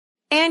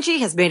Angie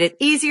has made it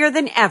easier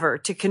than ever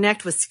to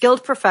connect with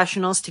skilled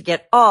professionals to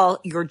get all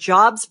your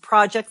jobs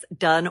projects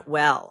done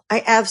well.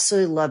 I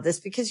absolutely love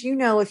this because,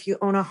 if you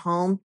own a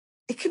home,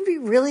 it can be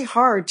really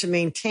hard to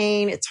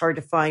maintain. It's hard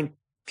to find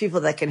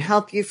people that can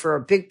help you for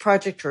a big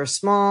project or a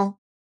small.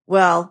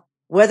 Well,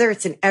 whether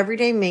it's in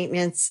everyday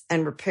maintenance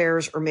and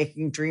repairs or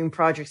making dream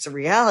projects a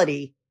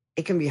reality,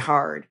 it can be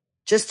hard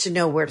just to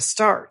know where to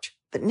start.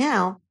 But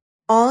now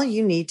all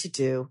you need to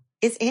do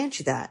is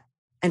Angie that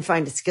and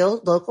find a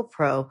skilled local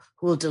pro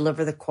who will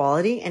deliver the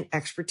quality and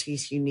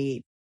expertise you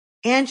need.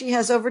 Angie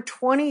has over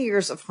 20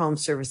 years of home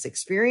service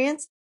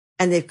experience,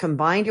 and they've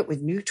combined it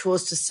with new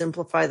tools to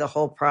simplify the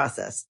whole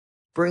process.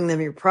 Bring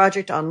them your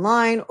project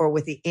online or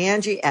with the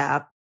Angie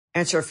app,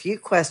 answer a few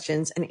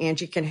questions, and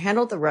Angie can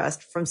handle the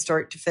rest from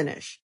start to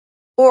finish.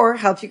 Or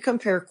help you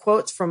compare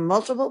quotes from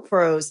multiple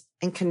pros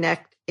and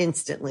connect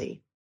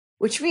instantly,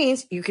 which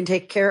means you can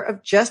take care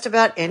of just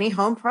about any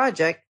home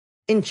project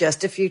in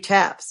just a few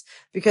taps.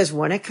 Because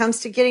when it comes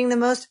to getting the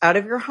most out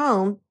of your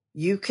home,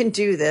 you can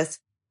do this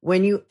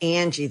when you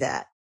Angie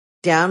that.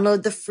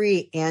 Download the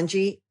free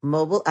Angie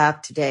mobile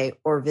app today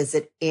or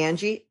visit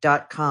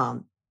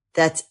Angie.com.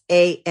 That's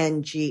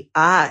ANGI.com.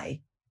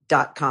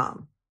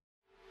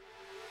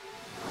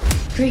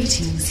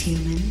 Greetings,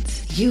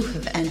 humans. You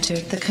have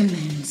entered the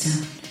Command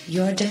Zone,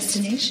 your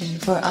destination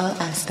for all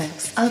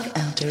aspects of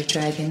Elder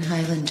Dragon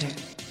Highlander.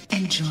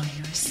 Enjoy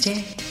your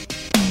stay.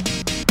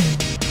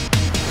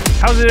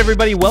 How's it,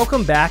 everybody?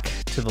 Welcome back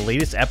to the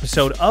latest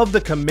episode of the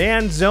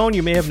Command Zone.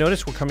 You may have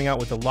noticed we're coming out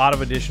with a lot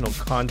of additional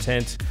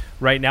content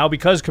right now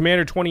because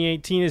Commander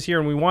 2018 is here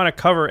and we want to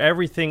cover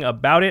everything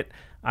about it.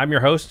 I'm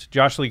your host,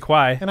 Josh Lee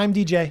Kwai. And I'm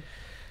DJ.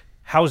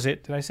 How's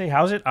it? Did I say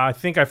how's it? I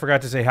think I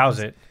forgot to say how's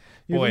it.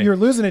 You're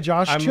losing it,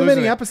 Josh. Too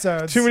many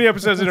episodes. Too many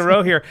episodes in a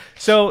row here.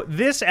 So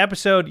this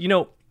episode,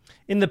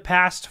 in the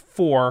past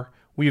 4,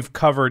 we've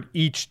covered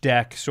each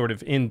deck sort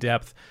of in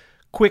depth.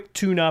 Quick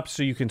tune-up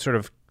so you can sort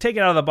of take it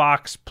out of the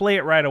box, play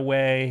it right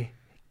away,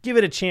 give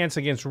it a chance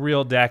against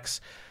real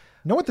decks.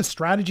 Know what the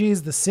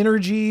strategies, the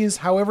synergies,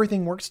 how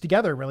everything works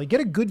together, really.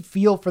 Get a good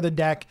feel for the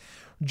deck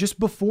just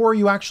before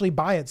you actually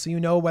buy it, so you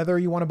know whether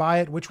you want to buy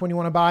it, which one you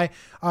want to buy.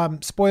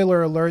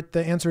 Spoiler alert,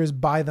 the answer is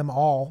buy them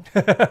all.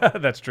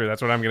 That's true.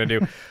 That's what I'm going to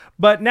do.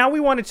 But now we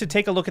wanted to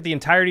take a look at the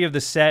entirety of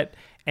the set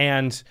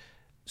and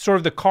sort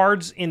of the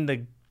cards in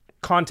the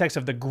context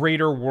of the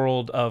greater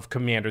world of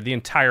Commander, the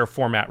entire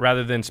format,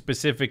 rather than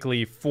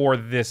specifically for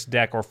this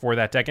deck or for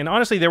that deck. And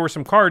honestly, there were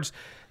some cards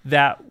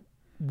that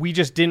we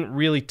just didn't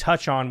really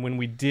touch on when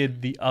we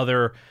did the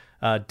other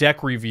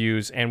deck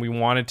reviews, and we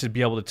wanted to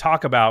be able to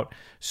talk about.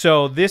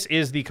 So this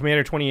is the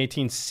Commander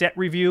 2018 set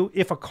review.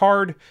 If a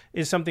card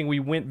is something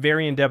we went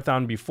very in-depth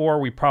on before,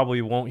 we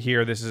probably won't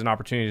here. This is an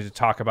opportunity to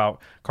talk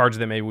about cards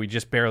that maybe we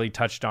just barely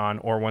touched on,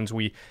 or ones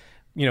we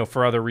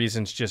for other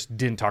reasons, just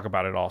didn't talk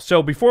about it all.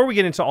 So before we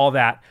get into all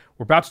that,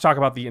 we're about to talk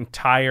about the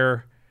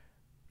entire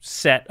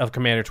set of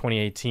Commander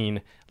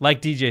 2018.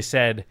 Like DJ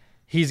said,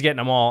 he's getting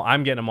them all.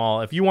 I'm getting them all.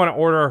 If you want to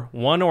order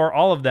one or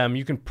all of them,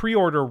 you can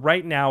pre-order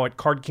right now at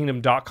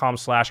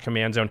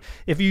cardkingdom.com/commandzone.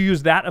 If you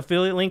use that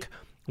affiliate link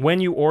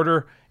when you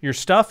order your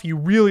stuff, you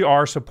really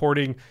are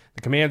supporting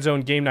the Command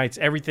Zone, game nights,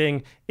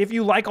 everything. If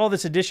you like all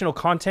this additional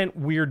content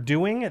we're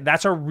doing,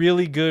 that's a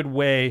really good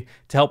way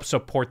to help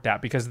support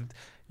that, because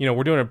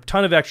we're doing a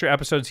ton of extra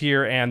episodes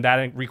here, and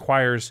that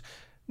requires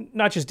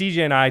not just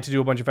DJ and I to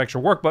do a bunch of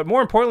extra work, but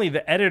more importantly,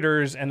 the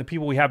editors and the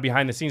people we have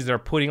behind the scenes that are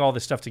putting all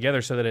this stuff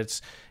together so that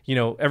it's,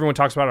 everyone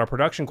talks about our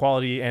production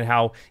quality and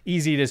how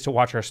easy it is to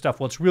watch our stuff.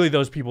 Well, it's really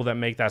those people that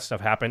make that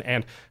stuff happen,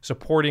 and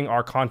supporting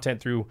our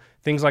content through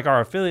things like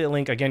our affiliate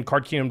link, again,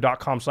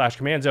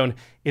 cardkingdom.com/commandzone,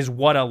 is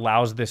what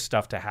allows this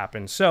stuff to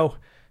happen. So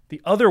the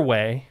other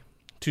way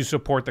to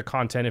support the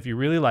content, if you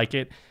really like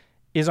it,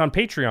 is on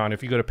Patreon.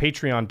 If you go to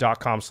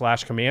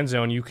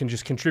patreon.com/commandzone, you can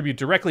just contribute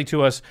directly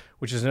to us,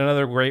 which is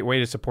another great way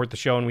to support the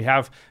show. And we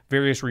have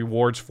various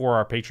rewards for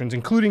our patrons,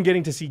 including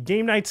getting to see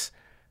game nights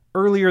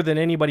earlier than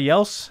anybody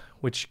else,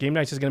 which game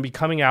nights is going to be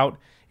coming out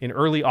in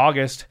early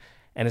August,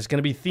 and it's going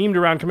to be themed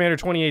around Commander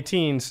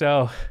 2018.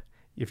 So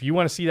if you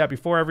want to see that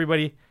before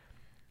everybody,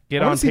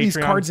 get on Patreon. See these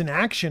cards in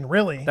action,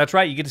 really. That's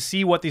right. You get to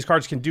see what these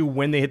cards can do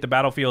when they hit the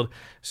battlefield.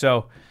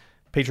 So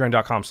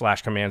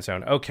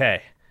patreon.com/commandzone.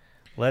 Okay.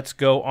 Let's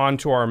go on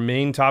to our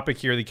main topic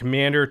here, the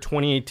Commander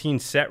 2018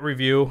 set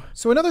review.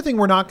 So another thing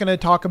we're not going to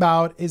talk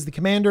about is the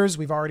commanders.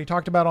 We've already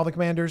talked about all the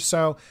commanders,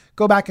 so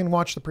go back and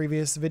watch the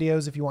previous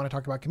videos if you want to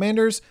talk about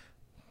commanders.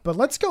 But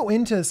let's go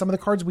into some of the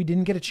cards we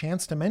didn't get a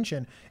chance to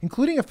mention,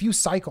 including a few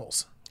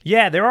cycles.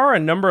 Yeah, there are a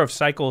number of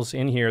cycles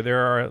in here. There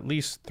are at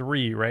least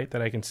 3, right,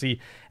 that I can see.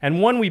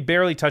 And one we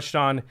barely touched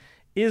on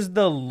is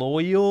the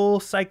Loyal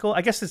cycle.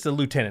 I guess it's the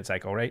Lieutenant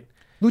cycle, right?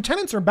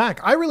 Lieutenants are back.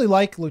 I really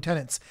like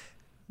Lieutenants.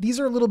 These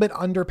are a little bit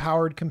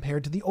underpowered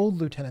compared to the old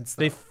Lieutenants,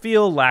 though. They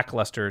feel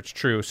lackluster, it's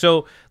true.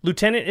 So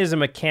Lieutenant is a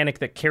mechanic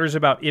that cares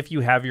about if you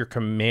have your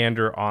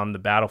commander on the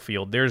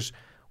battlefield. It's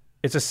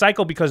a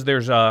cycle because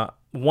there's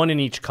one in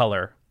each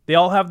color. They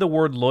all have the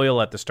word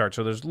Loyal at the start.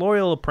 So there's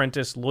Loyal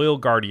Apprentice, Loyal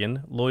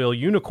Guardian, Loyal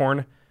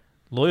Unicorn,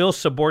 Loyal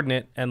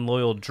Subordinate, and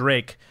Loyal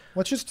Drake.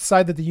 Let's just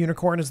decide that the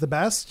unicorn is the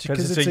best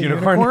because it's a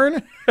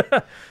unicorn.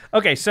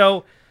 Okay,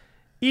 so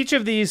each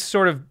of these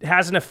sort of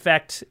has an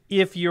effect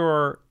if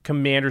your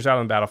commander's out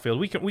on the battlefield.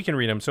 We can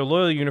read them. So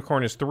Loyal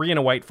Unicorn is 3 and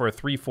a white for a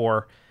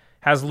 3/4,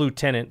 has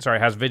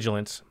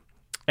Vigilance.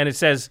 And it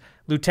says,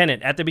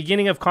 Lieutenant, at the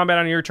beginning of combat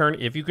on your turn,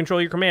 if you control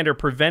your commander,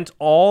 prevent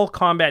all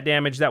combat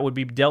damage that would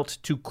be dealt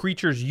to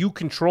creatures you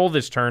control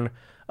this turn.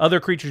 Other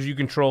creatures you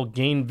control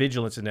gain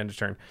Vigilance at the end of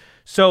turn.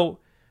 So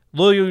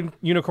Loyal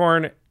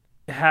Unicorn,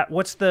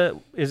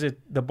 is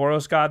it the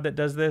Boros God that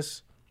does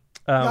this?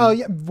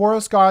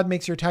 Boros God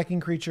makes your attacking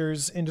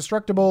creatures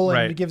indestructible, and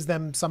right. it gives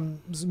them some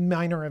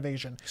minor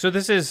evasion. So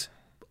this is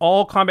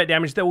all combat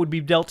damage that would be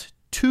dealt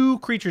to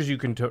creatures you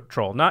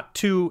control, not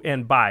to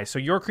and by. So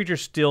your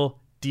creatures still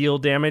deal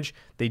damage.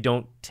 They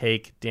don't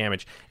take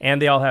damage.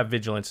 And they all have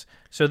Vigilance.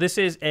 So this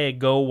is a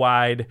go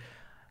wide.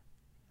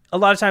 A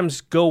lot of times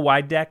go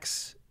wide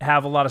decks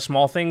have a lot of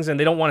small things and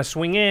they don't want to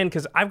swing in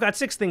because I've got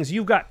 6 things,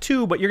 you've got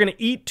 2, but you're going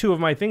to eat 2 of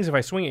my things if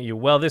I swing at you.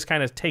 Well, this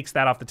kind of takes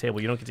that off the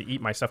table. You don't get to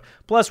eat my stuff.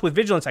 Plus, with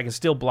Vigilance, I can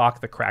still block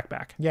the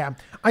crackback. Yeah.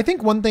 I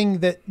think one thing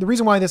that the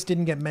reason why this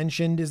didn't get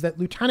mentioned is that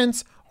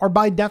lieutenants are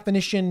by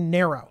definition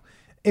narrow.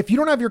 If you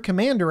don't have your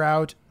commander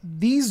out,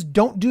 these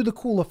don't do the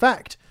cool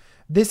effect.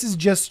 This is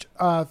just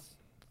 4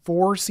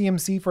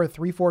 CMC for a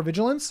 3/4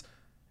 Vigilance.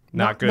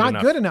 Not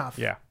good enough.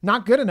 Yeah.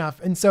 Not good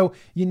enough. And so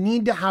you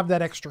need to have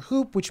that extra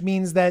hoop, which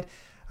means that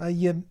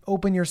you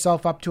open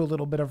yourself up to a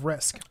little bit of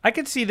risk. I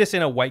could see this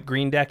in a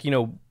white-green deck.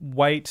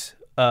 White,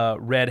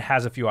 red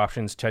has a few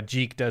options.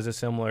 Tajik does a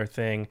similar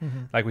thing. Mm-hmm.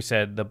 Like we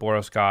said, the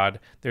Boros God.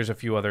 There's a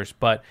few others.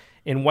 But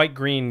in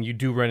white-green, you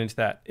do run into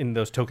that. In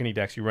those tokeny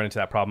decks, you run into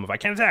that problem of I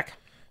can't attack.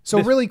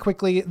 So really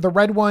quickly, the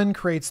red one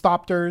creates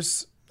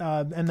Thopters.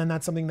 And then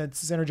that's something that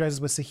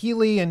synergizes with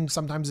Saheeli, and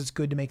sometimes it's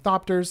good to make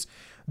Thopters.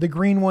 The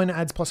green one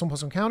adds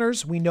 +1/+1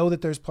 counters. We know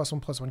that there's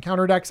 +1/+1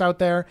 counter decks out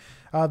there.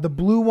 The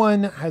blue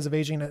one has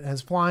evasion, it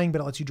has flying,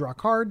 but it lets you draw a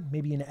card,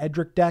 maybe in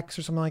Edric decks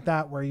or something like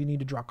that, where you need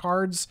to draw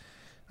cards.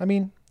 I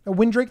mean, a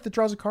Windrake that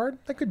draws a card,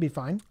 that could be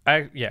fine.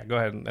 Go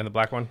ahead. And the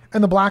black one?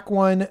 And the black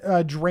one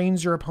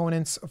drains your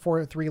opponents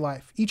for 3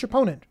 life. Each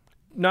opponent.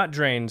 Not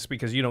drains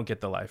because you don't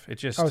get the life. It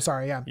just... Oh,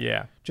 sorry, yeah.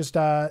 Yeah. Just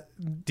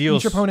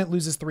deals... each opponent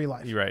loses 3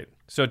 life. You're right.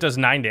 So it does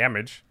 9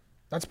 damage.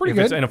 That's pretty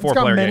good. It's in a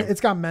 4-player game. It's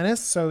got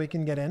Menace, so it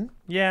can get in.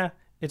 Yeah.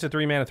 It's a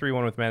 3-mana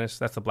 3/1 with Menace.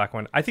 That's the black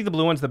one. I think the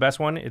blue one's the best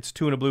one. It's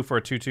 2 and a blue for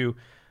a 2/2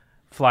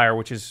 flyer,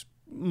 which is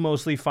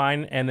mostly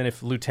fine. And then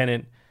if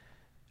Lieutenant,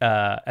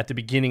 at the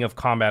beginning of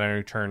combat on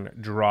your turn,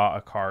 draw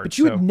a card. But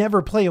you would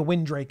never play a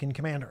Windrake in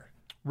Commander.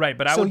 Right,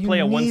 but I would play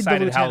a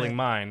one-sided Howling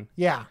Mine.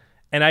 Yeah.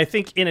 And I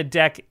think in a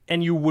deck,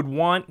 and you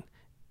want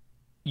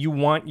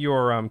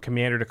your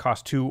commander to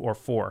cost 2 or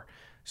 4,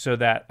 so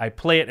that I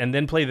play it and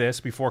then play this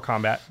before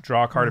combat,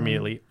 draw a card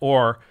immediately,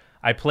 or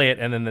I play it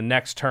and then the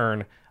next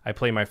turn I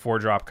play my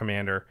 4-drop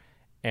commander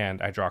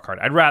and I draw a card.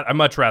 I'd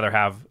much rather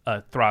have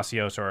a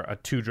Thrasios or a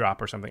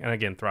 2-drop or something. And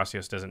again,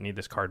 Thrasios doesn't need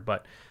this card,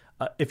 but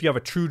if you have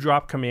a true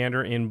drop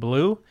commander in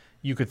blue,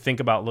 you could think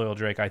about Loyal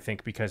Drake, I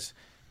think, because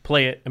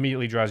play it,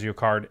 immediately draws you a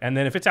card, and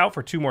then if it's out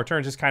for 2 more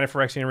turns, it's kind of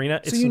Phyrexian Arena.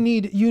 So you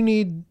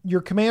need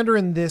your commander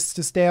in this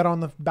to stay out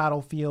on the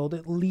battlefield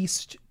at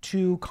least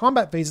 2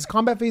 combat phases.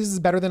 Combat phases is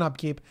better than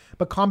upkeep,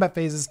 but combat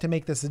phases to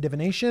make this a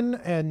divination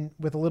and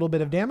with a little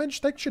bit of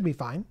damage, that should be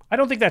fine. I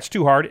don't think that's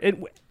too hard.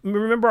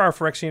 Remember our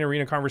Phyrexian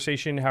Arena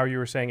conversation, how you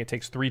were saying it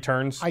takes 3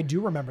 turns? I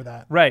do remember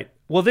that. Right.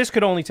 Well, this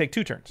could only take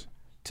 2 turns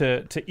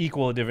to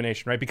equal a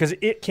divination, right? Because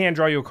it can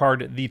draw you a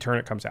card the turn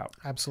it comes out.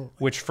 Absolutely.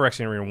 Which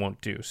Phyrexian Arena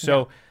won't do.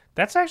 So... Yeah.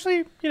 That's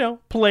actually,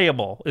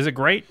 playable. Is it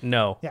great?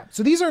 No. Yeah.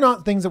 So these are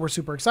not things that we're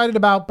super excited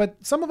about, but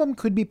some of them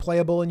could be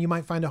playable and you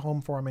might find a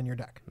home for them in your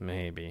deck.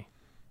 Maybe.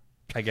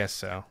 I guess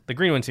so. The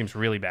green one seems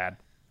really bad.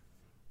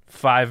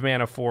 5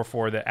 mana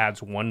 4/4 that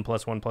adds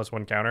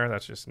 1+1/+1 counter.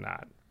 That's just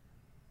not.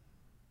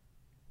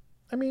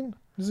 I mean,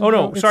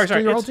 sorry.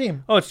 To your whole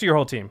team. Oh, it's to your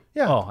whole team.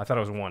 Yeah. Oh, I thought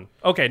it was 1.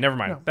 Okay, never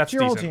mind. No, that's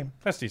your decent. whole team.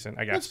 That's decent,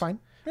 I guess. That's fine.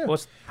 Yeah.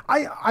 Well,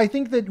 I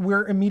think that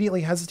we're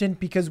immediately hesitant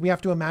because we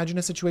have to imagine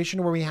a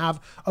situation where we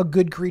have a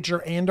good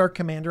creature and our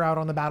commander out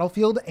on the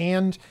battlefield.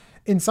 And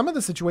in some of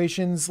the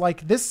situations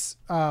like this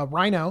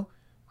rhino,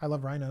 I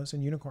love rhinos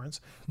and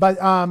unicorns,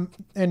 but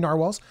and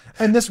narwhals.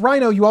 And this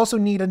rhino, you also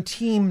need a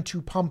team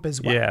to pump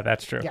as well. Yeah,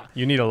 that's true. Yeah.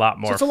 You need a lot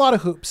more. So it's a lot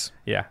of hoops.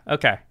 Yeah.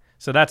 Okay.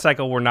 So that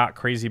cycle we're not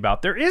crazy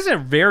about. There is a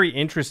very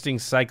interesting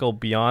cycle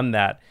beyond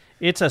that.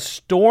 It's a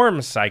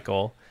storm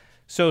cycle.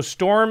 So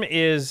storm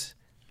is...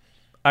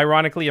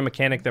 ironically, a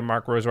mechanic that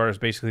Mark Rosewater has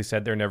basically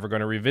said they're never going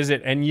to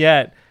revisit, and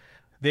yet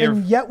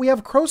we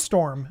have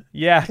Crowstorm.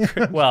 Yeah,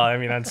 well, I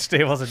mean,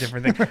 unstable is a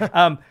different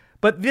thing.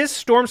 But this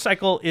storm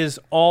cycle is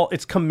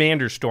it's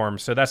Commander Storm,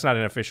 so that's not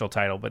an official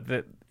title.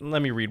 But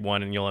let me read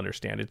one, and you'll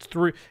understand.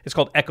 It's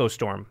called Echo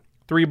Storm.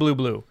 3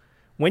 blue.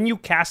 When you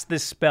cast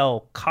this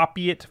spell,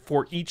 copy it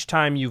for each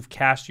time you've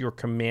cast your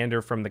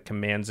commander from the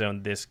command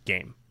zone this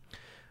game.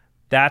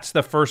 That's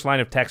the first line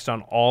of text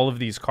on all of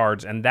these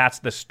cards, and that's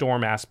the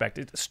storm aspect.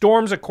 It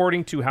storms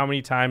according to how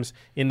many times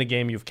in the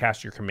game you've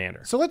cast your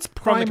commander. So let's from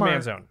the prime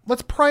command zone.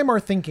 Let's prime our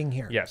thinking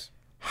here. Yes.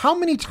 How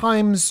many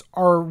times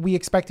are we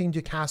expecting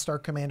to cast our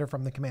commander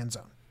from the command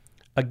zone?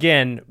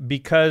 Again,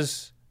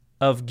 because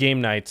of game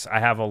nights, I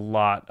have a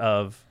lot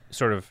of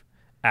sort of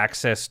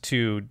access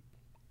to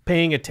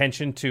paying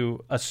attention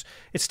to it's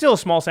still a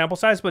small sample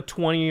size, but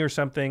 20 or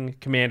something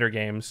commander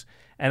games.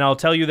 And I'll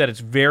tell you that it's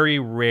very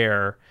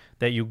rare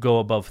that you go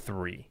above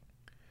 3.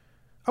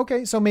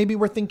 Okay, so maybe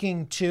we're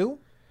thinking 2.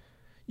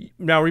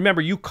 Now,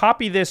 remember, you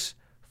copy this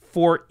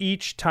for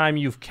each time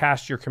you've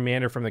cast your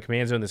commander from the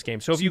command zone in this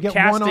game. So if you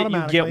cast it,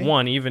 you get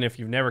 1, even if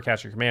you've never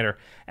cast your commander.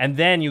 And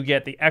then you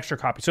get the extra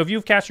copy. So if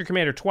you've cast your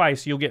commander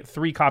twice, you'll get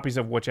 3 copies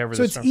of whichever.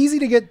 So it's easy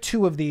to get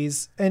 2 of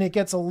these, and it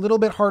gets a little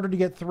bit harder to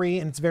get 3,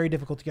 and it's very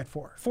difficult to get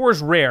 4. 4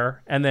 is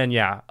rare, and then,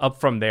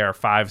 up from there,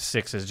 5,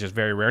 6 is just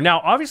very rare.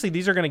 Now, obviously,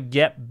 these are going to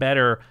get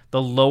better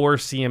the lower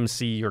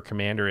CMC your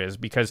commander is,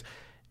 because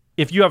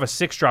if you have a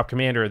 6-drop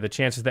commander, the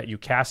chances that you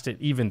cast it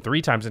even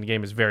 3 times in a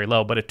game is very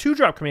low. But a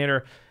 2-drop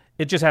commander,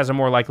 it just has a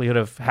more likelihood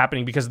of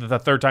happening because the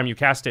third time you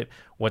cast it,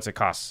 what's it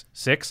cost?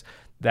 6?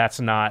 That's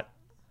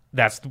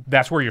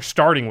where you're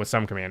starting with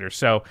some commanders.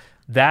 So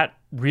that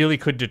really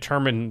could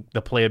determine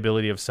the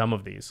playability of some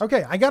of these.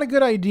 Okay, I got a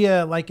good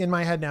idea in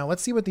my head now.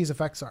 Let's see what these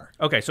effects are.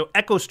 Okay, so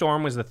Echo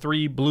Storm was the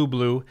 3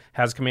 blue,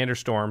 has Commander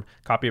Storm.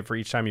 Copy it for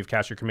each time you've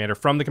cast your commander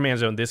from the command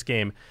zone this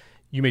game.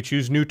 You may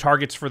choose new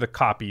targets for the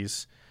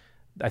copies.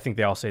 I think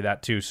they all say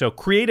that too. So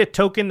create a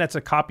token that's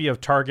a copy of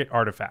target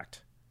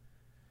artifact.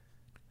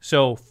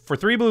 So for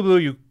 3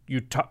 blue,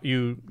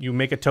 you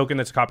make a token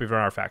that's a copy of an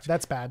artifact.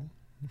 That's bad.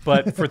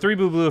 But for 3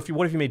 blue,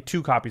 what if you made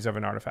 2 copies of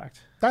an artifact?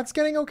 That's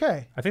getting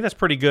okay. I think that's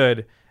pretty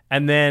good.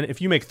 And then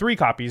if you make 3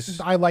 copies,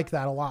 I like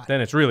that a lot.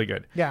 Then it's really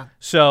good. Yeah.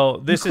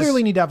 So you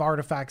clearly need to have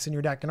artifacts in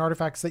your deck and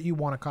artifacts that you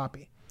want to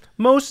copy.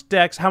 Most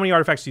decks, how many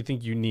artifacts do you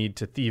think you need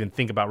to even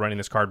think about running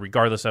this card,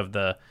 regardless of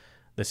the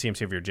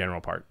CMC of your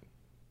general part?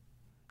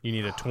 You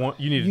need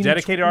a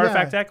dedicated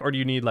artifact deck, or do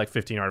you need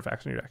 15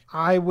 artifacts in your deck?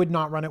 I would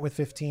not run it with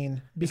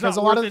 15 because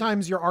a lot of the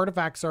times your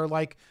artifacts are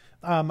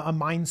a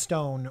Mind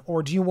Stone,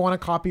 or do you want to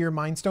copy your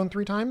Mind Stone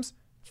 3 times?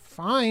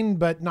 Fine,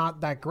 but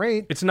not that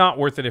great. It's not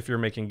worth it if you're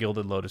making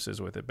Gilded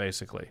Lotuses with it,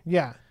 basically.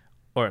 Yeah.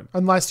 Or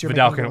unless you're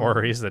Vidalcan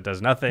Orreries that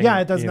does nothing. Yeah,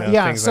 it does not.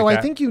 Yeah, so I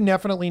think you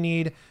definitely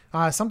need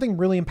something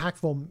really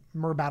impactful.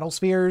 Mer Battle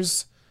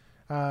Spheres.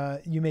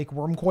 You make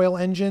Worm Coil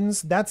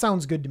engines. That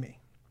sounds good to me.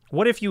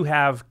 What if you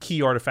have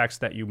key artifacts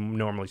that you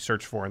normally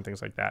search for and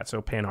things like that?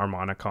 So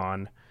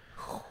Panharmonicon,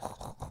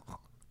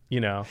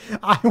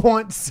 I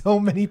want so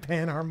many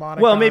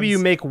Panharmonicons. Well, maybe you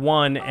make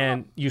 1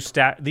 and you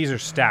stack. These are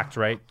stacked,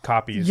 right?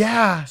 Copies.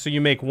 Yeah. So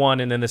you make 1,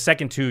 and then the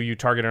second 2 you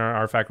target an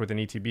artifact with an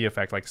ETB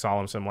effect, like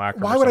Solemn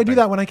Simulacrum. Why would I do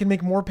that when I can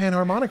make more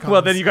Panharmonicons?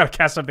 Well, then you got to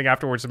cast something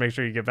afterwards to make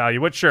sure you get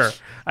value. But sure,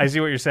 I see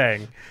what you're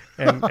saying,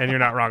 and you're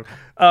not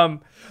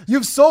wrong.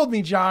 You've sold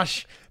me,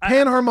 Josh.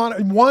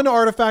 One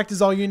artifact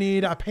is all you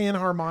need. A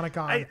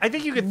Panharmonicon. I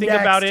think you could think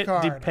about it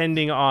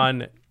depending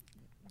on,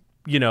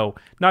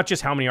 not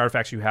just how many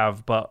artifacts you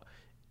have, but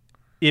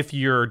if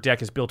your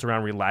deck is built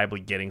around reliably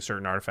getting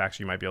certain artifacts,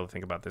 you might be able to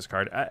think about this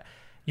card.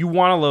 You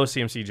want a low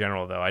CMC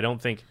general, though. I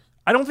don't think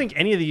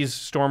any of these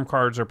Storm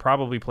cards are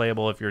probably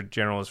playable if your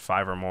general is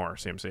 5 or more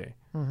CMC.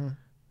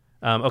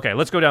 Mm-hmm. Okay,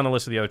 let's go down the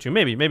list of the other 2.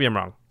 Maybe I'm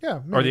wrong.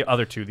 Yeah. Maybe. Or the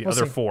other 2,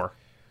 other see. 4.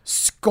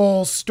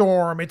 Skull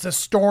Storm. It's a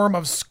storm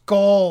of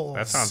skulls.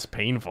 That sounds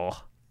painful.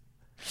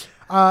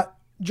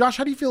 Josh,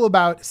 how do you feel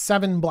about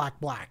 7 black?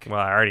 Well,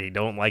 I already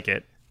don't like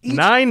it.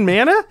 9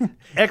 mana?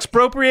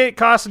 Expropriate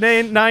costs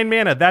 9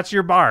 mana. That's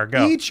your bar.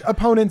 Go. Each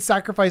opponent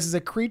sacrifices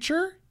a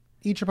creature.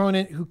 Each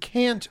opponent who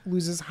can't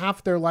loses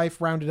half their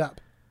life rounded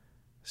up.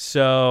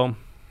 So,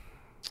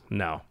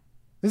 no.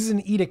 This is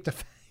an edict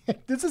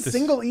effect. This is a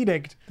single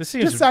edict. This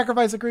seems, just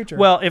sacrifice a creature.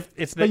 Well, if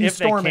you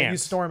storm they can't. You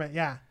storm it,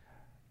 yeah.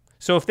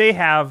 So if they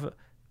have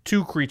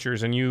 2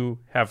 creatures and you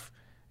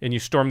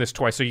storm this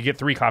twice, so you get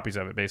 3 copies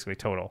of it basically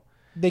total.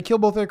 They kill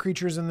both their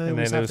creatures and then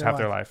they lose half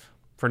their life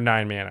for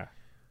 9 mana.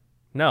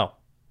 No.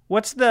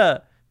 What's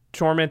the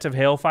Torment of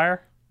Hailfire?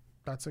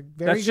 That's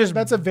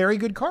a very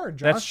good card,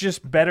 Josh. That's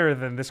just better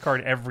than this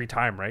card every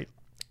time, right?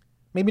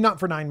 Maybe not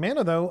for 9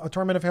 mana though. A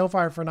Torment of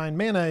Hailfire for 9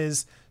 mana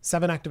is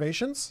 7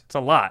 activations. It's a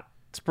lot.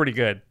 It's pretty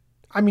good.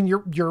 I mean,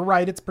 you're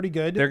right. It's pretty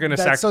good. They're going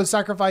to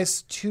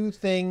sacrifice 2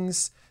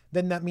 things.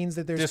 Then that means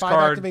that there's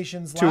discard 5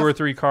 activations left. 2 or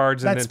 3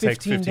 cards, and that's then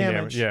take 15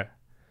 damage. Yeah,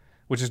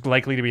 which is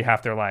likely to be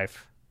half their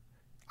life.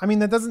 I mean,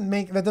 that doesn't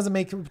make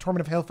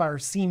Torment of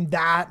Hailfire seem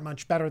that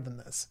much better than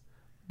this.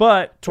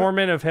 But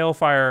Torment of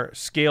Hailfire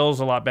scales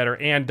a lot better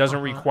and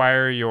doesn't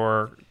require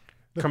your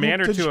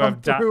commander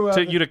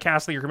to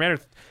cast your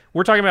commander.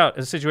 We're talking about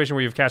a situation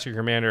where you've cast your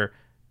commander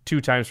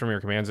 2 times from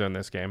your command zone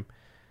this game,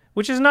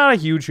 which is not a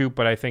huge hoop,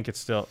 but I think it's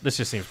still. This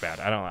just seems bad.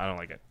 I don't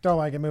like it. Don't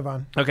like it. Move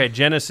on. Okay,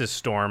 Genesis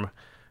Storm,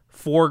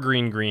 4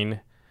 green,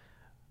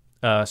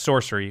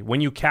 sorcery.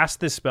 When you cast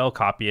this spell,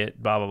 copy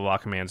it. Blah blah blah.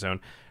 Command zone.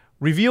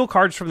 Reveal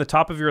cards from the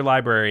top of your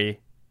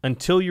library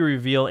until you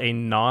reveal a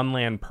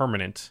non-land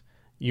permanent.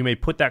 You may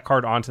put that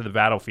card onto the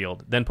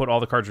battlefield, then put all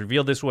the cards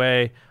revealed this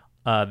way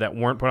that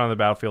weren't put on the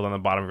battlefield on the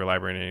bottom of your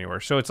library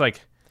anywhere. So it's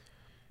like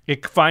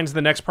it finds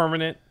the next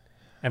permanent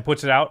and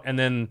puts it out, and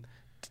then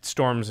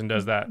storms and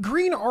does that.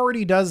 Green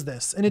already does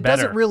this, and it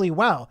Better. does it really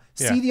well.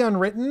 Yeah. See the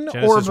Unwritten,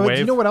 Genesis or Wave.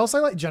 you know what else I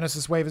like?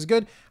 Genesis Wave is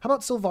good. How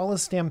about Sylvanas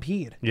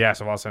Stampede? Yeah,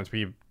 so Sylvanas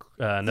Stampede,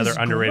 another Is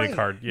underrated great.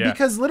 card. Yeah,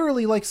 Because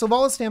literally, like,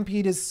 Sylvanas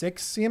Stampede is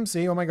 6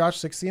 CMC. Oh my gosh,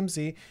 6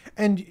 CMC.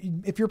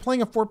 And if you're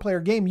playing a 4-player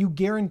game, you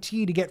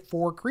guarantee to get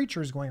 4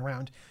 creatures going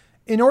around.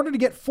 In order to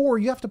get 4,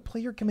 you have to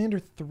play your commander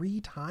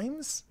 3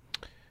 times.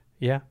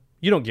 yeah.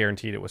 You don't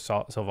guarantee it with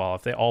Sylvala.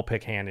 If they all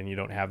pick hand and you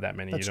don't have that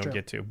many, That's you don't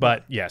true. get to.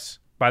 But yes,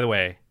 by the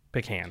way,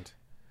 pick hand.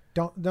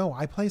 No,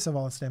 I play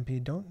Sylvanas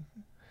Stampede. Don't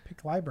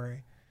pick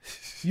library.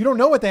 You don't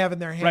know what they have in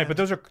their hand. Right, but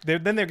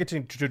then they're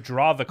getting to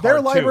draw the card.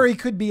 their library too.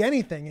 could be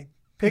anything.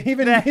 Pick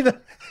Even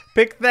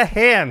pick the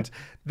hand.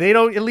 They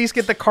don't at least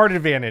get the card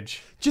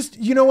advantage. Just,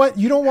 you know what?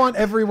 You don't want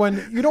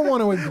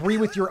to agree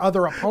with your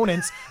other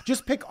opponents.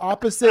 Just pick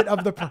opposite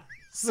of the person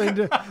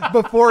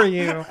before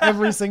you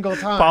every single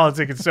time.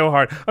 Politics, it's so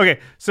hard.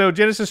 Okay, so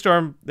Genesis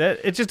Storm,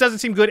 it just doesn't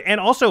seem good.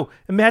 And also,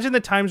 imagine the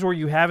times where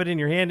you have it in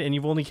your hand and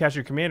you've only cast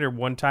your commander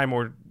one time,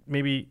 or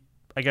maybe,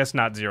 I guess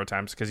not 0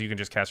 times, because you can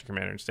just cast your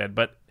commander instead.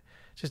 But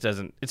it just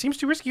doesn't. It seems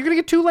too risky. You're going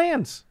to get 2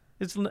 lands.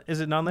 Is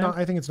it non-land? No,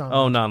 I think it's non-land.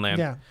 Oh, non-land.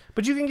 Yeah.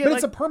 But you can get But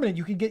like it's a permanent.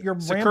 You can get your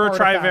Sakura ramp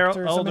artifact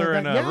or something Elder like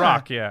and that. a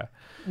rock, yeah.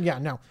 Yeah,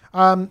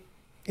 no.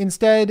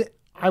 Instead,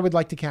 I would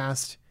like to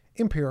cast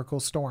Empirical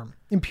Storm.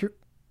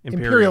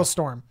 Imperial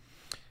Storm.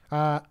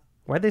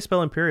 Why'd they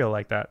spell Imperial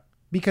like that?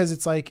 Because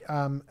it's like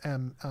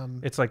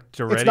It's like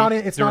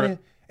Duretti.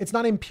 it's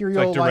not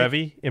Imperial It's like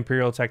Durevi,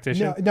 Imperial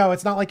Tactician. No,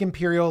 it's not like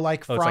Imperial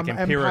like Oh, it's from like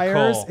Empires.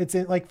 Empirical. It's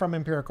like from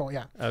Empirical,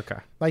 yeah. Okay.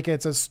 Like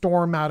it's a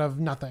storm out of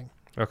nothing.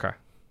 Okay.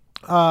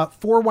 4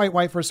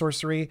 white for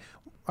sorcery.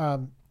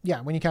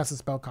 Yeah, when you cast a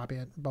spell, copy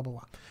it, blah, blah,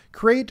 blah.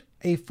 Create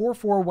a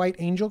 4/4 white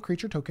angel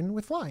creature token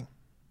with flying.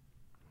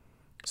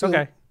 So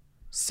Okay.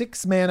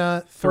 6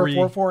 mana for 3.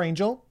 a 4/4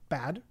 angel.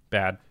 Bad.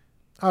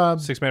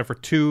 6 mana for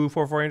 2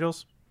 4/4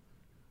 angels.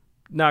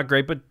 Not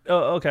great, but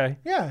okay.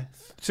 Yeah.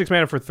 6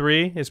 mana for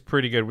 3 is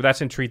pretty good.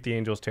 That's Entreat the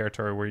Angels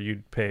territory where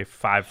you'd pay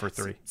 5 for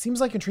 3.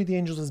 Seems like Entreat the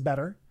Angels is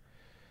better.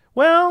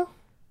 Well,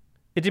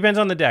 it depends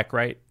on the deck,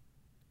 right?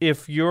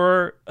 If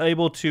you're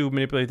able to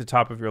manipulate the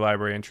top of your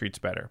library, Entreat's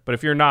better. But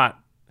if you're not,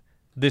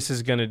 this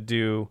is going to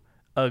do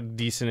a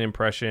decent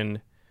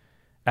impression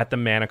at the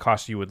mana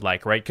cost you would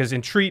like, right? Because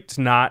Entreat's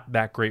not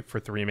that great for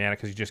 3 mana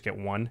because you just get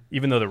 1.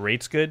 Even though the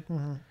rate's good,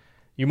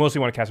 you mostly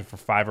want to cast it for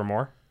 5 or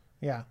more.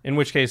 Yeah. In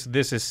which case,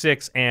 this is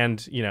 6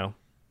 and, Do you know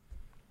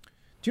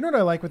what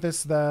I like with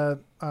this? The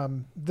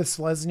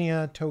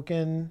Selesnya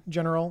token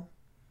general.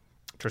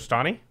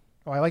 Tristani?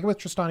 Oh, I like it with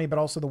Tristani, but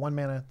also the 1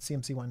 mana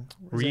CMC one.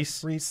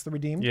 Reese the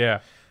Redeemed. Yeah.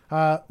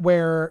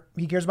 Where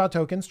he cares about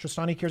tokens.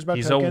 Tristani cares about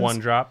He's tokens. a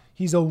 1-drop.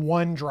 He's a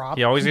 1-drop.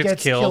 He always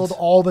gets killed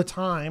all the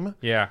time.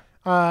 Yeah.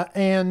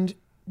 And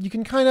you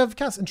can kind of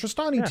cast, and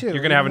Tristani too. You're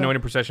going to have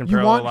Anointed Procession, you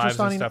Parallel want Lives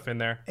and Tristani- stuff in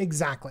there.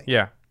 Exactly.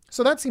 Yeah.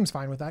 So that seems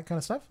fine with that kind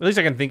of stuff. At least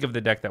I can think of the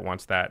deck that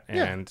wants that.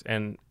 Yeah.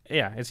 And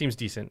yeah, it seems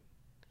decent.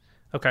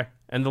 Okay.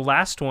 And the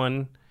last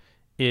one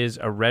is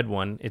a red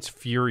one. It's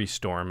Fury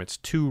Storm. It's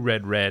 2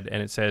 red,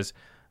 and it says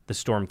the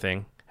storm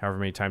thing. However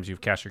many times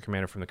you've cast your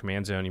commander from the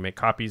command zone, you make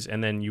copies,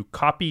 and then you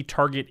copy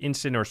target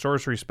instant or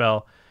sorcery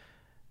spell.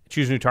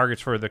 Choose new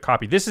targets for the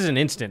copy. This is an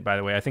instant, by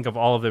the way. I think of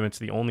all of them, it's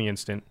the only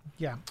instant.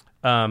 Yeah.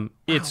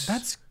 It's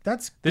that's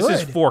This good.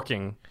 is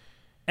forking.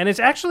 And it's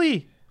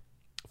actually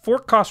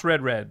fork costs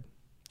red.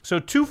 So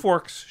 2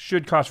 forks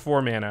should cost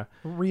 4 mana.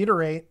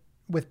 Reiterate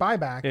with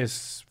buyback.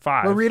 Is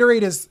 5. Well,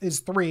 reiterate is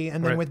 3,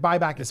 and then Right. with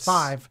buyback is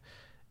 5.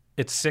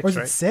 It's 6, Was it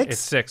right? 6?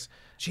 It's 6.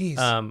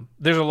 Jeez.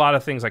 There's a lot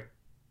of things like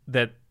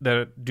that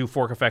do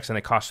fork effects and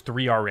they cost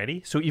 3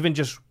 already. So even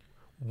just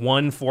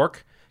 1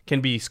 fork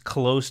can be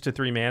close to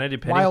 3 mana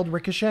depending. Wild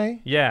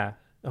Ricochet. Yeah.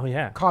 Oh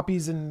yeah.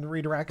 Copies and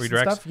redirects and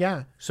stuff.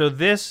 Yeah. So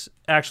this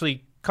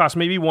actually costs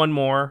maybe 1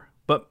 more,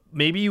 but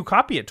maybe you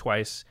copy it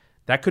twice.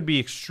 That could be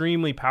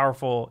extremely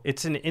powerful.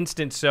 It's an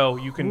instant, so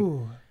you can.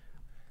 Ooh.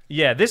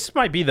 Yeah, this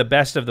might be the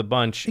best of the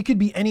bunch. It could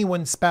be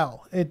anyone's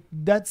spell.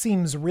 That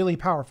seems really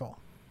powerful.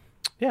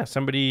 Yeah,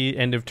 somebody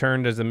end of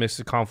turn does the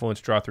Mystic Confluence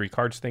draw 3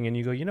 cards thing, and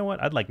you go, you know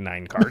what? I'd like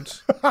 9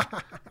 cards.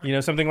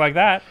 Something like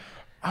that.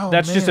 Oh,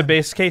 That's just a man.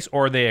 base case,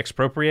 or they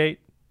expropriate.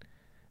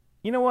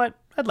 You know what?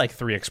 I'd like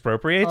 3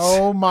 expropriates.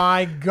 Oh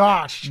my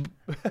gosh.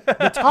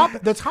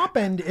 The top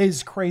end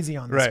is crazy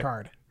on this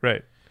card.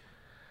 Right.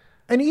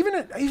 And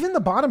even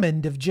the bottom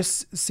end of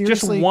just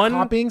seriously one-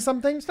 copying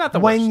something. It's not the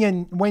when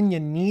worst. you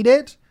need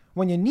it.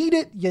 When you need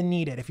it, you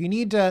need it. If you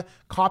need to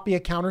copy a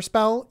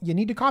counterspell, you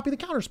need to copy the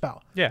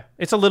counterspell. Yeah,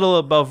 it's a little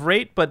above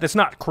rate, but that's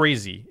not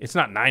crazy. It's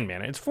not 9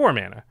 mana. It's 4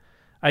 mana.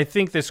 I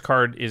think this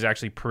card is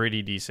actually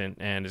pretty decent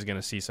and is going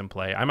to see some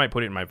play. I might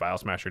put it in my Vial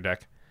Smasher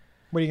deck.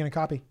 What are you going to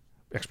copy?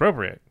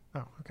 Expropriate. Oh,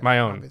 okay. My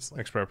own Obviously.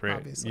 Expropriate.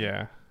 Obviously.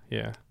 Yeah.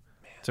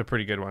 It's a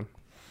pretty good one.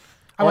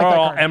 I like that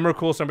I'll card.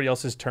 Emrakul somebody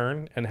else's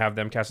turn and have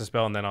them cast a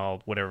spell, and then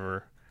I'll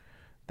whatever.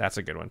 That's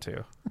a good one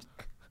too.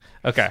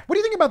 Okay. What do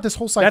you think about this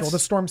whole cycle, the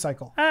storm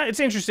cycle? It's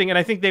interesting, and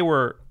I think they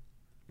were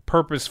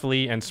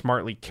purposefully and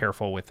smartly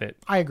careful with it.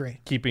 I agree.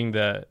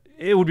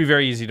 It would be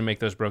very easy to make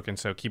those broken,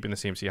 so keeping the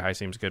CMC high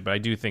seems good, but I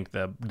do think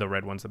the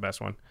red one's the best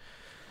one.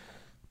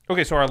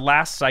 Okay, so our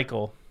last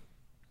cycle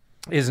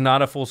is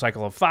not a full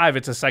cycle of 5,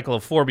 it's a cycle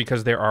of 4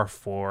 because there are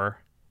 4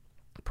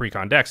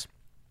 precon decks.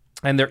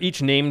 And they're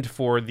each named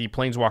for the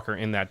planeswalker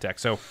in that deck.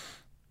 So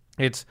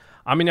it's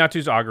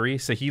Aminatu's Augury,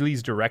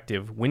 Sahili's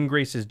Directive,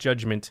 Windgrace's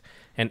Judgment,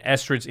 and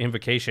Estrid's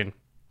Invocation.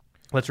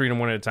 Let's read them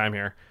one at a time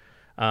here.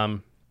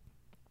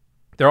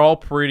 They're all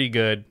pretty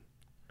good.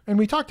 And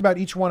we talked about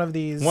each one of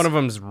these. One of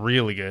them's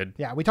really good.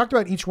 Yeah, we talked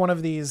about each one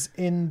of these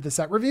in the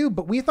set review,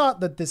 but we thought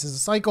that this is a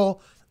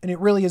cycle, and it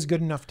really is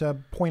good enough to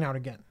point out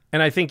again.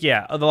 And I think,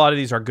 yeah, a lot of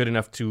these are good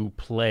enough to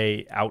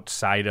play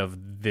outside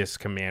of this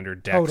Commander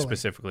deck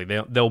specifically.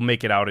 They'll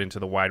make it out into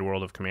the wide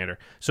world of Commander.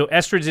 So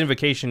Estrid's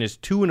Invocation is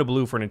 2 and a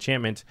blue for an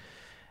enchantment,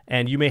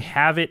 and you may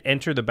have it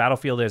enter the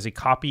battlefield as a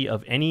copy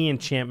of any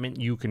enchantment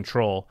you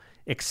control,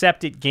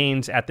 except it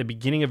gains at the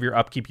beginning of your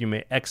upkeep. You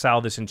may exile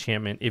this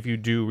enchantment. If you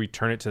do,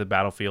 return it to the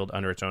battlefield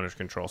under its owner's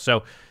control.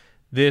 So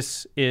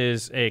this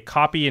is a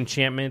copy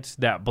enchantment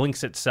that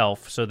blinks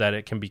itself so that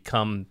it can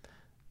become...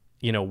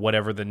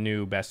 whatever the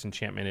new best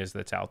enchantment is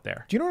that's out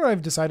there. Do you know what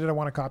I've decided I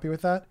want to copy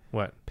with that?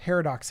 What?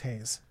 Paradox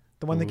Haze.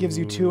 The one that gives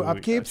you 2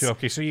 upkeeps. 2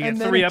 upkeeps. So you get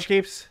 3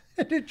 upkeeps?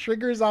 And it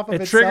triggers off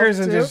of itself, triggers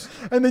and too.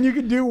 And then you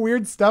can do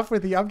weird stuff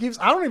with the upkeeps.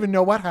 I don't even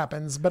know what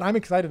happens, but I'm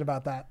excited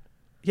about that.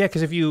 Yeah,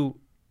 because if you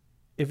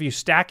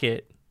stack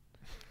it,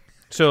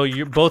 so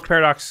both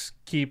Paradox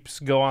keeps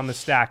go on the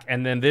stack,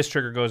 and then this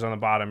trigger goes on the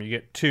bottom, you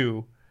get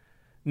 2.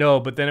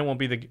 No, but then it won't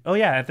be the... Oh,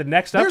 yeah, at the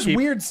next upkeep... There's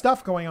weird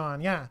stuff going on,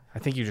 yeah. I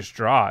think you just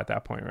draw at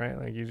that point, right?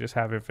 Like, you just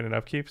have infinite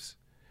upkeeps?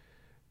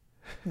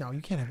 No,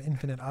 you can't have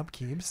infinite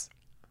upkeeps.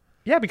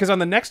 Yeah, because on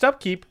the next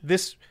upkeep,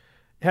 this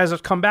has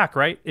come back,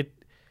 right?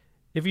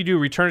 If you do,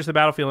 return it to the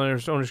battlefield under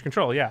its owner's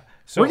control, yeah.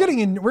 So we're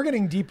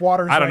getting deep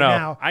waters I don't know.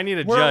 now. I need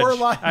a we're judge.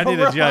 Live, I need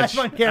a judge.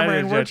 Live on camera,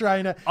 and we're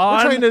trying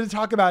to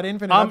talk about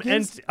infinite on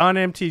upkeeps. On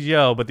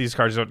MTGO, but these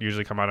cards don't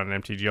usually come out on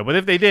MTGO. But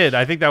if they did,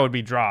 I think that would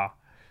be draw.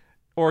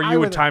 Or you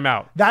would time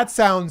out. That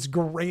sounds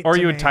great. Or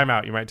you would time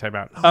out. You might time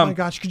out. Oh my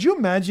gosh. Could you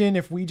imagine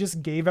if we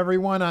just gave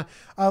everyone a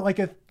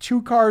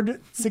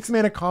 2-card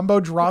 6-mana combo,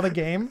 draw the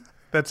game?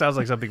 That sounds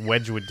like something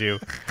Wedge would do.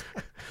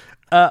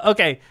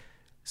 Okay.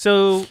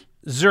 So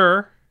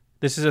Zur,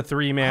 this is a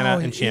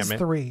 3-mana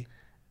enchantment. It is 3.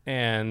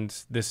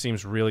 And this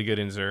seems really good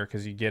in Zur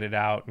because you get it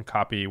out and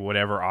copy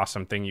whatever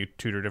awesome thing you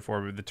tutored it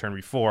for the turn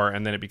before,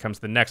 and then it becomes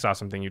the next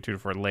awesome thing you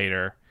tutored for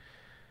later.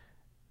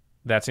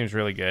 That seems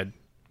really good.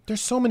 There's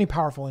so many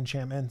powerful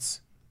enchantments.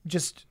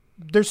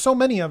 There's so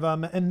many of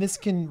them, and this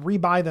can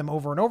rebuy them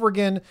over and over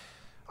again.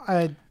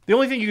 The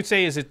only thing you could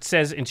say is it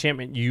says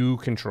enchantment you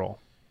control.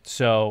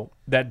 So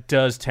that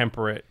does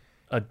temper it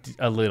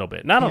a little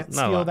bit. Not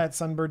steal that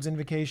Sunbird's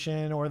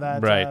Invocation or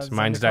that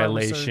Mind's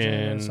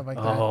Dilation. Or stuff like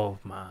that. Oh,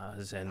 my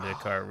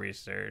Zendikar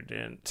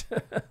Resurgent.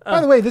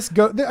 By the way,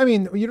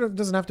 it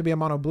doesn't have to be a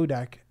mono blue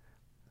deck.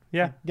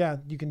 Yeah. Yeah,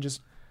 you can just...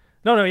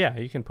 No, yeah,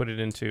 you can put it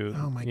into...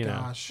 Oh my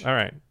gosh. All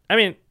right. I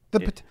mean...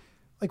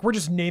 we're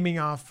just naming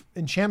off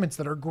enchantments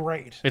that are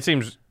great. It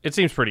seems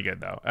pretty good,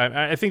 though.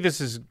 I think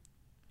this is...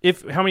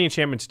 How many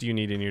enchantments do you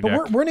need in your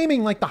deck? We're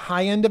naming like the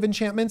high end of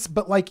enchantments,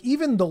 but like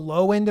even the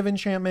low end of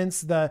enchantments,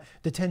 the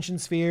Tension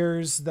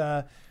Spheres,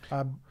 the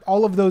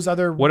all of those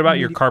other... What about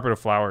your Carpet of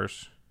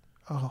Flowers?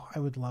 Oh, I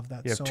would love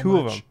that so much. You have 2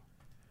 of them.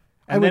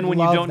 And then when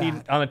you don't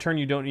need... On a turn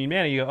you don't need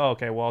mana, you go, oh,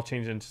 okay, well, I'll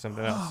change it into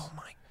something else. Oh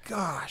my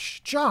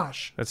gosh.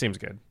 Josh. That seems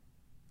good.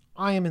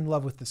 I am in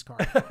love with this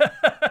card.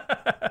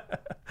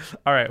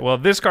 All right. Well,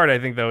 this card I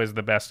think though is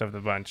the best of the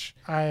bunch.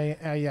 I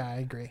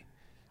agree.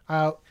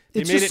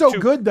 It's just so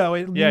good though.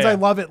 It means I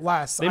love it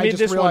less. They made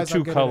this one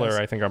 2 color,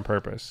 I think, on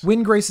purpose.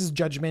 Windgrace's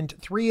Judgment,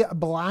 3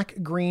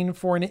 black-green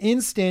for an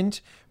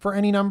instant. For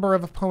any number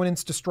of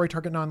opponents, destroy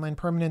target non-land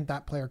permanent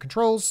that player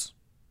controls.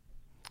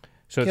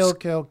 So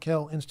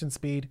kill, instant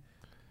speed.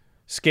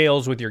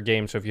 Scales with your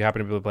game. So if you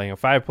happen to be playing a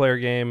 5-player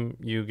game,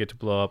 you get to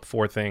blow up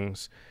 4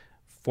 things.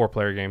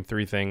 4-player game,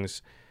 3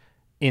 things.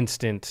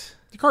 Instant.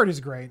 The card is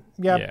great.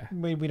 Yeah.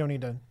 We don't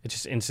need to. It's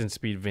just instant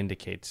speed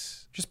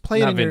vindicates. Just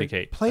play it in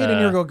vindicate. Play it in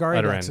your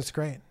Golgari decks. It's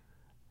great.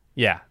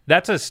 Yeah,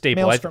 that's a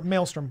staple.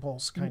 Maelstrom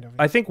Pulse, kind of.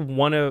 I think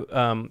one of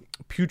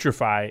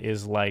Putrefy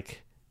is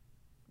like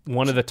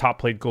one of the top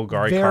played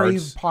Golgari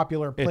cards. Very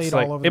popular, played all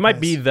over the place. It might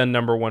be the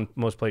number 1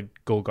 most played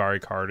Golgari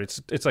card.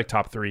 It's like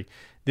top 3.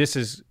 This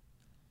is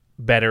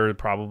better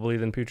probably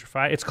than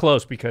Putrefy. It's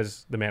close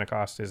because the mana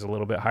cost is a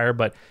little bit higher,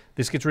 but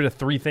this gets rid of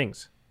 3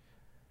 things.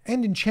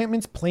 And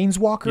enchantments,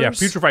 planeswalkers. Yeah,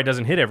 Putrefy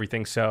doesn't hit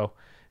everything, so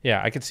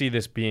yeah, I could see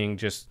this being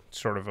just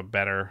sort of a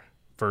better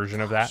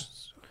version of that.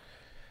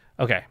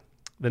 Okay,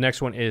 the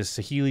next one is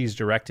Sahili's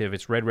Directive.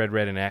 It's red,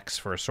 and X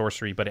for a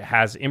sorcery, but it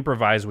has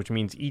Improvise, which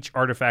means each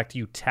artifact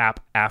you tap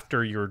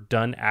after you're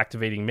done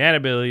activating mana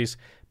abilities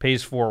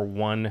pays for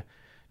 1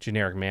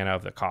 generic mana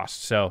of the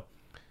cost. So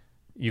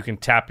you can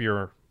tap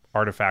your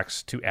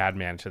artifacts to add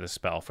mana to the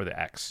spell for the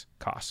X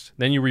cost.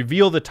 Then you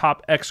reveal the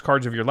top X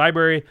cards of your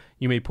library.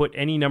 You may put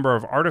any number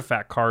of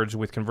artifact cards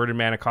with converted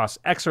mana costs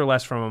X or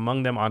less from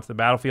among them onto the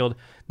battlefield.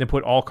 Then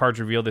put all cards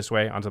revealed this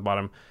way onto the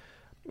bottom,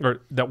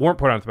 or that weren't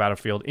put onto the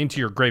battlefield, into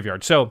your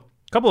graveyard. So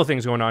a couple of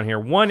things going on here.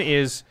 One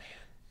is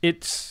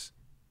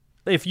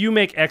if you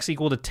make X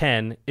equal to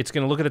 10, it's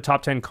going to look at the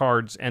top 10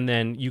 cards, and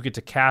then you get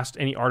to cast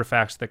any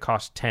artifacts that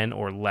cost 10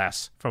 or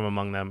less from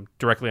among them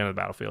directly onto the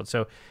battlefield.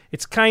 So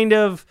it's kind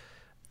of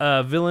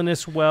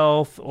Villainous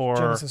Wealth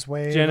or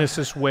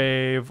Genesis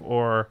Wave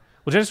or...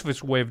 Well,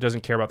 Genesis Wave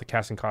doesn't care about the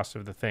casting cost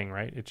of the thing,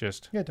 right? It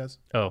just... Yeah, it does.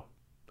 Oh,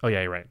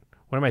 yeah, you're right.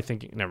 What am I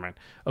thinking? Never mind.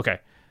 Okay.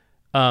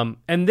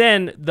 And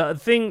then the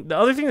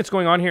other thing that's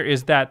going on here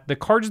is that the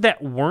cards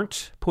that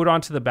weren't put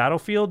onto the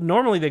battlefield,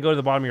 normally they go to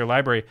the bottom of your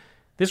library.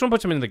 This one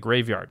puts them into the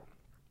graveyard.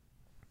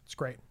 It's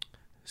great.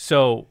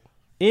 So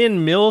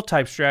in mill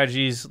type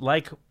strategies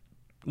like,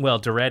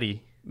 Daretti,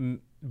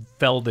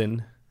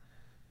 Felden,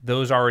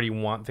 those already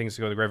want things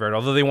to go to the graveyard.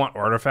 Although they want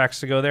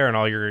artifacts to go there,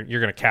 and you're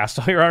going to cast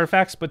all your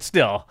artifacts, but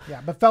still. Yeah,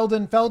 but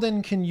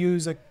Felden can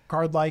use a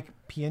card like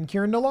Pian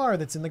Kiran Nalar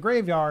that's in the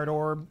graveyard,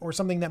 or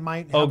something that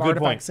might have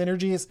artifact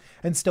synergies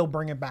and still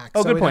bring it back.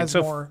 Oh, so good point.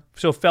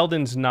 So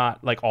Felden's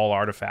not like all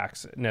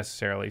artifacts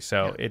necessarily.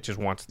 So it just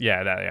wants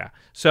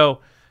So.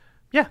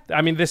 Yeah,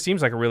 I mean, this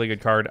seems like a really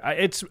good card.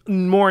 It's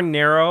more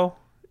narrow.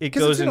 It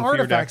goes in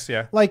fewer decks.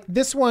 Yeah, like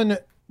this one,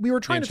 we were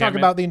trying to talk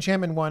about the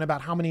enchantment one,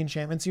 about how many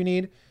enchantments you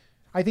need.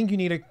 I think you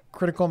need a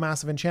critical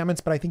mass of enchantments,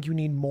 but I think you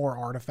need more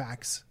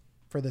artifacts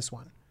for this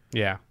one.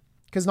 Yeah,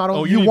 because not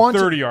only you need want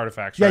 30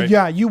 artifacts. Right?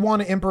 Yeah, you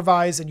want to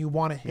improvise and you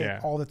want to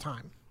hit all the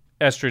time.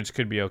 Estrage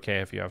could be okay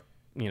if you have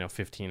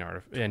 15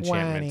 enchantments.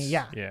 20,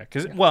 yeah,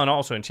 because and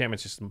also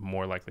enchantments just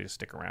more likely to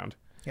stick around.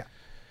 Yeah,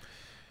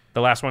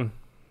 the last one.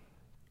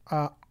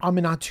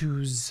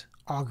 Aminatu's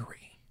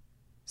Augury.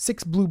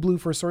 6 blue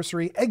for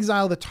sorcery.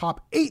 Exile the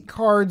top 8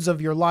 cards of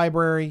your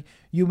library.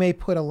 You may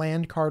put a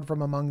land card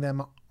from among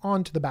them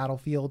onto the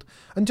battlefield.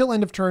 Until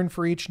end of turn,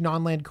 for each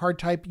non-land card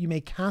type, you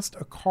may cast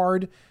a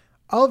card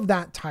of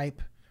that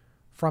type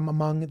from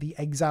among the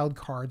exiled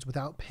cards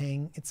without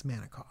paying its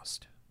mana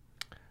cost.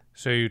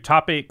 So you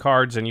top 8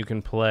 cards, and you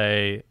can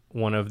play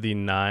one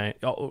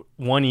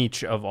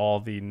each of all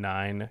the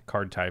 9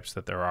 card types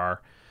that there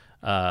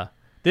are.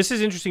 This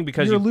is interesting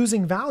because you're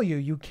losing value.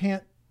 You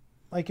can't,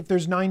 like, if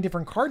there's 9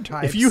 different card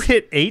types. If you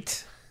hit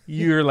 8,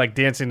 you're like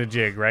dancing a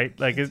jig, right?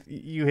 Like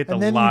you hit the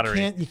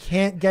lottery. You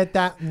can't get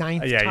that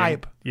 9th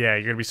type.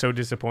 You're gonna be so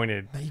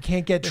disappointed. You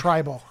can't get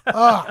tribal.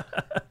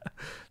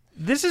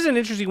 This is an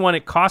interesting one.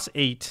 It costs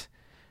 8.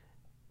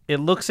 It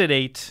looks at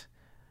 8.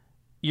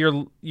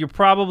 You're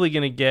probably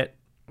gonna get.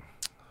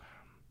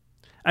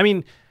 I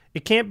mean,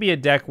 it can't be a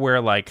deck where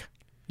like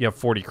you have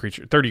 30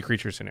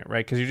 creatures in it,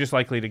 right? Because you're just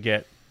likely to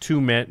get too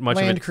much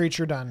land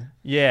creature done.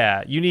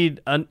 Yeah, you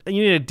need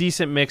a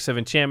decent mix of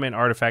enchantment,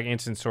 artifact,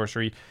 instant,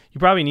 sorcery. You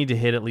probably need to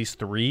hit at least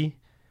 3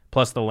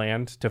 plus the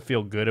land to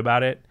feel good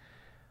about it.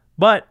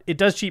 But it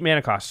does cheat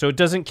mana cost, so it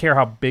doesn't care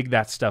how big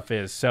that stuff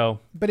is.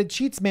 But it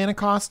cheats mana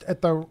cost at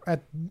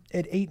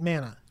 8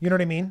 mana. You know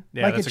what I mean?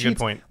 Yeah, like that's a good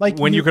point. Like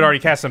when you could already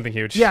cast something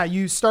huge. Yeah,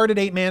 you start at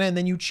 8 mana and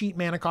then you cheat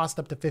mana cost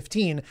up to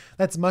 15.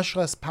 That's much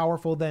less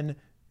powerful than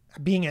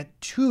being at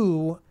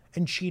 2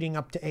 and cheating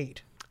up to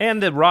 8.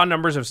 And the raw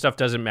numbers of stuff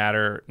doesn't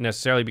matter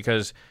necessarily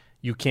because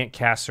you can't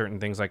cast certain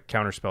things like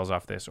counter spells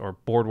off this, or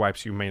board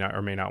wipes you may not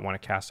or may not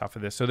want to cast off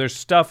of this. So there's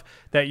stuff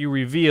that you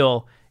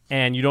reveal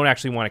and you don't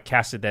actually want to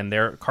cast it then.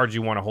 There are cards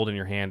you want to hold in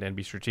your hand and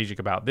be strategic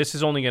about. This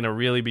is only going to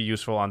really be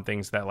useful on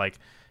things that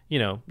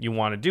you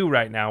want to do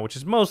right now, which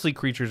is mostly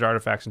creatures,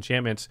 artifacts,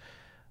 enchantments.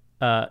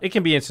 It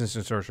can be instants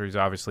and sorceries,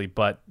 obviously,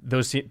 but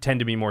those tend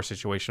to be more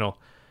situational.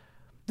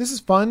 This is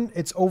fun.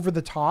 It's over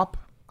the top.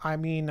 I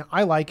mean,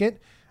 I like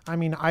it. I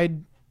mean,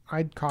 I'd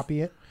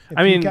copy it.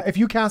 If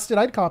you cast it,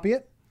 I'd copy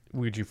it.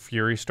 Would you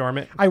Fury Storm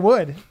it? I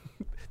would.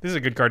 This is a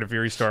good card to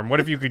Fury Storm. What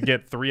if you could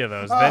get 3 of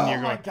those? Then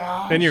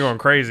you're going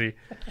crazy.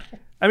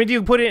 I mean, do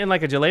you put it in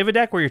like a Jaleva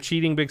deck where you're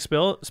cheating big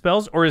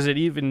spells, or is it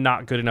even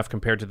not good enough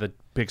compared to the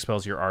big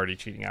spells you're already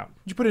cheating out?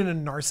 Did you put it in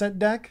a Narset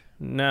deck?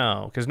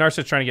 No, because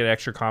Narset's trying to get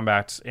extra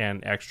combats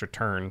and extra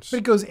turns. But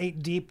it goes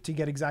 8 deep to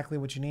get exactly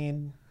what you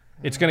need.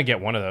 It's going to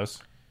get one of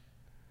those.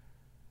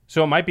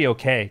 So it might be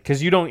okay,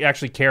 because you don't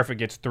actually care if it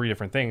gets 3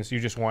 different things. You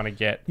just want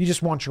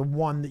your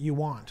one that you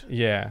want.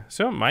 Yeah,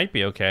 so it might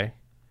be okay.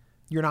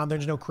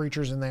 There's no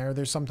creatures in there.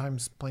 There's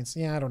sometimes planes.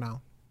 Yeah, I don't know.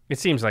 It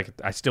seems like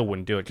I still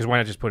wouldn't do it, because why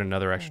not just put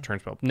another extra turn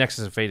spell?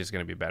 Nexus of Fate is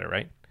going to be better,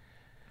 right?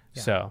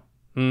 Yeah. So,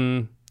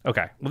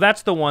 okay. Well,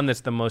 that's the one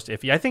that's the most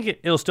iffy. I think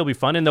it'll still be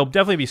fun, and there'll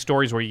definitely be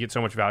stories where you get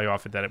so much value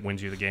off it that it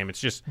wins you the game.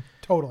 It's just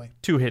totally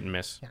too hit and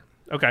miss. Yeah.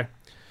 Okay.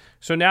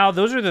 So now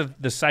those are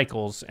the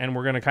cycles, and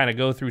we're going to kind of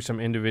go through some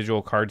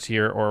individual cards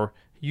here, or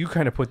you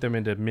kind of put them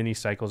into mini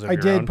cycles of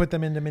your own. I did put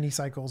them into mini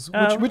cycles.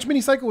 Which mini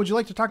cycle would you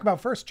like to talk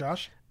about first,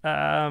 Josh?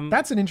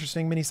 That's an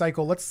interesting mini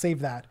cycle. Let's save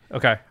that.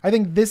 Okay. I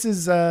think this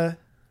is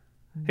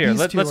Here, These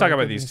let's two talk are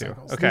about good these two.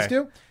 cycles. Okay. These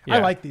two? Yeah. I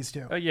like these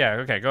two. Yeah,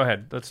 okay, go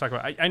ahead. Let's talk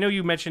about I know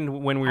you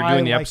mentioned when we were I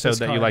doing the like episode this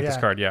that you card, like yeah. this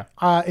card,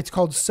 yeah. It's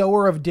called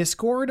Sower of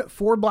Discord.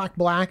 4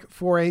 black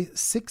for a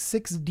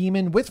 6/6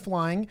 demon with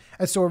flying.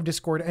 As Sower of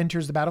Discord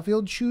enters the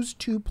battlefield, choose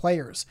 2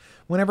 players.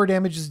 Whenever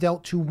damage is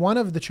dealt to one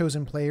of the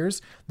chosen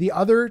players, the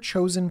other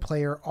chosen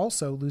player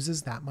also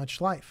loses that much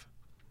life.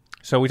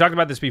 So we talked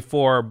about this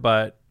before,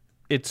 but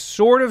it's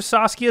sort of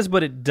Saskia's,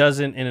 but it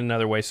doesn't in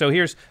another way. So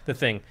here's the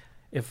thing.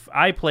 If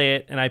I play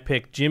it and I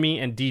pick Jimmy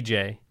and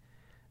DJ,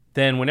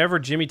 then whenever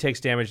Jimmy takes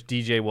damage,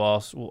 DJ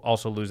will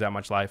also lose that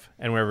much life.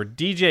 And whenever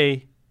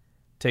DJ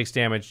takes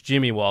damage,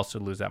 Jimmy will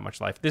also lose that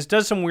much life. This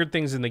does some weird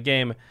things in the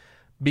game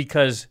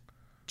because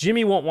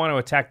Jimmy won't want to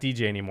attack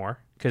DJ anymore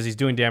because he's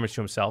doing damage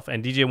to himself,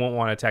 and DJ won't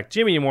want to attack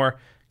Jimmy anymore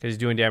because he's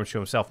doing damage to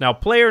himself. Now,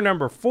 player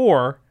number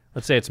 4,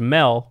 let's say it's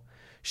Mel,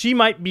 she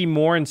might be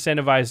more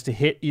incentivized to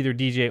hit either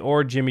DJ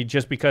or Jimmy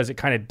just because it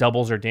kind of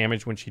doubles her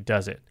damage when she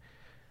does it.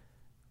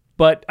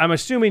 But I'm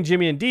assuming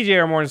Jimmy and DJ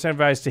are more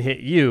incentivized to hit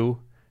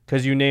you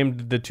because you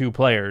named the 2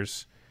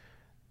 players.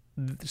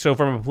 So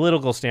from a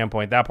political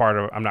standpoint, that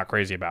part I'm not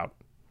crazy about.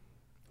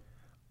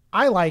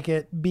 I like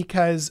it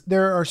because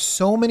there are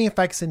so many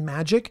effects in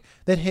Magic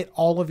that hit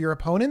all of your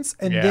opponents,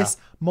 and this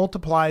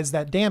multiplies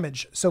that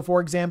damage. So,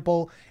 for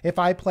example, if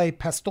I play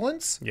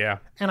Pestilence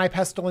and I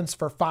Pestilence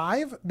for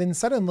 5, then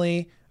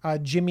suddenly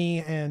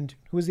Jimmy and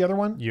who was the other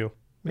one? You.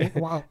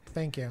 Wow,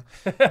 thank you.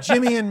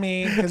 Jimmy and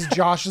me, because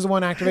Josh is the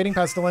one activating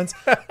Pestilence,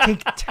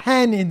 take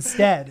 10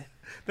 instead.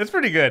 That's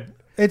pretty good.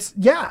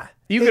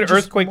 You could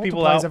earthquake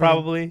people out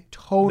probably.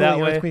 Totally that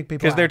way, earthquake people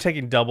because they're out.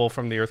 taking double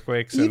from the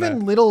earthquakes.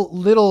 Even little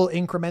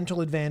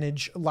incremental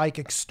advantage like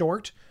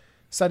extort.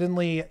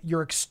 Suddenly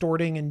you're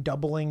extorting and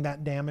doubling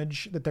that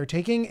damage that they're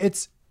taking.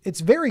 It's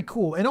very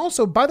cool. And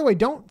also, by the way,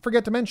 don't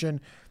forget to mention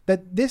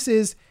that this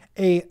is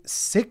a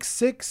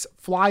 6/6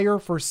 flyer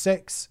for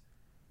 6.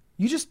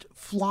 You just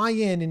fly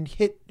in and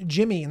hit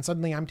Jimmy, and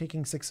suddenly I'm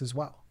taking 6 as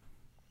well.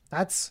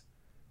 That's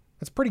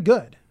pretty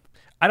good.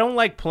 I don't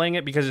like playing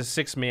it because it's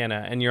 6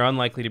 mana, and you're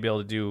unlikely to be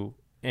able to do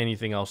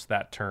anything else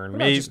that turn.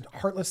 Maybe just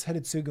Heartless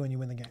Headed Sugu and you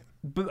win the game.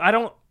 But I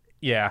don't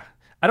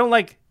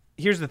like.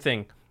 Here's the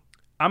thing.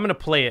 I'm going to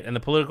play it, and the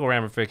political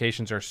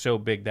ramifications are so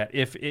big that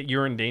if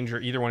you're in danger,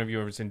 either one of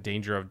you is in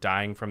danger of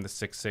dying from the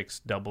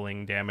 6/6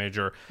 doubling damage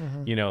or,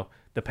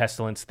 the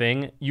pestilence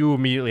thing, you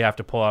immediately have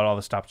to pull out all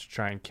the stops to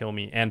try and kill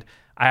me. And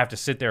I have to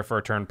sit there for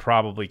a turn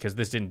probably because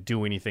this didn't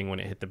do anything when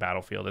it hit the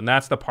battlefield. And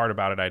that's the part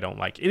about it I don't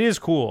like. It is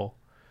cool,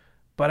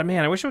 but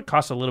man, I wish it would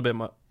cost a little bit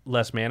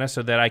less mana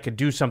so that I could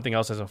do something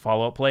else as a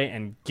follow-up play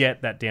and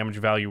get that damage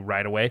value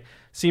right away.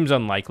 Seems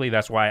unlikely.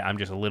 That's why I'm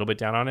just a little bit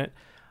down on it.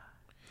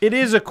 It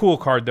is a cool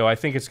card, though. I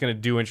think it's going to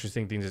do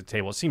interesting things at the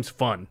table. It seems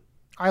fun.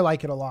 I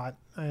like it a lot,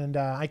 and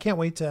I can't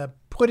wait to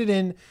put it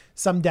in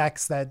some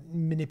decks that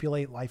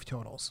manipulate life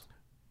totals.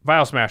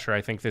 Vial Smasher,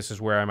 I think this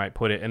is where I might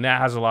put it, and that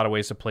has a lot of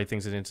ways to play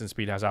things at instant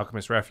speed. It has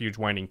Alchemist Refuge,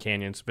 Winding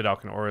Canyons,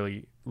 Vidalcan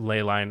Orally,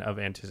 Leyline of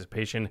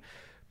Anticipation.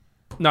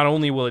 Not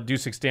only will it do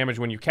 6 damage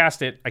when you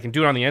cast it, I can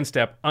do it on the end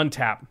step,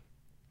 untap,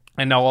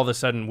 and now all of a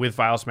sudden with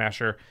Vial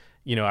Smasher,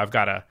 I've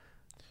got a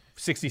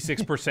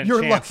 66%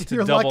 chance to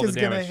your double luck the is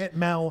damage. Gonna hit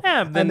Mel.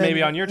 Yeah, then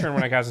maybe on your turn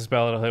when I cast a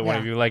spell, it'll hit one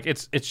of you. Like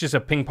it's just a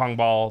ping pong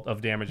ball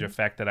of damage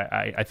effect that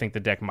I think the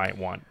deck might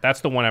want.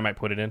 That's the one I might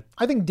put it in.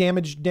 I think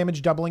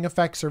damage doubling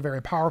effects are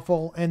very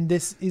powerful, and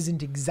this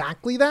isn't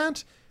exactly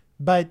that,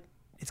 but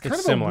it's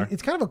similar.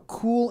 It's kind of a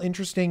cool,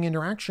 interesting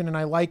interaction, and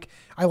I like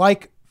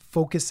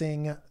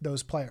focusing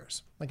those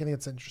players. I think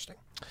it's interesting.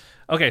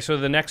 Okay, so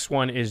the next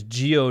one is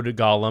Geode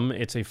Golem.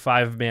 It's a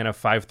 5-mana,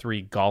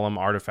 5/3 Golem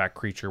artifact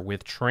creature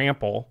with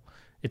trample.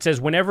 It says,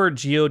 whenever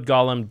Geode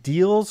Golem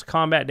deals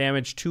combat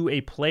damage to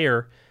a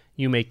player,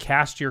 you may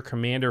cast your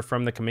commander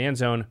from the command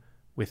zone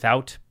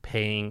without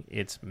paying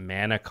its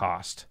mana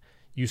cost.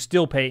 You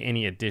still pay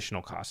any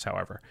additional costs,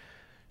 however.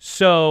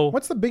 So,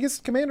 what's the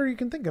biggest commander you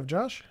can think of,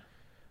 Josh?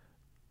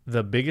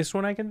 The biggest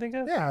one I can think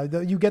of? Yeah,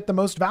 you get the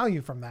most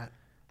value from that.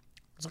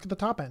 Let's look at the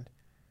top end.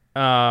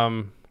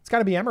 It's got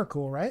to be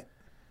Emrakul, right?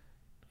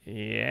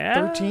 Yeah.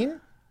 13?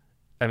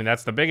 I mean,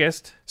 that's the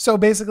biggest. So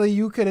basically,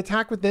 you could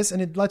attack with this,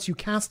 and it lets you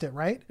cast it,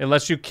 right? It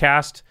lets you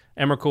cast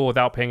Emrakul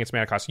without paying its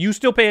mana cost. You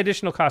still pay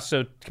additional costs,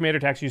 so commander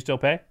attacks you still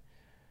pay.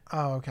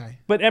 Oh, okay.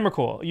 But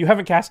Emrakul, you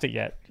haven't cast it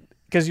yet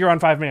because you're on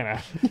 5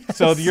 mana. Yes.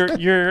 So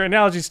your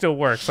analogy still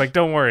works. Like,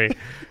 don't worry.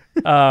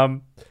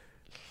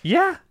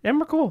 Yeah,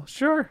 Emrakul,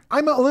 sure.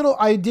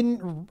 I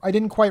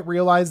didn't quite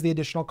realize the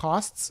additional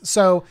costs.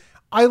 So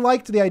I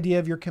liked the idea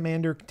of your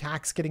commander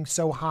tax getting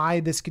so high,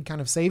 this could kind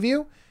of save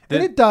you.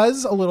 And it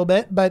does a little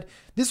bit, but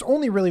this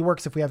only really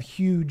works if we have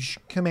huge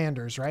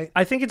commanders, right?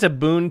 I think it's a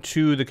boon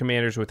to the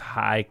commanders with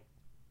high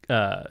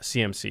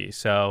CMC.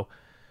 So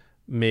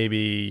maybe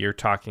you're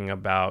talking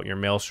about your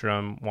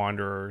Maelstrom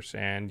Wanderers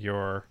and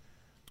your...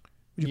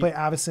 Would you play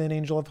Avacyn,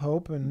 Angel of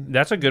Hope? And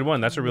that's a good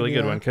one. That's a really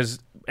good one.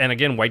 And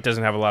again, white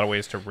doesn't have a lot of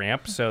ways to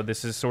ramp, so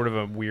this is sort of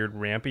a weird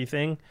rampy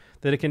thing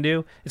that it can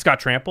do. It's got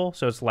trample,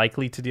 so it's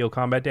likely to deal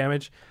combat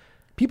damage.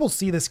 People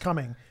see this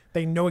coming.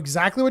 They know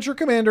exactly what your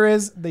commander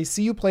is. They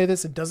see you play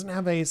this. It doesn't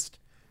have haste.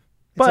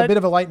 It's a bit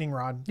of a lightning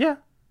rod. Yeah,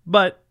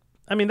 but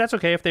I mean, that's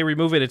okay. If they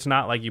remove it, it's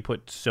not like you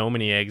put so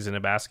many eggs in a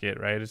basket,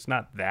 right? It's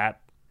not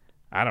that.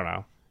 I don't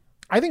know.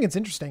 I think it's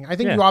interesting. I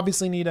think you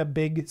obviously need a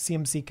big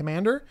CMC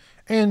commander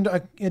and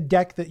a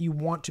deck that you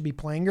want to be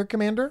playing your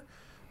commander,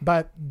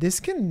 but this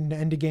can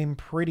end a game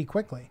pretty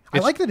quickly. I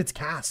like that it's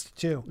cast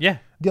too. Yeah.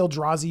 The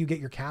Eldrazi, you get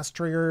your cast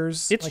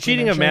triggers. It's like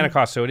cheating of mana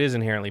cost, so it is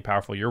inherently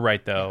powerful. You're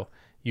right, though.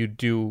 You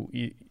do,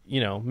 you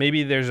know,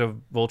 maybe there's a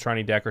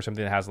Voltron deck or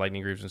something that has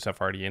Lightning Greaves and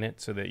stuff already in it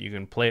so that you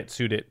can play it,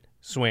 suit it,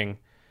 swing,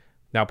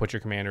 now put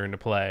your commander into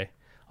play.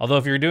 Although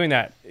if you're doing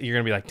that, you're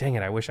going to be like, dang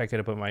it, I wish I could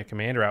have put my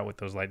commander out with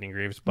those Lightning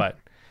Greaves, but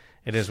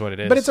it is what it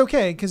is. But it's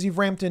okay because you've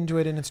ramped into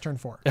it and it's turn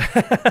 4.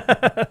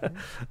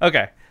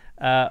 Okay.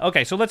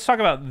 Okay, so let's talk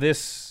about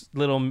this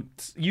little...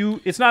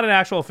 It's not an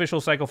actual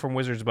official cycle from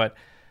Wizards, but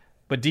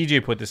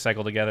DJ put this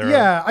cycle together.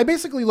 Yeah, I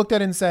basically looked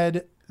at it and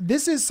said,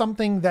 this is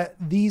something that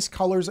these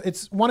colors,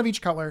 it's one of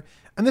each color,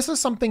 and this is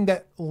something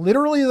that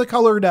literally the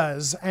color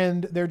does,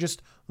 and they're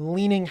just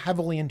leaning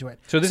heavily into it.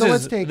 So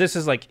this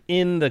is like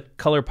in the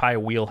color pie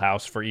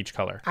wheelhouse for each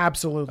color.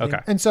 Absolutely. Okay.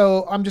 And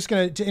so I'm just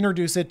going to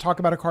introduce it, talk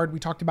about a card we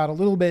talked about a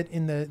little bit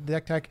in the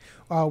deck tech,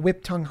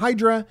 Whip Tongue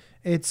Hydra.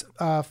 It's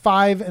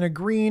 5 and a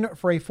green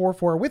for a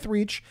 4/4 with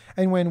reach,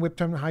 and when Whip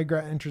Tongue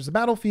Hydra enters the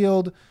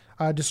battlefield,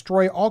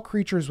 destroy all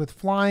creatures with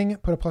flying,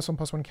 put a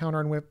 +1/+1 counter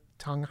on Whip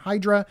Tongue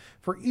Hydra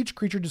for each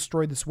creature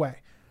destroyed this way.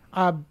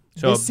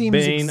 So this seems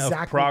Bane of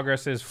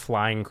Progress is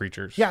flying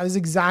creatures. Yeah, this is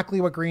exactly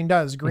what green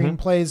does. Green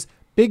plays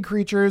big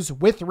creatures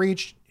with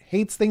reach,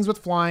 hates things with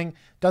flying,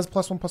 does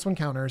 +1/+1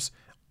 counters.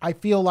 I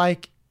feel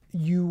like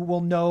you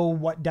will know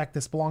what deck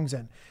this belongs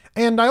in.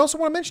 And I also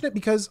want to mention it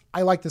because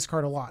I like this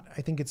card a lot.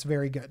 I think it's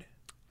very good.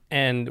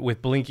 And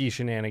with Blinky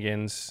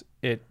shenanigans,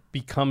 it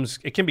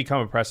can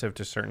become oppressive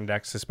to certain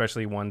decks,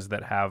 especially ones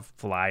that have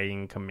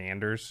flying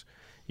commanders.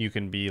 You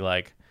can be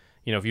like,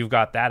 you know, if you've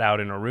got that out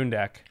in a Rune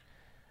deck,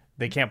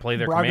 they can't play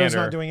their Brago's commander.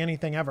 not doing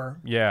anything ever.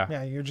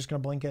 Yeah, you're just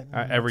gonna blink it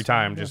every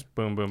time, just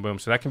boom, boom, boom.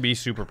 So that can be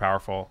super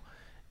powerful.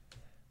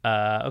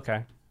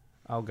 Okay,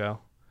 I'll go.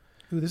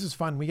 Ooh, this is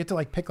fun. We get to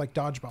like pick like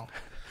dodgeball.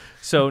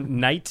 So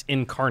Knight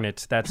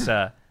Incarnate, that's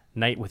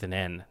Knight with an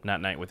N,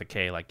 not Knight with a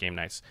K like Game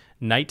Knights.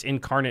 Knight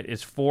Incarnate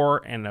is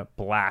 4 and a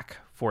black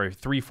for a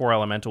 3/4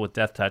 elemental with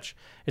Death Touch.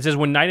 It says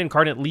when Knight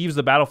Incarnate leaves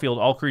the battlefield,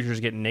 all creatures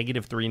get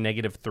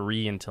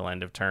 -3/-3 until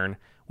end of turn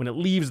when it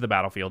leaves the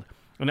battlefield.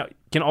 And it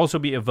can also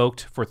be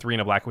evoked for 3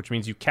 and a black, which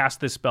means you cast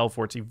this spell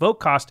for its evoke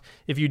cost.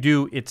 If you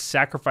do, it's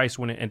sacrificed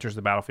when it enters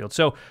the battlefield.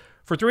 So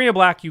for 3 and a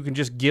black, you can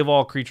just give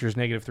all creatures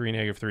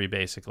 -3/-3,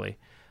 basically.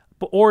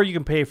 Or you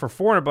can pay for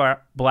 4 and a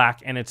black,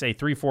 and it's a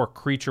 3/4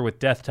 creature with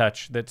Death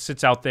Touch that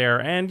sits out there,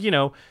 and, you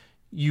know,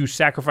 you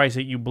sacrifice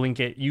it, you blink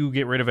it, you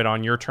get rid of it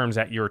on your terms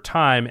at your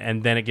time,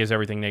 and then it gives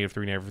everything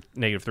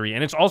 -3/-3.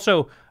 And it's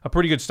also a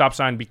pretty good stop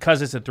sign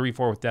because it's a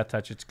 3/4 with Death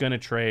Touch. It's going to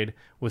trade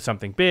with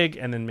something big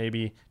and then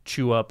maybe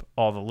chew up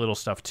all the little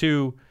stuff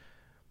too.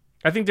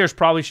 I think there's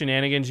probably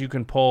shenanigans you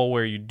can pull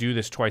where you do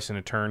this twice in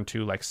a turn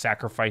to like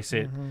sacrifice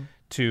it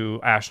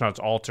to Ashnod's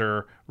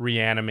Altar,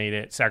 reanimate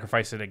it,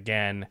 sacrifice it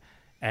again,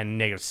 and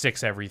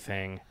 -6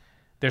 everything.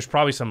 There's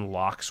probably some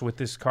locks with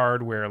this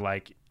card where,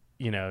 like,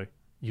 you know,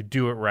 you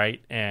do it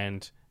right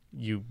and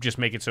you just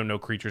make it so no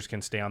creatures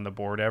can stay on the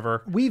board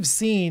ever. We've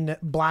seen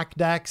black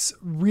decks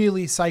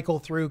really cycle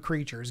through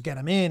creatures, get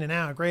them in and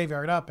out,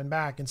 graveyard up and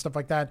back and stuff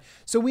like that.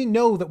 So we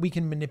know that we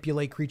can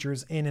manipulate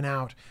creatures in and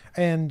out,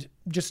 and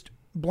just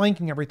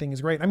blanking everything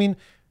is great. I mean,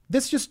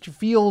 this just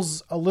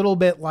feels a little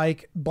bit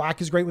like black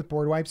is great with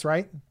board wipes,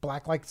 right?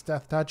 Black likes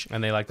Death Touch.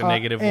 And they like the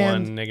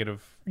 -1,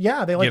 negative.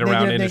 Yeah, they like get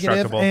around negative,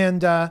 indestructible.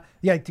 and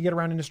to get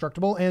around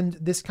indestructible. And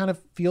this kind of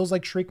feels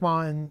like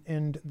Shriekmaw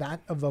and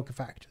that evoke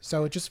effect.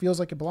 So it just feels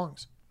like it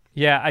belongs.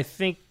 Yeah, I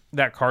think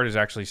that card is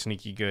actually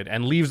sneaky good,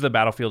 and leaves the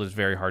battlefield is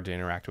very hard to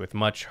interact with,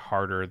 much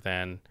harder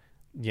than,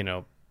 you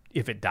know,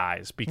 if it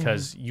dies,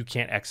 because you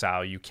can't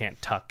exile, you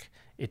can't tuck.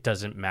 It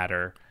doesn't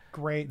matter.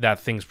 Great. That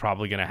thing's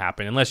probably going to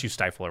happen unless you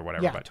stifle or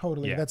whatever. Yeah, but,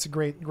 totally. Yeah. That's a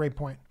great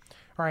point.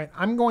 All right,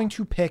 I'm going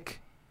to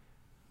pick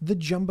the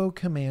Jumbo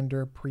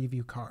Commander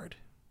preview card.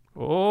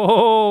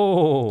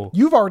 Oh.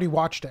 You've already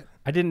watched it.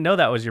 I didn't know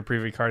that was your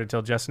preview card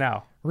until just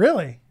now.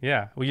 Really?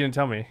 Yeah. Well, you didn't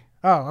tell me.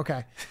 Oh,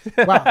 okay.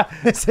 Wow.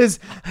 This is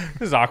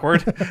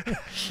awkward.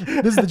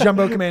 This is the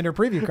Jumbo Commander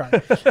preview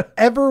card.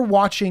 Ever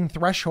Watching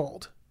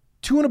Threshold.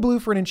 2 and a blue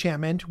for an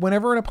enchantment.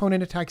 Whenever an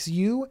opponent attacks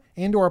you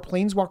and or a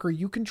planeswalker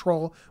you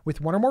control with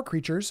 1 or more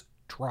creatures,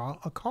 draw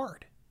a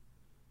card.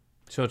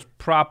 So it's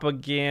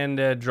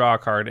propaganda, draw a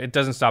card. It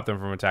doesn't stop them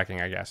from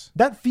attacking, I guess.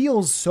 That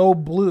feels so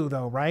blue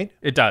though, right?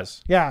 It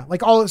does. Yeah,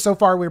 like all so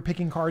far we're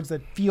picking cards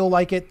that feel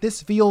like it.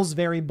 This feels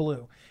very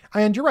blue.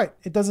 And you're right.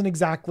 It doesn't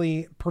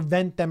exactly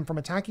prevent them from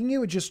attacking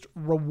you. It just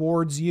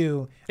rewards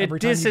you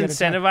every time you get attacked.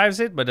 It disincentivives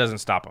it, but doesn't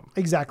stop them.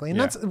 Exactly. And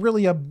that's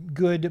really a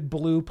good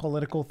blue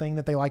political thing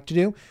that they like to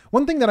do.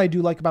 One thing that I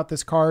do like about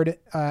this card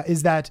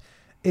is that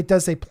it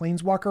does say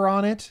Planeswalker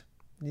on it.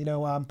 you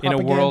know, In a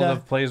propaganda. world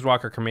of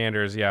Planeswalker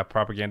commanders,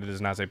 propaganda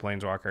does not say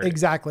Planeswalker.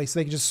 Exactly. So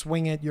they can just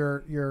swing at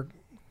your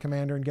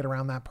commander and get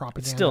around that propaganda.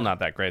 It's still not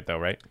that great, though,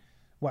 right?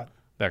 What?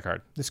 That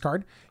card. This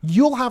card?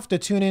 You'll have to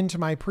tune into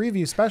my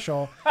preview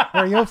special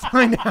where you'll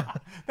find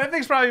out. That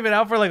thing's probably been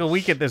out for like a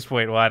week at this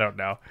point. Well, I don't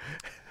know.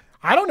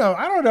 I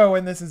don't know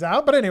when this is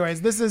out, but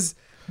anyways, this is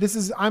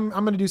I'm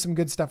going to do some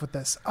good stuff with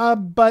this.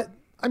 But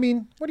I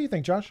mean, what do you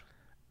think, Josh?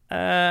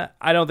 I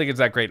don't think it's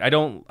that great.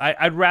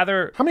 I'd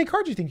rather. How many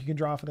cards do you think you can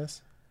draw for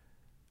this?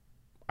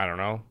 I don't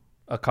know.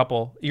 A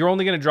couple. You're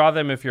only going to draw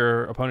them if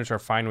your opponents are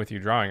fine with you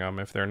drawing them.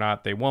 If they're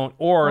not, they won't,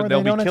 or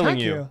they'll be killing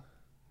you.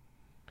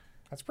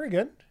 That's pretty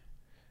good.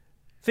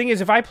 Thing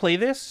is, if I play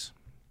this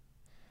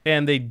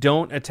and they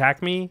don't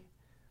attack me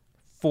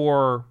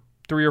for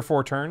 3 or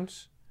 4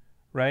 turns,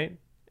 right?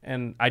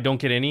 And I don't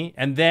get any,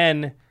 and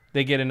then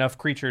they get enough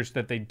creatures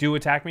that they do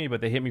attack me,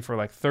 but they hit me for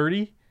like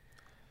 30.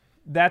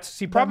 That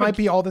might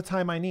be all the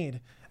time I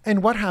need.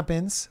 And what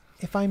happens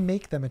if I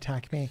make them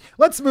attack me?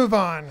 Let's move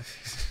on.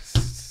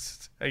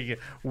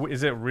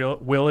 Is it real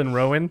Will and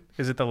Rowan?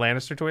 Is it the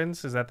Lannister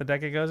twins? Is that the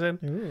deck it goes in?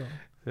 Ooh.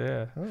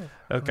 Yeah.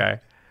 Oh. Okay.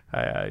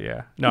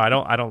 Yeah. No, I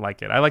don't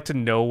like it. I like to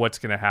know what's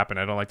going to happen.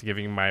 I don't like to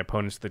giving my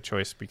opponents the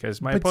choice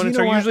because my opponents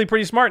are usually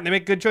pretty smart and they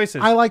make good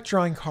choices. I like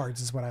drawing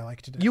cards is what I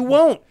like to do. You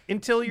won't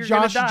until you're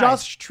going to die.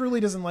 Josh truly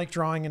doesn't like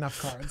drawing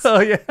enough cards. Oh,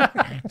 yeah.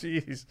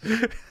 Jeez.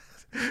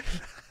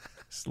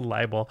 It's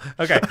libel.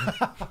 Okay.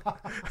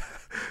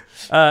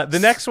 The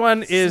next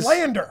one is...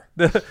 Slander.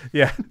 The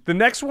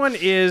next one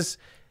is...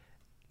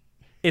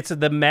 It's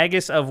the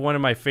Magus of one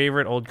of my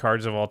favorite old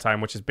cards of all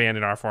time, which is banned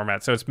in our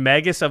format. So it's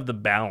Magus of the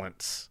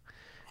Balance.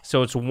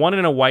 So it's 1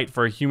 and a white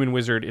for a human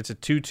wizard. It's a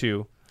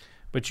 2/2.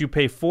 But you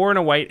pay 4 and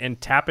a white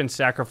and tap and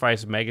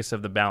sacrifice Magus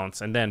of the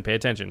Balance. And then, pay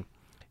attention.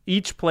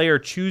 Each player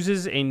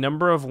chooses a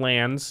number of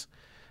lands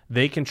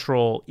they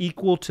control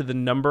equal to the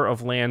number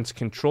of lands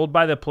controlled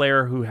by the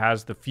player who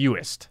has the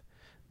fewest.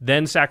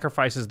 Then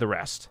sacrifices the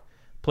rest.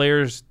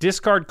 Players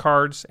discard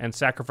cards and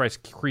sacrifice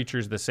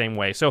creatures the same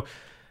way. So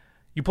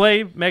you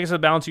play Magus of the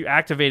Balance, you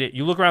activate it,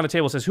 you look around the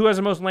table, says, who has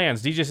the most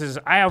lands? DJ says,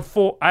 I have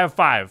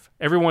 5.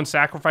 Everyone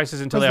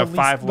sacrifices until they have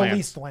 5 lands. The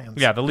least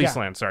lands. Yeah, the least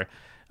lands, sorry.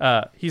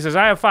 He says,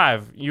 I have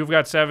 5. You've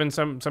got 7.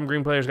 Some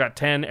green players got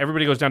 10.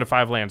 Everybody goes down to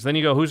 5 lands. Then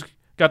you go, who's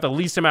got the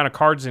least amount of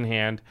cards in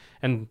hand?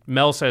 And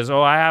Mel says,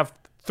 oh, I have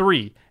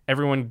 3.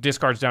 Everyone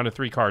discards down to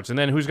 3 cards. And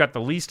then who's got the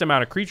least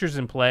amount of creatures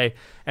in play?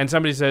 And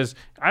somebody says,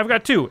 I've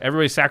got 2.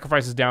 Everybody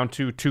sacrifices down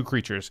to 2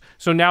 creatures.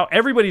 So now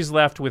everybody's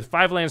left with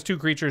 5 lands, 2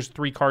 creatures,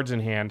 3 cards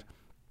in hand.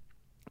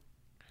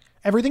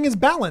 Everything is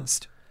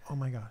balanced. Oh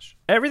my gosh.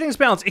 Everything's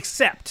balanced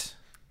except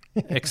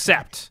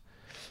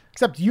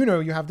you know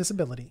you have this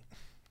ability.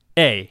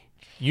 A,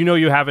 you know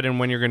you have it and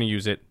when you're going to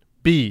use it.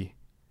 B,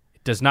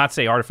 it does not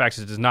say artifacts,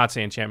 it does not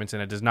say enchantments,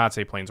 and it does not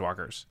say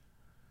planeswalkers.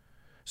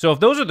 So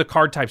if those are the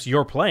card types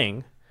you're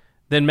playing,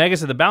 then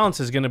Magus of the Balance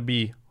is going to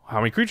be, how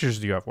many creatures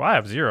do you have? Well, I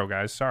have 0,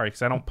 guys. Sorry,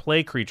 because I don't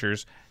play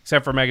creatures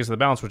except for Magus of the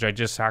Balance, which I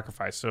just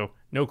sacrificed. So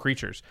no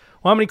creatures.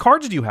 Well, how many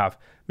cards do you have?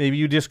 Maybe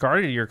you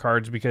discarded your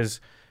cards because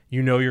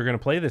you know you're going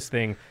to play this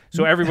thing.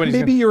 So everybody's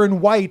Maybe you're in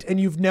white and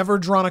you've never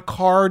drawn a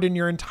card in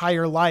your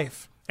entire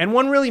life. And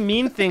one really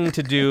mean thing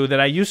to do that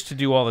I used to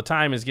do all the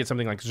time is get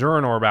something like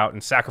Zuran Orb out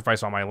and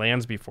sacrifice all my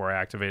lands before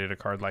I activated a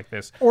card like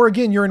this. Or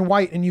again, you're in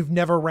white and you've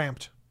never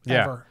ramped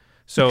ever.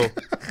 So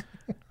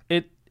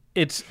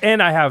it's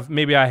and I have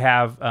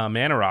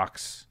mana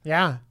rocks.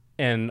 Yeah.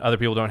 And other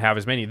people don't have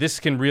as many. This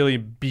can really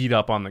beat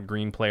up on the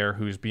green player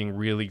who's being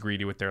really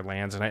greedy with their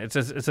lands, and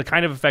it's a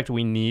kind of effect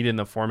we need in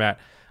the format.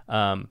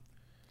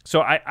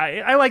 So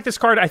I like this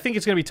card. I think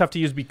it's going to be tough to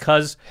use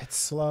because it's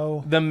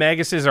slow. The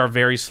Maguses are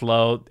very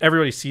slow.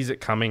 Everybody sees it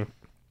coming.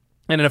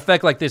 And an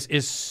effect like this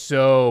is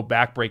so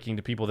backbreaking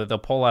to people that they'll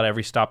pull out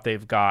every stop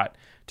they've got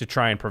to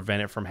try and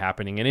prevent it from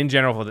happening. And in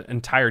general, if the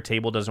entire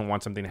table doesn't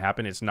want something to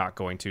happen, it's not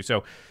going to.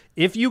 So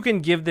if you can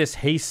give this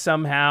haste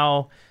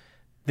somehow,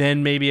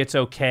 then maybe it's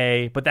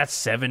okay. But that's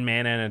 7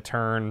 mana in a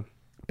turn.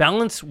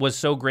 Balance was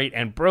so great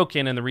and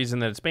broken, and the reason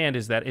that it's banned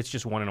is that it's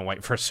just 1 and a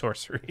white for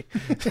sorcery.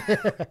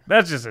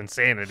 That's just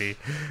insanity.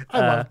 I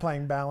love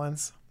playing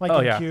Balance.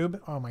 Like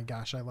Cube. Oh my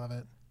gosh, I love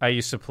it. I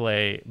used to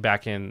play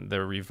back in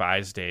the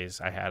revised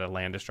days. I had a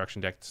land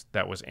destruction deck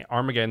that was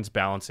Armageddon's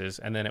Balances,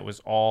 and then it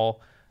was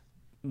all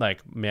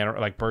like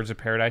Birds of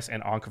Paradise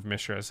and Ankh of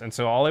Mishras. And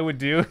so all I would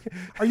do...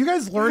 Are you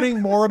guys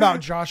learning more about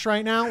Josh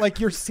right now? Like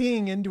you're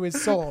seeing into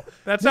his soul.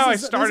 That's how I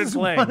started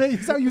playing.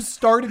 That's how you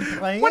started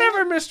playing?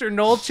 Whatever, Mr.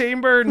 Null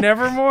Chamber,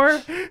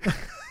 Nevermore.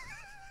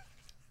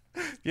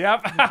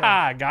 Yep,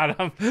 okay. Got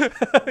him.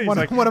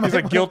 He's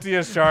like guilty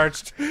as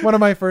charged. One of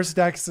my first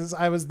decks is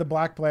I was the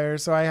black player,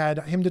 so I had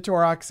Hymn to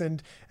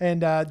Torox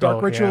and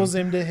Dark Rituals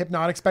into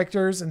Hypnotic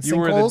Specters and Sinkholes. You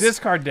were the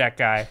discard deck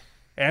guy.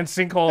 And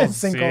sinkholes. And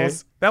sinkholes.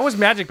 See? That was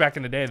Magic back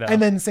in the day, though.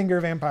 And then Singer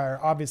Vampire,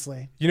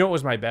 obviously. You know what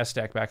was my best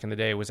deck back in the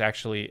day? It was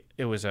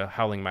a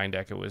Howling Mine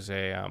deck. It was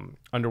a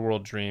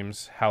Underworld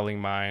Dreams, Howling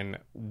Mine,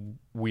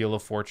 Wheel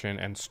of Fortune,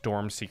 and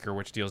Storm Seeker,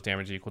 which deals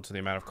damage equal to the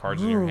amount of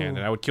cards in your hand.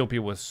 And I would kill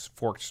people with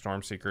forked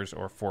Storm Seekers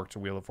or forked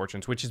Wheel of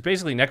Fortunes, which is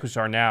basically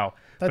Nekusar now.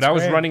 But I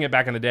was running it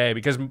back in the day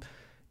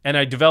and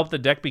I developed the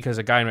deck because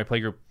a guy in my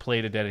playgroup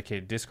played a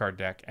dedicated discard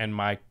deck, and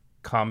my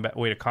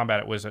way to combat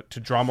it was to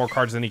draw more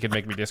cards than he could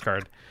make me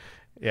discard.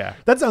 Yeah.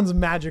 That sounds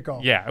magical.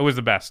 Yeah, it was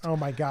the best. Oh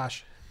my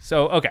gosh.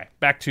 So, okay,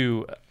 back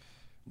to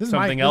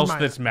something else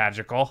that's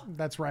magical.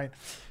 That's right.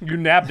 You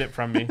nabbed it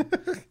from me.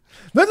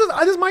 This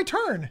is my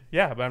turn.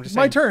 Yeah, but I'm just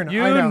my saying. turn.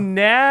 You I know.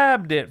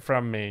 nabbed it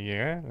from me.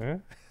 Yeah.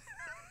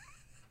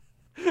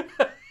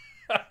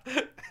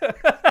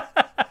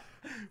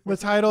 The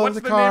title of What's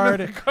the the name of card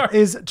the card?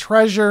 is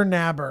Treasure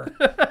Nabber.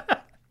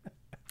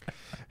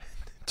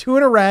 2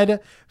 and a red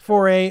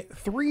for a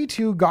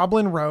 3/2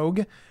 Goblin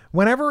Rogue.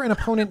 Whenever an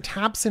opponent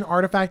taps an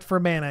artifact for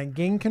mana,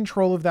 gain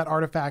control of that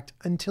artifact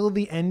until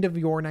the end of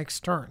your next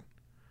turn.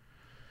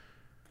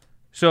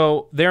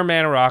 So they're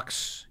mana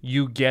rocks.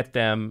 You get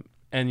them,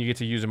 and you get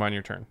to use them on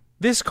your turn.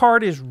 This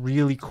card is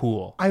really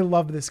cool. I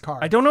love this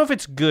card. I don't know if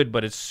it's good,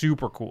 but it's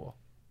super cool.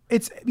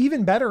 It's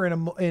even better in a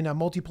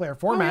multiplayer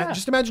format. Oh, yeah.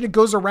 Just imagine it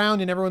goes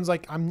around and everyone's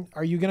like,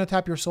 are you going to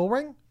tap your Soul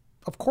Ring?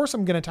 Of course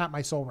I'm going to tap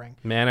my Soul Ring.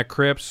 Mana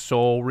Crypts,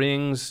 Soul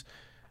Rings.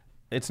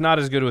 It's not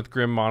as good with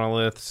Grim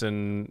Monoliths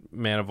and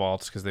Mana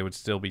Vaults because they would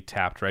still be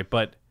tapped, right?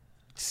 But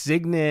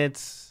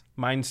Signets,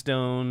 Mind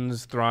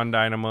Stones, Thrawn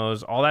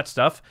Dynamos, all that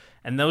stuff.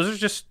 And those are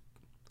just...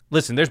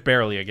 Listen, there's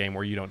barely a game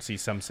where you don't see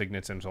some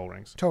Signets and Soul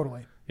Rings.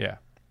 Totally. Yeah.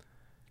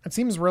 It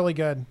seems really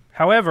good.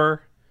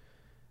 However,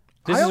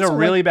 this I is a also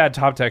really bad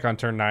top tech on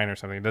turn 9 or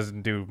something. It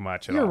doesn't do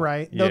much at all. You're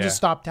right. They'll just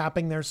stop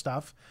tapping their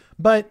stuff.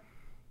 But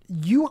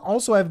you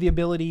also have the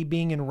ability,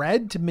 being in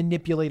red, to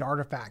manipulate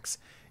artifacts.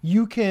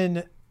 You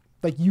can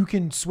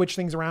switch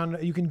things around.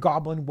 You can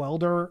Goblin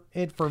Welder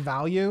it for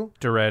value.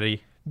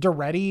 Duretti.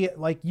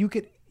 Like you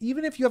could,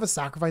 even if you have a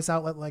sacrifice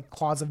outlet like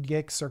Claws of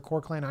Gix or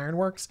Core Clan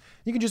Ironworks,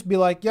 you can just be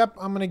like, yep,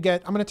 I'm going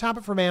to tap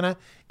it for mana,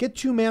 get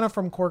 2 mana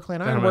from Core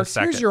Clan Ironworks.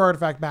 Here's your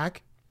artifact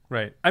back.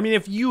 Right. I mean,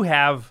 if you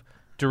have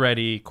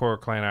Duretti, Core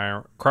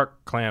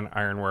Clan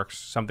Ironworks,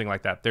 something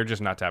like that, they're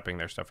just not tapping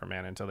their stuff for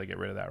mana until they get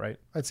rid of that, right?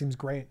 That seems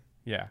great.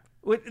 Yeah.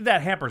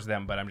 That hampers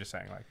them, but I'm just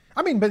saying, like...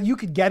 I mean, but you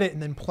could get it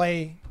and then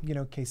play,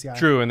 KCI.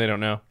 True, and they don't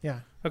know.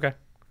 Yeah. Okay.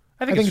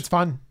 I think it's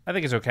fun. I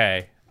think it's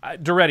okay.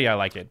 Duretti, I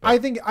like it. But... I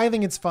think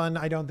it's fun.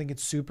 I don't think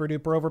it's super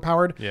duper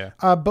overpowered. Yeah.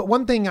 But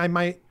one thing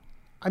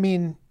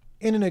in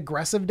an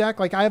aggressive deck,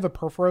 like I have a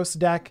Perforos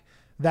deck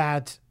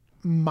that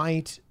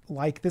might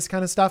like this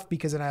kind of stuff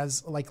because it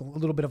has like a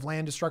little bit of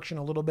land destruction,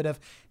 a little bit of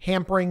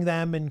hampering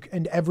them,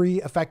 and every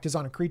effect is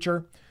on a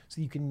creature.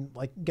 So you can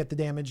like get the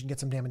damage and get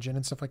some damage in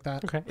and stuff like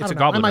that. Okay. It's a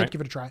goblin, I might right?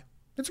 Give it a try.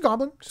 It's a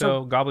goblin.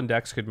 So goblin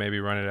decks could maybe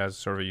run it as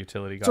sort of a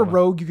utility It's goblin. a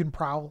rogue you can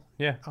prowl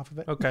off of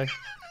it. Okay.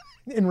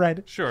 In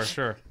red.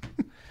 Sure.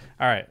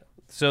 All right.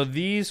 So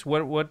these,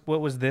 what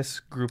was this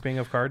grouping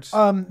of cards?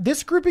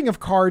 This grouping of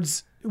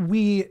cards,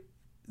 we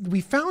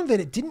found that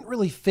it didn't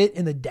really fit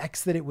in the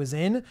decks that it was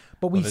in,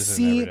 but we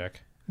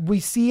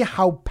see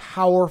how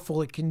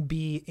powerful it can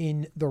be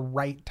in the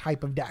right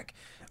type of deck.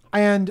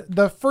 And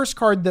the first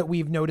card that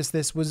we've noticed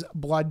this was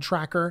Blood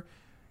Tracker.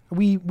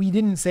 We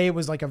didn't say it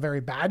was like a very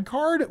bad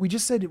card. We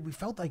just said we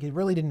felt like it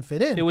really didn't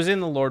fit in. It was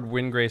in the Lord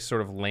Windgrace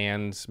sort of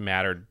lands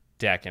matter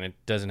deck, and it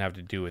doesn't have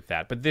to do with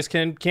that. But this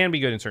can be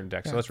good in certain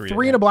decks. So let's read it.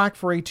 3 and a black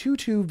for a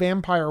 2/2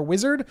 Vampire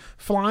Wizard.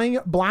 Flying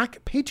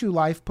black, pay 2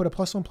 life, put a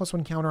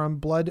 +1/+1 counter on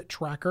Blood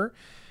Tracker.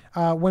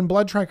 When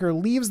Blood Tracker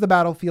leaves the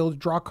battlefield,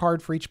 draw a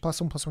card for each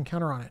 +1/+1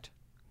 counter on it.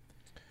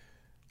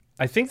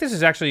 I think this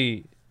is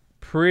actually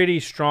pretty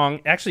strong.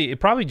 Actually, it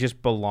probably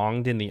just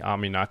belonged in the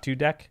Aminatu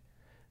deck.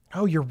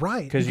 Oh, you're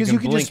right. Because you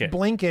can just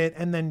blink it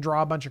and then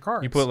draw a bunch of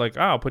cards. You put like,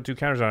 I'll put 2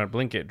 counters on it,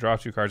 blink it, draw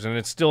 2 cards, and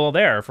it's still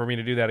there for me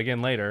to do that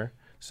again later.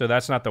 So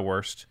that's not the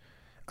worst.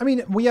 I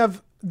mean,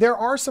 there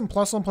are some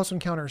 +1/+1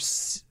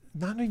 counters,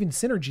 not even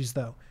synergies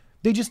though.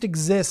 They just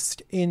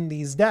exist in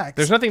these decks.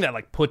 There's nothing that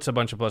like puts a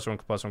bunch of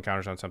 +1/+1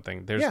 counters on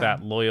something. There's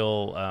that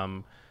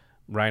loyal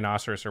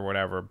Rhinoceros or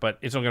whatever, but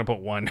it's only going to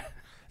put 1.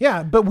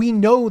 Yeah, but we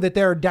know that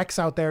there are decks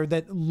out there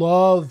that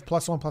love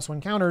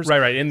 +1/+1 counters.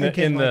 Right. In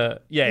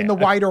the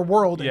wider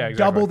world, exactly.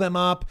 Double them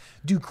up,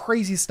 do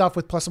crazy stuff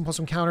with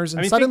 +1/+1 counters,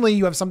 and suddenly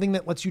you have something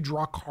that lets you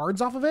draw cards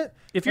off of it.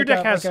 If your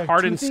deck has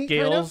Hardened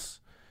Scales,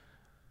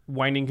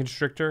 Winding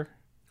Constrictor.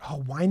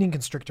 Oh, Winding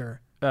Constrictor.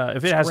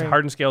 If it has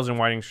Hardened Scales and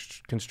Winding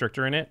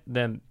Constrictor in it,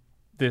 then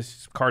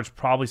this card's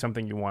probably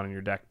something you want in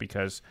your deck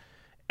because,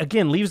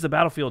 again, leaves the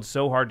battlefield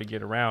so hard to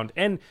get around.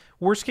 And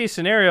worst case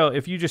scenario,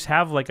 if you just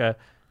have like a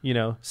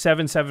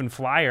 7/7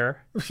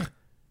 flyer,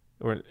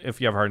 or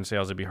if you have Hardened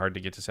Scales, it'd be hard to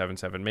get to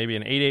 7/7. Maybe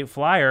an 8/8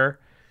 flyer.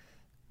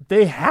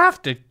 They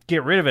have to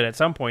get rid of it at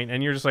some point,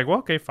 and you're just like, well,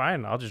 okay,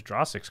 fine. I'll just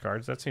draw 6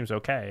 cards. That seems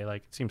okay.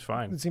 Like, it seems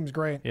fine. It seems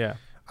great. Yeah.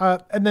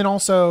 And then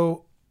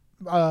also,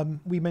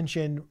 we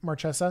mentioned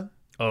Marchesa.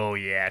 Oh,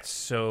 yeah. It's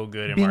so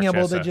good in Being able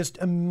Marchesa. to just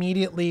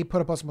immediately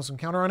put a +1/+1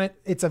 counter on it.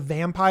 It's a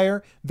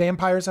vampire.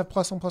 Vampires have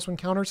 +1/+1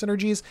 counter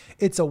synergies.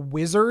 It's a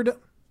wizard,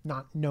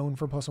 not known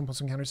for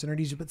 +1/+1 counter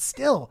synergies, but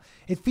still,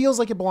 it feels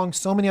like it belongs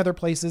so many other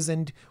places,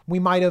 and we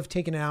might have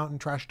taken it out and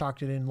trash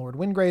talked it in Lord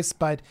Windgrace,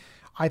 but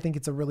I think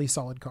it's a really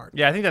solid card.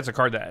 Yeah, I think that's a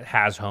card that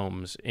has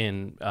homes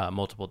in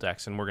multiple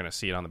decks, and we're going to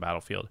see it on the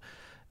battlefield.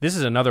 This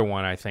is another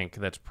one I think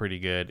that's pretty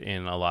good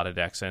in a lot of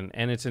decks, and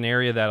it's an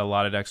area that a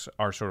lot of decks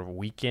are sort of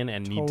weak in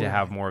and need to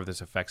have more of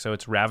this effect. So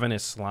it's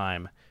Ravenous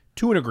Slime.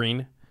 2 and a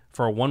green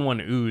for a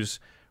 1/1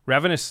 ooze.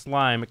 Ravenous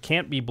Slime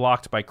can't be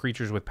blocked by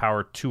creatures with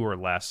power 2 or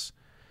less.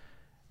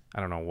 I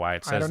don't know why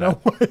it says that. I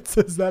don't know why it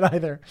says that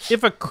either.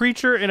 If a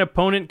creature an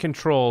opponent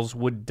controls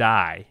would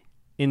die,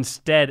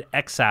 instead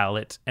exile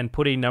it and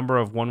put a number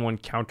of 1/1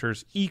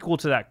 counters equal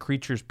to that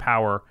creature's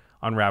power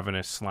on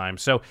Ravenous Slime.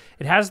 So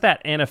it has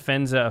that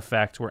Anafenza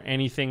effect where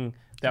anything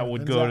that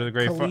would go to the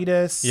grave.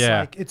 Kalidas, Yeah.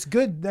 like, it's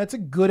good. That's a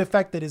good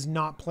effect that is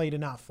not played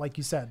enough, like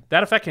you said.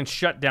 That effect can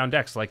shut down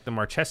decks like the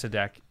Marchesa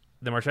deck.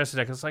 The Marchesa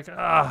deck is like,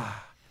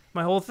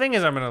 my whole thing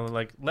is I'm going to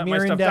like let my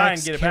Mirren stuff decks, die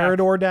and get it back.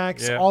 Carador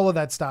decks, Yeah. all of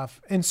that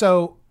stuff. And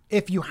so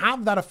if you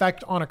have that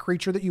effect on a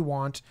creature that you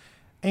want,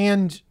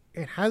 and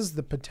it has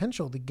the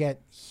potential to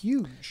get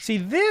huge. See,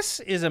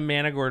 this is a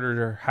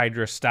Managorger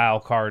Hydra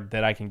style card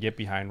that I can get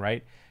behind,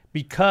 right?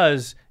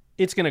 Because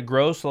it's going to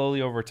grow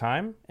slowly over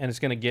time and it's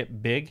going to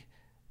get big.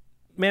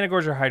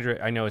 Managorger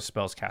Hydra, I know is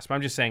spells cast, but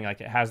I'm just saying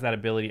like it has that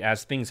ability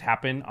as things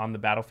happen on the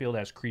battlefield,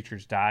 as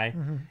creatures die,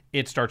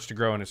 it starts to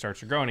grow and it starts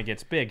to grow and it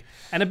gets big.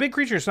 And a big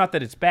creature, it's not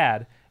that it's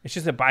bad. It's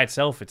just that by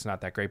itself, it's not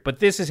that great. But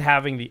this is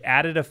having the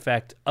added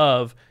effect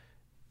of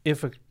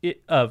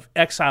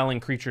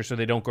exiling creatures so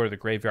they don't go to the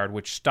graveyard,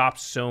 which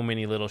stops so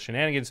many little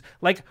shenanigans.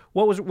 Like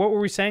what were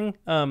we saying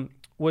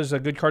was a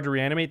good card to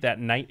reanimate? That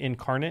Knight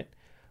Incarnate.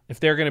 If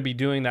they're going to be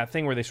doing that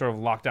thing where they sort of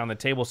lock down the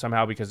table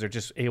somehow because they're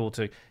just able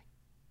to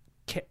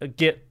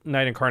get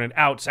Knight Incarnate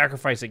out,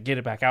 sacrifice it, get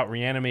it back out,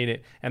 reanimate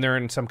it, and they're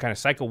in some kind of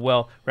cycle,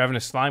 well,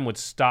 Ravenous Slime would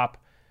stop.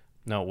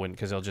 No, it wouldn't,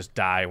 because they'll just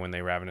die when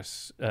they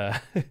Ravenous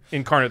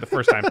Incarnate the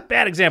first time.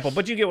 Bad example,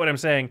 but you get what I'm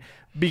saying,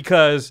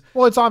 because...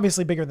 Well, it's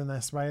obviously bigger than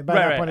this, right? By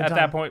that point in At time.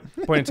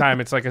 that point in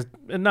time, it's like a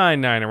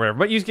 9/9 or whatever.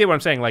 But you get what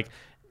I'm saying. Like,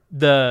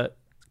 the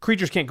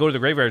creatures can't go to the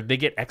graveyard. They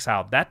get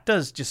exiled. That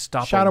does just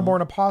stop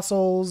Shadowborn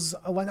Apostles,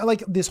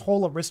 like this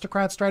whole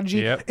aristocrat strategy.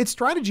 Yep. It's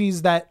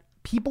strategies that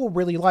people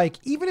really like,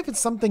 even if it's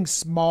something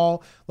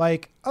small,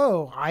 like,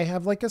 oh, I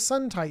have like a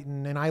Sun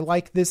Titan and I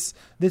like this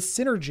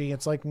synergy.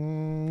 It's like,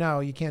 no,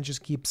 you can't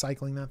just keep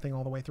cycling that thing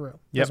all the way through.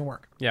 It doesn't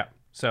work. Yeah.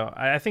 So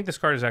I think this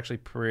card is actually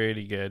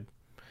pretty good,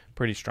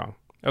 pretty strong.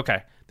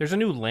 Okay. There's a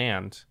new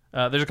land.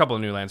 There's a couple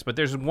of new lands, but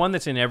there's one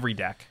that's in every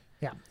deck.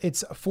 Yeah.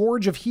 It's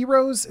Forge of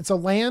Heroes. It's a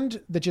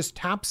land that just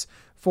taps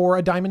for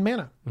a diamond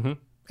mana. Mm-hmm.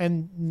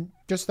 And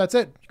just that's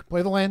it. You can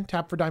play the land,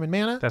 tap for diamond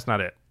mana. That's not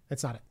it.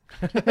 It's not it.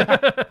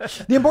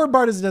 The important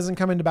part is it doesn't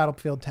come into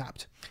battlefield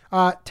tapped.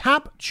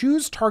 Tap,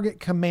 choose target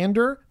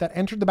commander that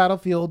entered the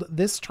battlefield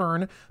this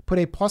turn, put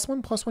a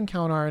 +1/+1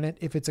 counter on it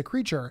if it's a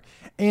creature,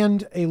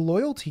 and a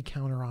loyalty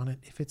counter on it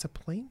if it's a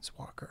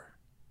planeswalker.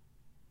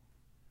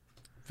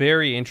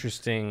 Very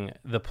interesting.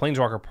 The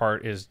Planeswalker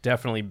part is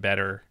definitely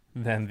better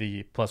than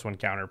the +1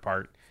 counter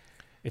part.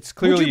 It's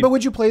clearly...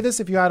 Would you play this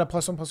if you had a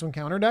 +1/+1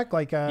 counter deck?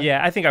 Like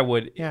yeah, I think I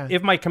would. Yeah.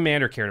 If my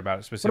commander cared about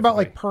it specifically. What about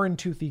like Purr and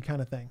Toothy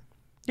kind of thing?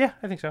 Yeah,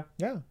 I think so.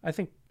 Yeah. I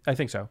think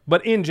so.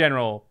 But in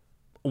general,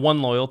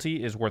 one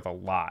loyalty is worth a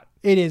lot.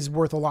 It is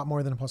worth a lot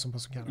more than a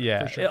 +1/+1 counter.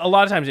 Yeah. For sure. A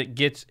lot of times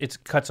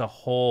it cuts a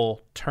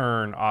whole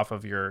turn off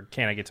of your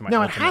can I get to my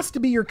Now, ultimate? it has to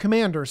be your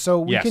commander, so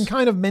we Yes. can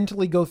kind of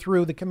mentally go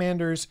through the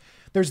commanders.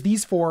 There's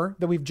these 4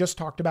 that we've just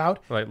talked about,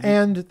 Right.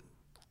 and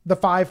the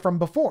 5 from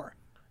before.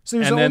 So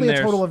there's And then only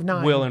a total of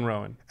 9. Will and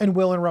Rowan. And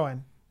Will and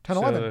Rowan. 10,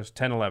 So 11. there's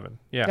 10, 11.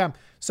 Yeah. Yeah.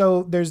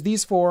 So there's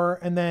these 4,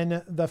 and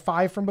then the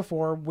 5 from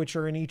before, which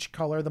are in each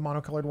color, the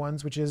monocolored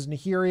ones, which is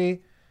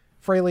Nahiri,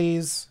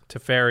 Freyleys,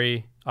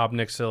 Teferi,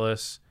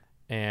 Obnixilis,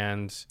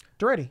 and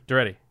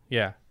Duretti,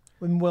 Yeah.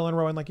 and Will and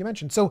Rowan, like you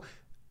mentioned. So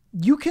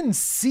you can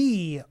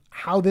see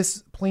how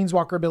this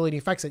Planeswalker ability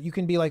affects it. You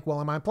can be like, well,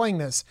 am I playing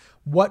this?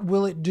 What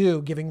will it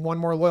do? Giving 1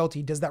 more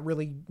loyalty, does that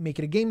really make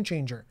it a game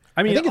changer?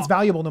 I mean, I think it's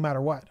valuable no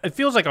matter what. It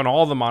feels like on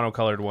all the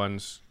monocolored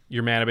ones,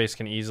 your mana base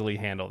can easily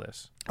handle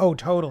this. Oh,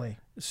 totally.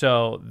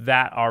 So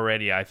that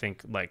already, I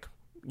think, like,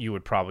 you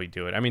would probably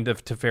do it. I mean, the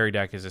Teferi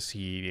deck is a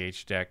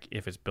C18 deck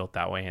if it's built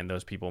that way, and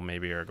those people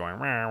maybe are going,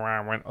 wah,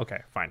 wah, wah. Okay,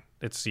 fine.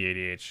 It's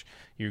C18.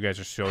 You guys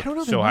are so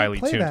highly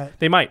tuned. That.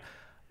 They might.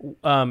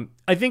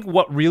 I think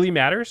what really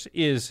matters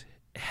is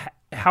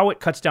how it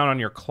cuts down on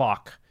your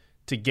clock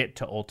to get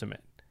to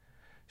ultimate.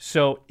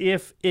 So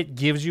if it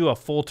gives you a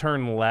full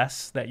turn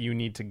less that you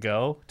need to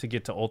go to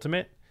get to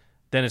ultimate,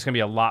 then it's going to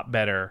be a lot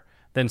better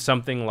than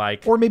something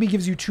like... Or maybe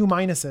gives you 2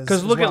 minuses.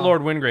 Because look at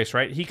Lord Windgrace,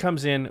 right? He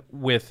comes in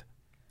with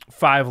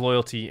 5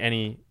 loyalty and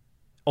he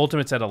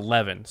ultimate's at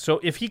 11. So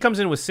if he comes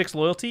in with 6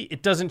 loyalty,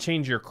 it doesn't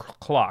change your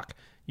clock.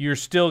 You're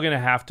still going to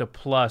have to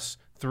plus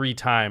 3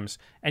 times,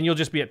 and you'll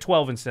just be at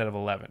 12 instead of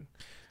 11.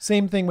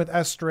 Same thing with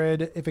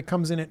Estrid. If it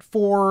comes in at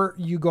 4,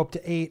 you go up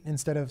to 8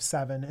 instead of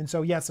 7. And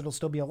so, yes, it'll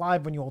still be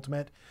alive when you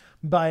ultimate,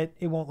 but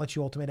it won't let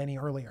you ultimate any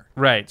earlier.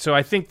 Right. So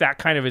I think that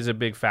kind of is a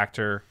big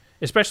factor,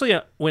 especially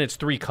when it's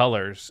 3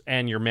 colors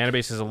and your mana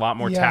base is a lot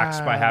more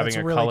taxed by having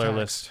a really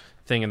colorless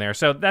thing in there.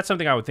 So that's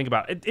something I would think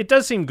about. It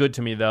does seem good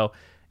to me, though.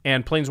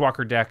 And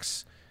Planeswalker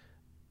decks,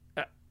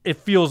 it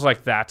feels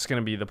like that's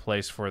going to be the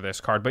place for this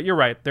card. But you're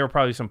right. There are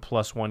probably some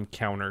 +1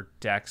 counter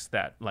decks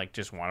that like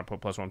just want to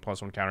put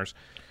 +1/+1 counters.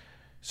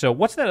 So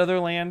what's that other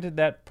land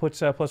that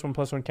puts a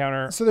 +1/+1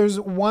 counter? So there's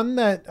one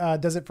that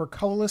does it for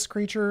colorless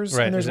creatures,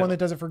 right. and there's one that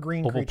does it for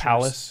green Opal creatures.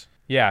 Palace.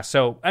 Yeah.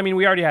 So, I mean,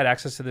 we already had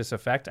access to this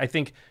effect. I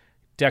think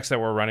decks that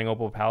were running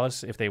Opal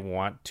Palace, if they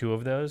want 2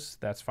 of those,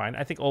 that's fine.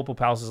 I think Opal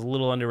Palace is a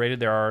little underrated.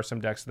 There are some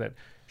decks that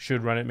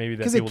should run it, maybe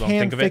that people don't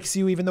think of it. Because it can fix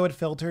you even though it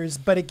filters,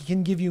 but it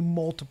can give you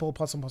multiple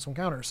 +1/+1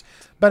 counters.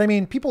 But I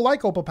mean, people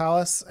like Opal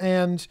Palace,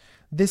 and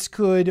this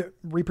could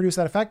reproduce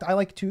that effect. I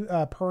like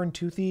Purr and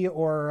Toothy,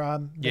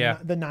 or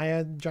the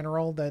Naya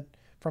General that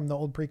from the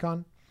old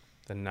Precon.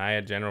 The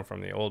Naya General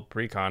from the old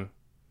Precon.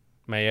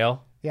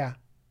 Mael? Yeah.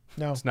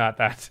 No. It's not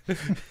that.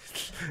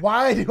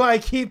 Why do I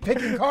keep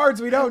picking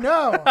cards we don't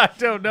know? I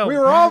don't know. We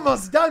were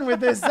almost done with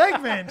this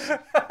segment.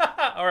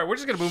 All right, we're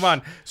just going to move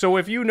on. So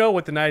if you know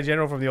what the Naya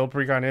General from the old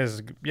Precon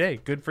is, yay,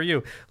 good for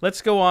you.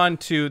 Let's go on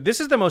to, this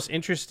is the most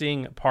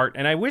interesting part,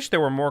 and I wish there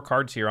were more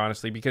cards here,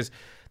 honestly, because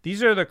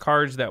these are the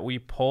cards that we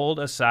pulled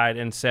aside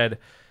and said,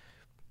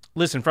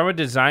 listen, from a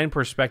design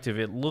perspective,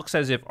 it looks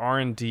as if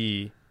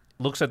R&D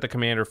looks at the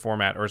Commander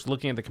format, or is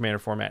looking at the Commander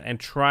format, and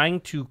trying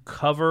to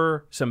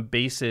cover some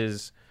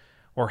bases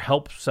or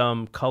help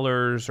some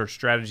colors or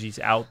strategies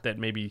out that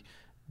maybe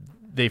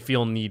they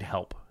feel need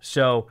help.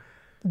 So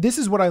this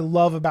is what I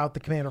love about the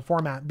Commander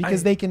format,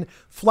 because they can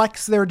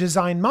flex their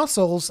design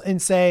muscles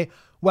and say,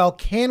 well,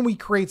 can we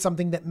create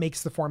something that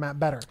makes the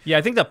format better? Yeah,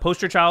 I think the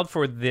poster child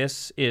for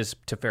this is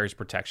Teferi's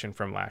Protection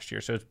from last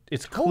year. So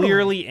it's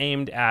clearly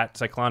aimed at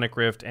Cyclonic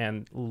Rift,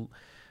 and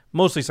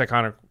mostly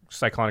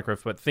Cyclonic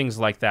Rift, but things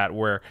like that,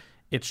 where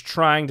it's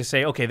trying to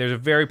say, okay, there's a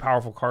very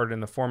powerful card in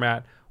the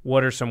format.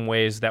 What are some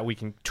ways that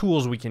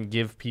tools we can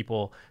give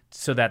people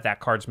so that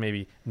card's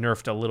maybe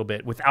nerfed a little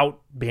bit without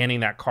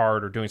banning that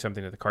card or doing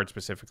something to the card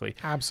specifically?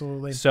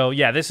 Absolutely. So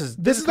yeah, this is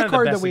the kind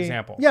card of the best that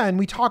example. Yeah, and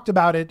we talked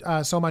about it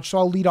so much, so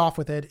I'll lead off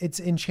with it. It's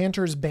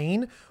Enchanter's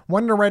Bane.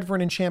 1 and a red for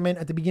an enchantment.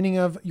 At the beginning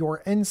of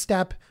your end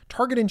step,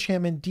 target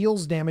enchantment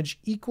deals damage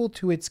equal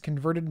to its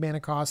converted mana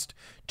cost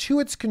to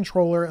its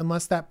controller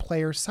unless that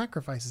player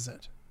sacrifices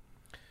it.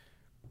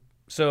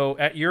 So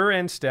at your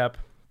end step,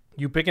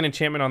 you pick an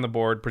enchantment on the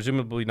board,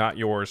 presumably not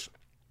yours,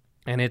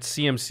 and its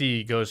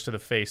CMC goes to the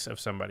face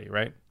of somebody,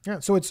 right? Yeah,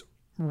 so it's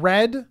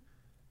red,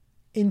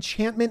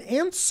 enchantment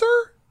answer?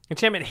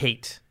 Enchantment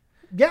hate.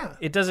 Yeah.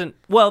 It doesn't,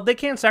 well, they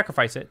can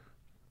sacrifice it.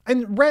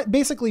 And red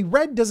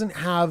doesn't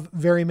have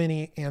very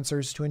many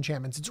answers to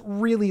enchantments. It's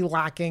really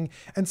lacking.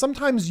 And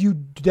sometimes you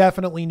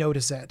definitely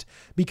notice it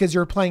because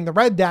you're playing the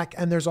red deck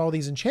and there's all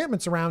these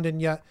enchantments around,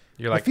 and yet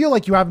I feel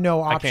like you have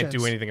no options. I can't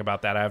do anything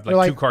about that. I have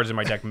like 2 cards in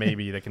my deck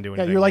maybe that can do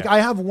anything. Yeah, you're like, I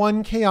have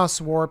 1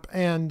 Chaos Warp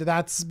and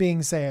that's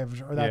being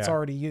saved, or that's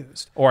already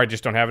used. Or I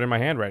just don't have it in my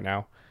hand right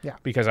now. Yeah.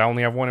 Because I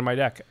only have 1 in my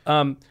deck.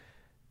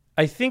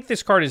 I think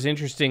this card is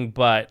interesting,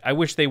 but I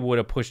wish they would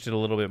have pushed it a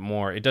little bit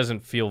more. It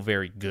doesn't feel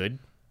very good.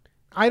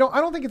 I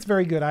don't think it's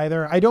very good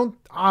either.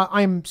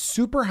 I'm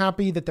super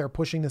happy that they're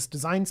pushing this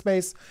design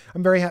space.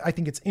 I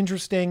think it's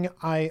interesting.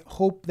 I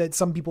hope that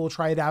some people will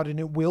try it out and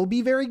it will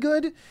be very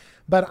good,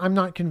 but I'm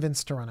not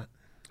convinced to run it.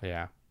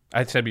 Yeah.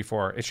 I said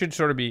before, it should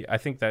sort of be, I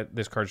think that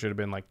this card should have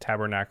been like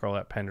Tabernacle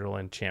at Pendrell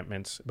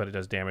enchantments, but it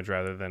does damage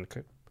rather than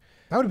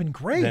that would have been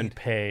great. Then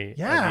pay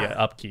via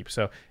upkeep.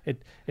 So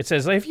it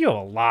says if you have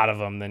a lot of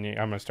them, then I'm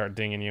going to start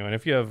dinging you. And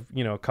if you have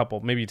a couple,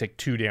 maybe you take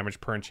 2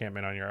 damage per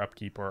enchantment on your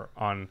upkeep or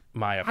on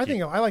my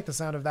upkeep. I like the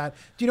sound of that.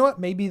 Do you know what?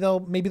 Maybe they'll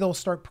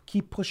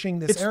keep pushing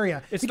this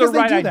area. It's the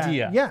right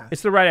idea. Yeah,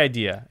 it's the right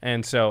idea.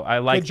 And so I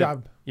like good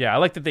job. Yeah, I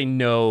like that they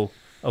know.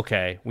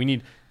 Okay, we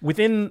need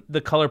within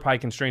the color pie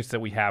constraints that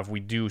we have. We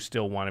do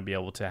still want to be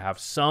able to have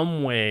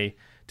some way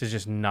to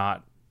just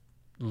not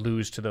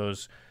lose to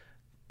those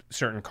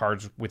certain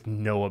cards with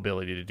no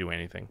ability to do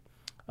anything.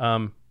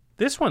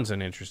 This one's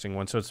an interesting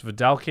one. So it's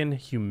Vidalcan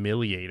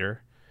Humility.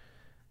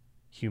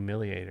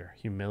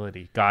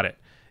 Got it.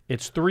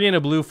 It's 3 and a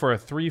blue for a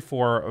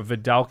 3/4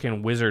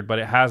 Vidalcan wizard, but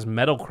it has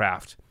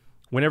Metalcraft.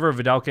 Whenever a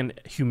Vidalcan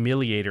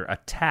Humiliator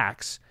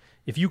attacks,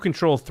 if you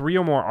control 3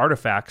 or more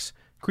artifacts,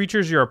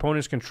 creatures your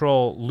opponents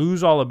control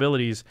lose all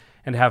abilities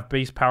and have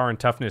base power and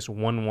toughness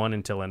 1/1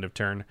 until end of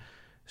turn.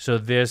 So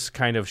this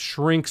kind of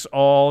shrinks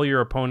all your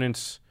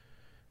opponent's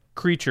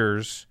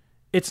creatures.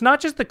 It's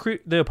not just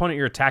the opponent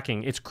you're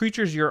attacking, it's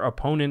creatures your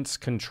opponents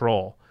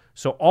control.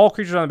 So all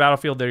creatures on the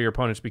battlefield that are your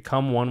opponents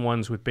become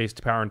 1/1s with base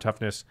power and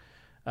toughness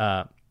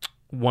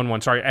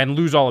 1/1, and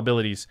lose all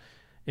abilities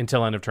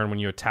until end of turn when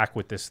you attack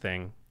with this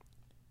thing.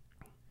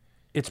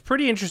 It's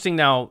pretty interesting.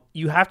 Now,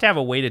 you have to have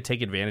a way to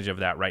take advantage of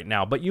that right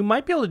now, but you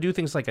might be able to do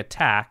things like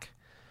attack,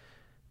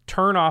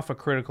 turn off a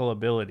critical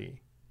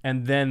ability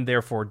and then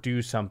therefore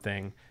do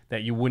something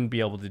that you wouldn't be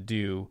able to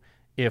do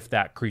if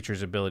that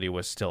creature's ability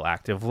was still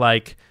active,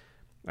 like,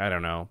 I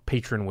don't know,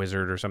 Patron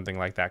Wizard or something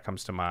like that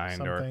comes to mind.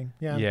 Something,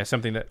 or yeah.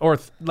 Something that, or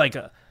like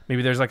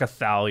maybe there's like a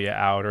Thalia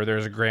out, or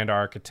there's a Grand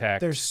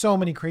Architect. There's so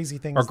many crazy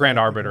things. Or Grand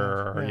Arbiter,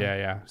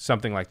 or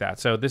something like that.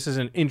 So this is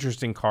an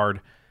interesting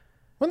card.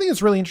 One thing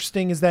that's really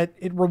interesting is that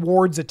it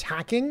rewards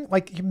attacking.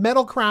 Like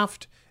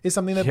Metalcraft is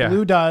something that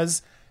blue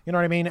does. You know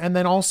what I mean? And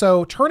then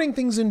also turning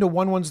things into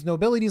 1/1s with no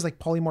abilities like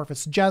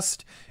Polymorphous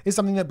Jest is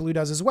something that blue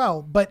does as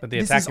well. But the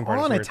this is attacking part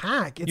on is weird.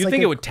 attack. It's You'd like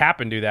think it would tap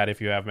and do that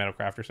if you have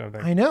Metalcraft or something.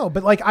 I know,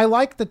 but like I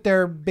like that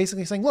they're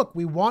basically saying, look,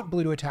 we want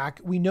blue to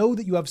attack. We know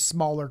that you have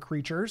smaller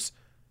creatures.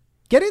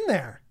 Get in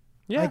there.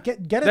 Yeah, like,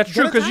 get it. That's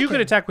true, because you attacking.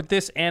 could attack with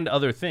this and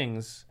other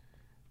things,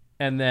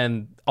 and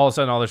then all of a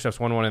sudden all their stuff's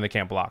 1/1 and they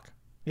can't block.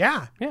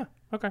 Yeah. Yeah,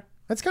 okay.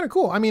 That's kind of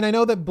cool. I mean, I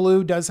know that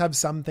blue does have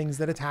some things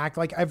that attack,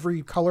 like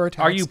every color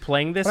attacks. Are you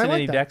playing this in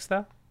any decks,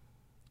 though?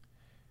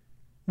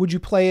 Would you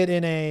play it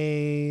in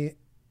a...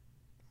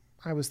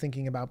 I was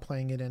thinking about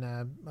playing it in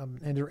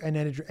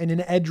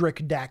an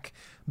Edric deck,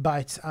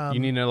 but... you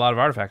need a lot of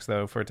artifacts,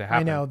 though, for it to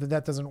happen. I know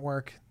that doesn't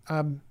work.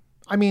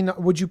 I mean,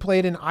 would you play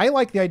it in... I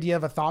like the idea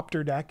of a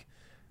Thopter deck,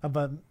 of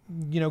a,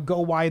 go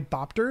wide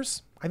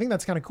Thopters. I think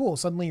that's kind of cool.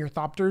 Suddenly your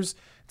Thopters,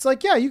 it's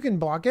like, yeah, you can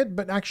block it,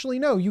 but actually,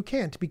 no, you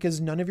can't,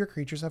 because none of your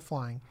creatures have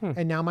flying.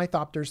 And now my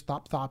Thopters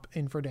thop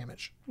in for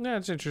damage. Yeah,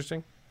 it's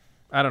interesting.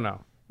 I don't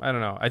know.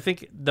 I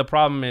think the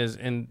problem is,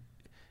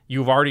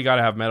 you've already got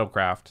to have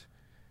Metalcraft.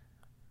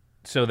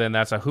 So then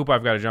that's a hoop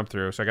I've got to jump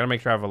through. So I got to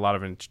make sure I have a lot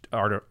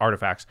of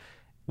artifacts.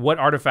 What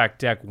artifact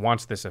deck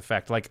wants this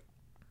effect? Like,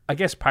 I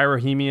guess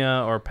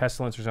Pyrohemia or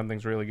Pestilence or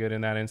something's really good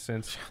in that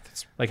instance.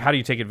 Like, how do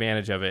you take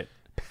advantage of it?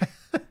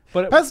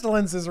 But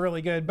Pestilence is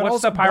really good. But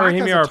what's also the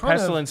Pyrohemia or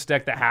Pestilence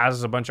deck that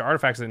has a bunch of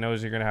artifacts that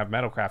knows you're going to have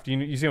Metalcraft?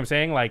 You see what I'm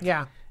saying? Like,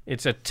 yeah.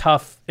 It's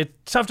tough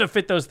to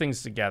fit those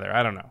things together.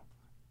 I don't know.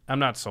 I'm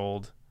not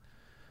sold.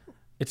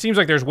 It seems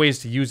like there's ways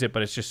to use it,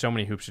 but it's just so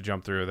many hoops to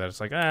jump through that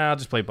it's like, I'll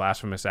just play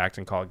Blasphemous Act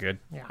and call it good.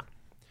 Yeah.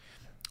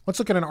 Let's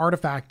look at an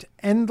artifact.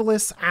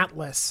 Endless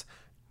Atlas.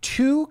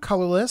 2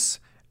 colorless,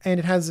 and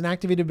it has an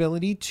activated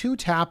ability. 2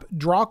 tap,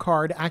 draw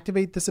card,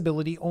 activate this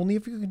ability only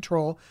if you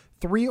control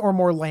 3 or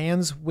more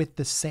lands with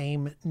the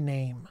same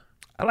name.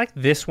 I like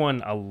this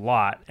one a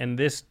lot, and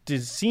this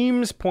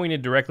seems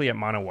pointed directly at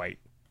mono white.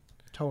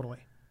 Totally.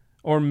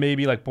 Or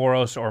maybe like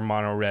Boros or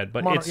mono red,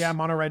 but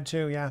mono red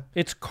too. Yeah,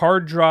 it's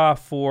card draw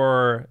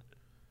for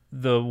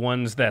the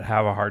ones that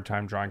have a hard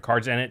time drawing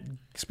cards, and it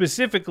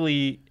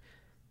specifically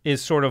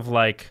is sort of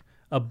like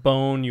a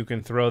bone you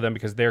can throw them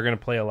because they're going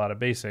to play a lot of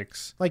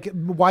basics. Like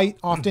white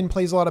often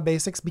plays a lot of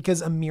basics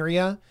because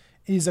Emiria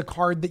is a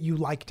card that you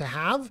like to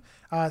have.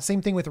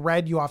 Same thing with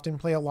red. You often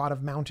play a lot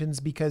of mountains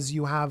because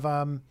you have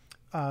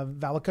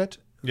Valakut.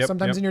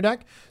 Sometimes in your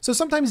deck. So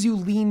sometimes you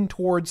lean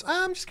towards,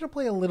 I'm just going to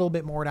play a little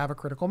bit more to have a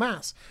critical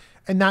mass.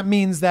 And that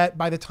means that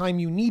by the time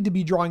you need to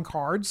be drawing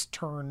cards,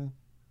 turn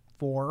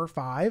 4 or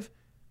 5,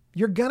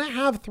 you're going to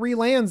have 3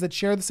 lands that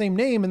share the same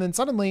name. And then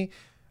suddenly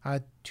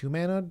 2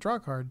 mana draw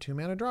card, 2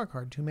 mana draw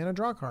card, 2 mana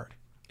draw card.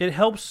 It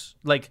helps,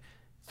 like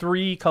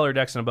 3 color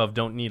decks and above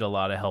don't need a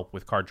lot of help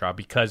with card draw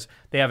because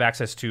they have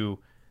access to,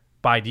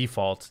 by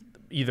default,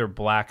 either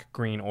black,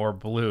 green, or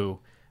blue,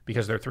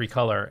 because they're 3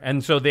 color,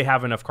 and so they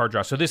have enough card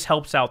draw. So this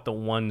helps out the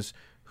ones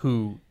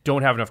who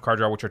don't have enough card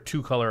draw, which are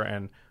 2 color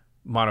and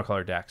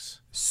monocolor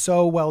decks.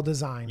 So well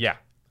designed. Yeah,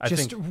 I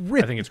think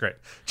it's great.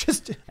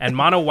 And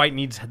mono white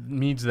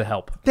needs the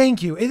help.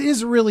 Thank you. It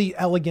is really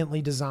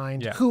elegantly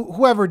designed. Yeah.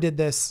 Whoever did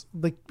this,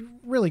 like,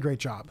 really great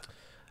job.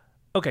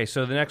 Okay,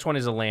 so the next one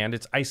is a land.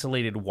 It's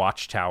Isolated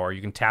Watchtower.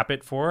 You can tap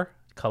it for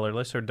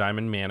colorless or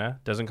diamond mana.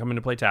 Doesn't come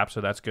into play tap,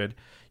 so that's good.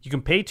 You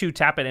can pay 2,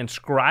 tap it, and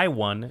scry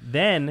 1.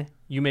 Then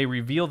you may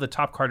reveal the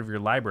top card of your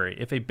library.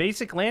 If a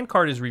basic land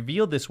card is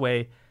revealed this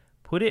way,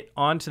 put it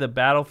onto the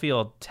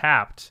battlefield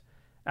tapped.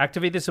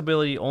 Activate this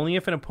ability only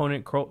if an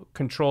opponent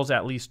controls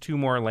at least 2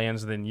 more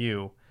lands than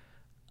you.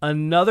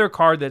 Another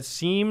card that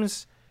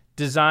seems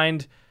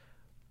designed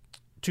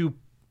to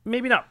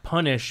maybe not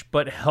punish,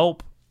 but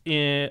help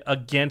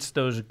against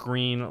those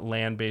green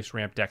land-based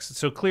ramp decks.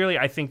 So clearly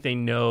I think they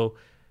know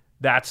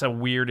that's a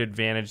weird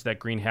advantage that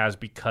green has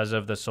because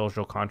of the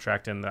social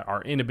contract and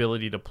our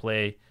inability to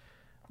play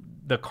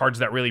the cards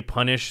that really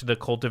punish the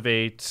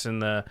cultivates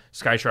and the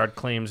Sky Shroud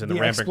claims and the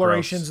rampant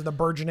explorations growths.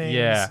 and the burgeonings.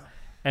 Yeah.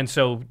 And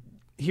so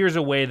here's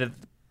a way that,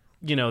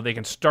 they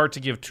can start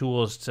to give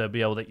tools to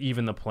be able to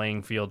even the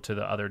playing field to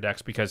the other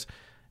decks, because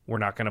we're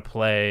not going to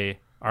play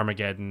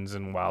Armageddons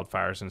and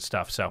Wildfires and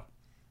stuff. So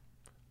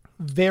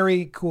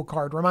very cool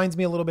card. Reminds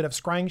me a little bit of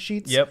Scrying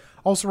Sheets. Yep.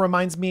 Also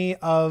reminds me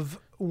of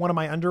one of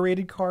my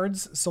underrated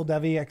cards,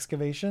 Soldevi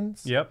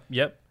Excavations. Yep.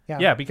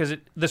 Yeah, because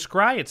the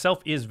scry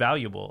itself is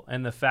valuable,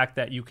 and the fact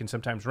that you can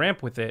sometimes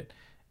ramp with it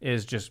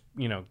is just,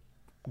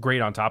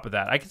 great on top of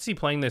that. I could see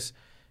playing this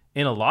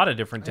in a lot of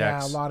different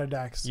decks. Yeah, a lot of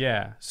decks.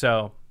 Yeah,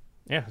 so,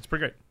 yeah, it's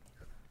pretty great.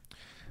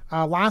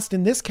 Last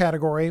in this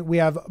category, we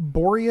have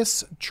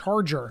Boreas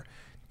Charger.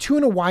 2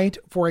 and a white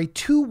for a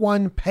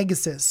 2/1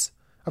 Pegasus.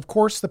 Of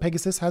course, the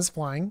Pegasus has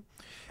flying.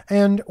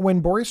 And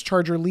when Boreas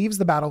Charger leaves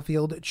the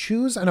battlefield,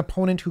 choose an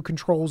opponent who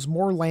controls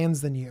more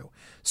lands than you.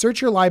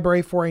 Search your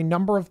library for a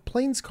number of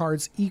plains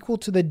cards equal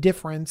to the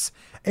difference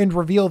and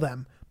reveal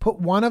them. Put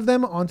one of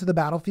them onto the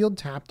battlefield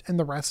tapped and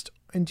the rest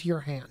into your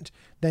hand.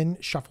 Then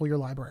shuffle your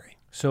library.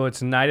 So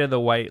it's Knight of the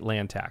White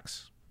land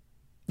tax.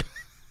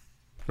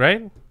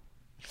 Right?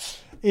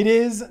 It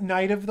is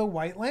Knight of the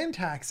White land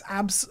tax.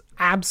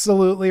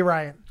 Absolutely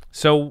right.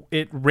 So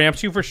it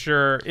ramps you for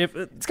sure.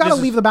 It's got to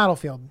leave the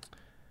battlefield.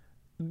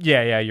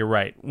 Yeah, you're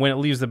right. When it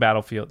leaves the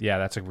battlefield, yeah,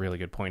 that's a really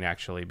good point,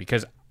 actually,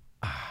 because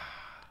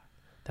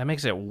that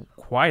makes it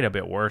quite a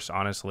bit worse,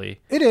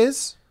 honestly. It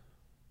is.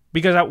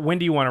 Because when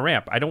do you want to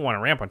ramp? I don't want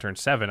to ramp on turn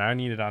 7. I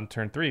need it on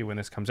turn 3 when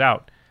this comes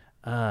out.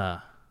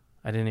 I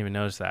didn't even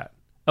notice that.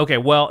 Okay,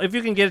 well, if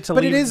you can get it to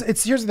leave... But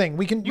here's the thing.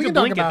 We can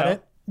talk about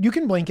it. You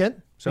can blink it.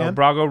 So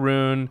Brago,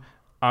 Rune,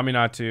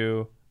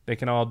 Aminatu, they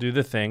can all do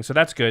the thing. So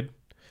that's good.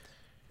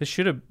 This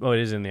should have... Oh,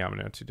 it is in the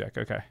Aminatu deck.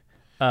 Okay.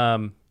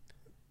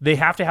 They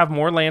have to have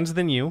more lands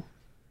than you.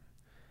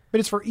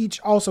 But it's for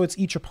each... Also, it's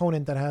each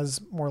opponent that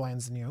has more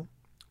lands than you.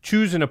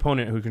 Choose an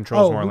opponent who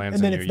controls more lands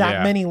than you. And then it's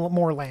that many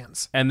more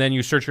lands. And then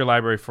you search your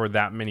library for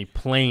that many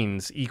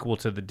planes equal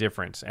to the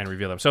difference and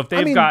reveal them. So if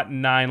they've got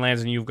 9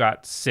 lands and you've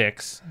got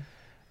 6...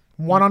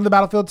 1 on the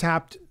battlefield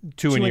tapped,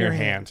 2 in your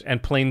hand.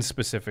 And planes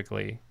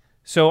specifically.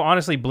 So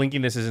honestly,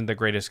 blinking this isn't the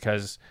greatest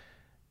because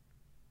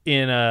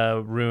in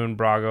a Rune,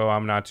 Brago,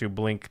 Aminatu,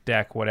 Blink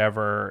deck,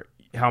 whatever...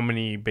 How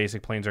many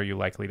basic planes are you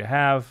likely to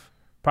have?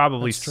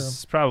 Probably 6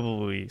 is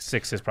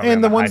probably.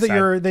 And the ones that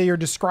you're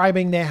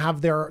describing, they have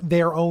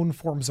their own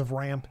forms of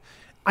ramp.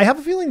 I have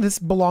a feeling this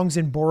belongs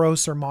in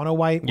Boros or Mono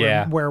White,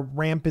 where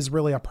ramp is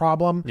really a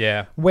problem.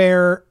 Yeah,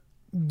 where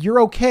you're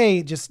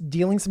okay just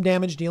dealing some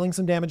damage, and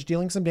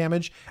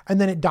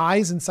then it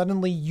dies, and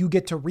suddenly you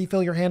get to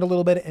refill your hand a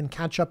little bit and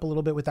catch up a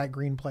little bit with that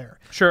green player.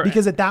 Sure,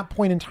 because at that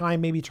point in time,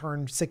 maybe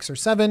turn 6 or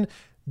 7.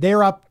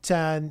 They're up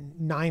to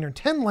 9 or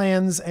 10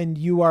 lands, and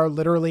you are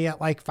literally at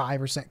like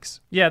 5 or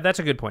 6. Yeah, that's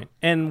a good point.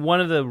 And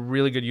one of the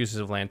really good uses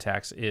of land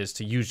tax is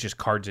to use just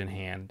cards in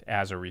hand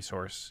as a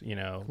resource.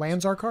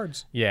 Lands are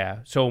cards. Yeah,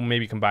 so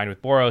maybe combined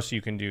with Boros, you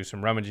can do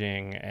some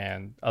rummaging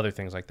and other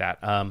things like that.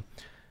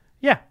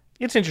 Yeah,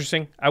 it's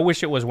interesting. I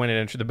wish it was when it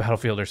entered the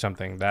battlefield or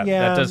something. That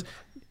does.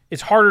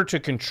 It's harder to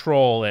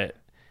control it.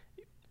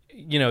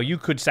 You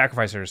could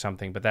sacrifice it or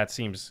something, but that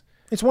seems.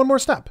 It's one more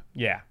step.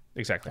 Yeah,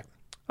 exactly.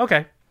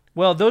 Okay.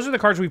 Well, those are the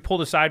cards we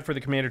pulled aside for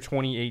the Commander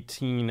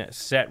 2018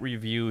 set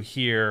review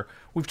here.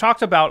 We've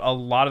talked about a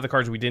lot of the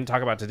cards we didn't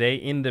talk about today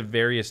in the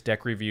various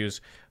deck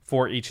reviews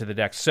for each of the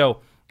decks. So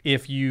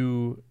if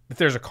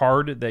there's a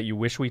card that you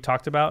wish we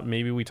talked about,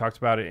 maybe we talked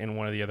about it in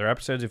one of the other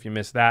episodes if you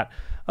missed that.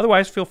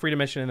 Otherwise, feel free to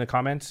mention it in the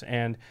comments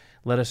and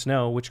let us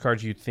know which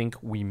cards you think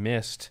we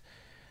missed.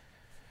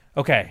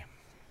 Okay,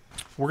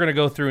 we're going to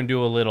go through and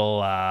do a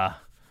little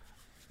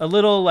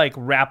like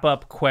wrap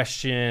up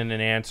question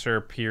and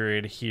answer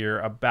period here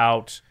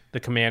about the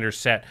Commander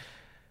set.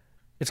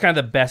 It's kind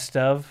of the best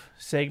of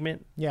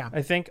segment. Yeah.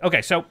 I think.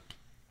 Okay, so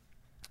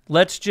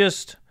let's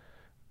just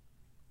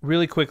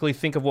really quickly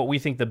think of what we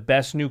think the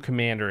best new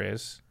Commander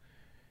is.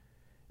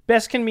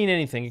 Best can mean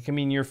anything. It can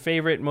mean your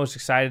favorite, most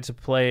excited to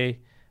play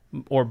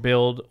or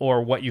build,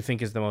 or what you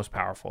think is the most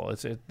powerful.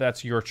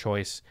 That's your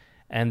choice.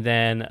 And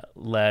then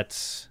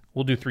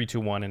we'll do 3, 2,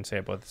 1 and say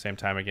it both at the same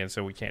time again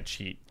so we can't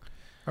cheat.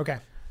 Okay.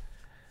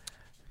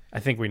 I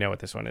think we know what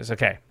this one is.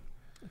 Okay.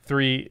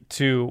 3,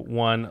 2,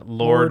 1.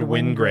 Lord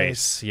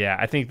Windgrace. Yeah,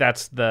 I think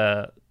that's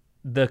the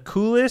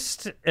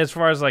coolest as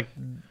far as like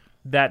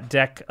that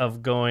deck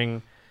of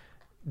doing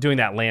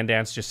that land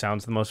dance just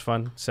sounds the most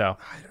fun. So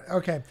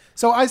okay.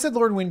 So I said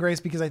Lord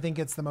Windgrace because I think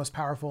it's the most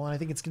powerful and I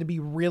think it's going to be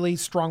really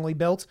strongly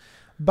built.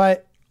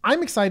 But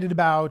I'm excited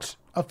about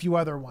a few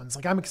other ones.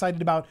 Like I'm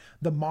excited about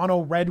the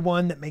mono red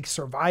one that makes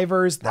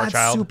survivors.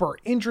 That's super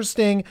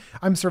interesting.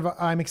 I'm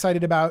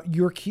excited about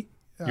Yuriko,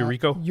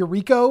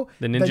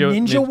 the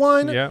ninja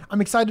one. Yeah.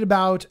 I'm excited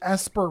about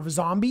Esper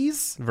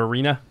Zombies.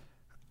 Verena.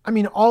 I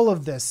mean, all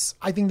of this.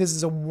 I think this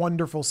is a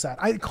wonderful set.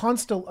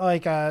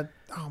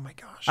 Oh my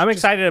gosh. I'm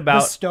excited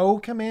about Bestow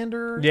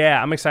Commander.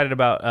 Yeah, I'm excited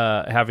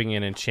about having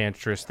an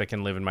Enchantress that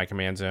can live in my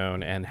command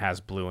zone and has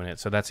blue in it.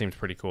 So that seems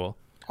pretty cool.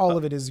 All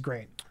of it is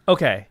great.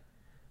 Okay.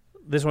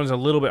 This one's a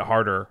little bit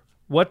harder.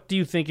 What do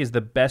you think is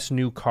the best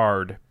new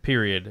card,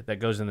 period, that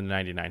goes in the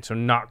 99? So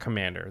not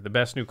Commander. The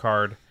best new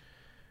card.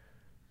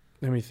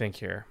 Let me think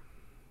here.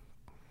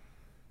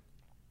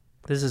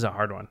 This is a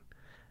hard one.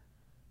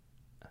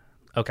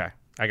 Okay.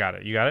 I got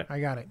it. You got it? I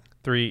got it.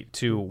 3,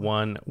 2,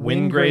 1.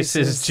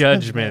 Windgrace's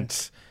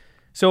Judgment.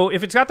 So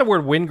if it's got the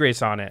word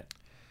Windgrace on it,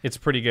 it's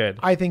pretty good.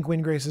 I think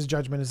Windgrace's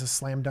Judgment is a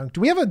slam dunk.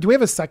 Do we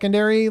have a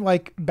secondary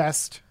like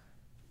best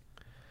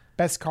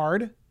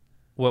card?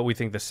 What we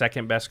think the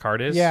second best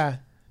card is? Yeah.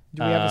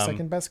 Do we have a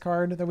second best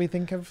card that we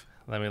think of?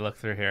 Let me look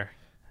through here.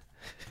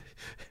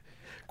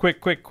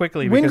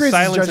 quickly, Wind because Grace's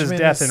silence is judgment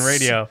death is- in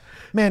radio.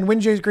 Man,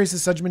 Wind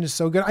Grace's judgment is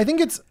so good. I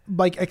think it's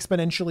like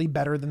exponentially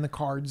better than the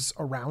cards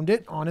around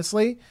it,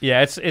 honestly.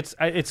 Yeah,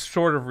 it's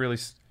sort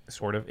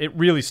of it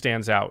really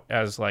stands out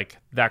as like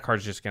that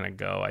card's just gonna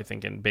go. I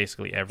think in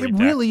basically every It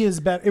deck. really is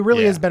better. It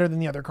really Yeah. is better than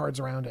the other cards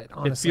around it,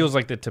 honestly. It feels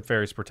like the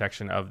Teferi's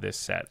protection of this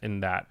set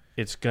in that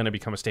it's gonna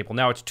become a staple.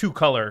 Now it's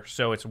 2-color,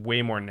 so it's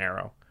way more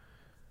narrow.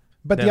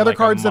 But than the other like a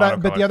cards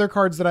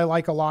that I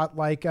like a lot,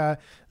 like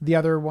the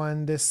other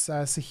one, this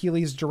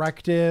Saheeli's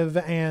Directive,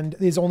 and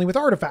is only with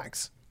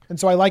artifacts. And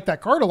so I like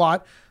that card a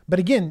lot. But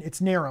again, it's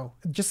narrow.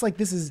 Just like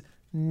this is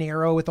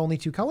narrow with only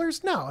 2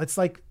 colors. No, it's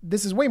like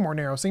this is way more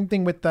narrow. Same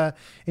thing with the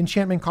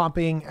enchantment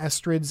copying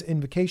Estrid's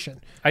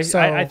Invocation. I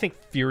think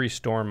Fury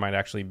Storm might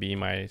actually be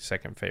my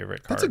second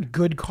favorite card. That's a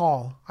good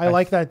call. I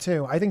like that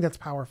too. I think that's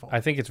powerful. I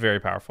think it's very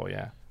powerful.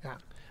 Yeah. Yeah.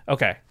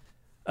 Okay.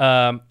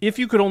 If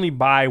you could only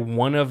buy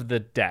one of the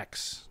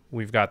decks,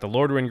 we've got the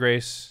Lord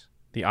Windgrace,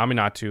 the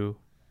Aminatu,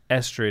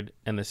 Estrid,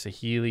 and the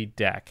Saheeli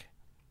deck.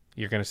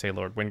 You're going to say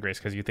Lord Windgrace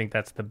because you think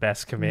that's the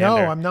best commander. No,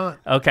 I'm not.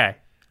 Okay.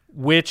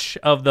 Which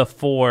of the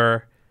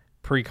 4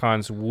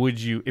 precons would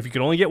you, if you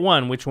could only get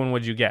one, which one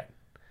would you get?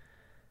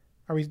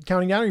 Are we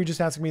counting down or are you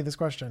just asking me this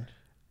question?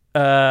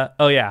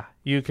 Oh yeah,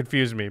 you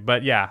confused me,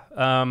 but yeah.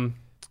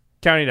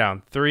 Counting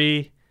down.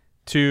 3,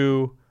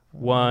 2,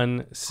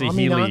 1,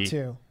 Saheeli.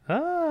 Aminatu.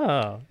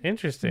 Oh,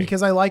 interesting.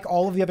 Because I like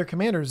all of the other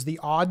commanders, the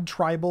Odd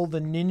Tribal, the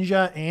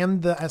Ninja,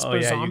 and the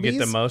Esper Zombies. You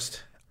get the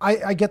most.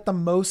 I get the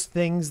most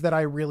things that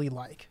I really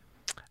like.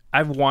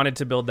 I've wanted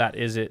to build that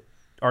Is It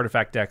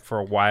artifact deck for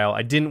a while.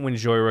 I didn't when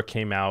Joyra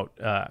came out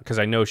because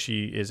I know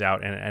she is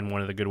out and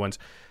one of the good ones.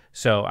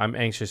 So I'm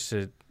anxious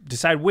to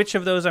decide which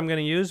of those I'm going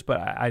to use, but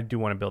I do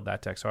want to build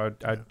that deck. So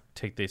I'd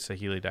take the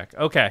Saheeli deck.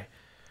 Okay.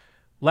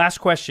 Last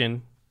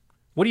question.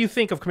 What do you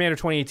think of Commander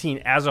 2018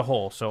 as a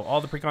whole? So all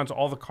the precons,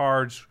 all the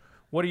cards.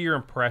 What are your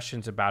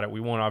impressions about it? We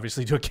won't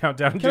obviously do a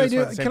countdown. Can I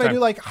do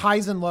like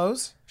highs and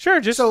lows? Sure,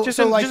 just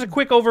a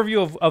quick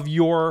overview of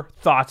your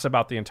thoughts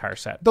about the entire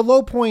set. The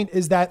low point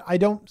is that I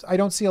don't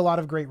see a lot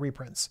of great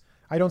reprints.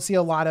 I don't see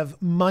a lot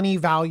of money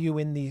value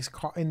in these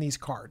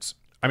cards.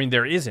 I mean,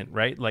 there isn't,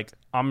 right? Like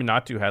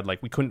Aminatu had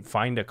we couldn't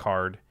find a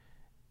card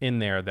in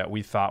there that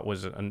we thought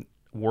was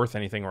worth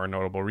anything or a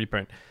notable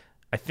reprint.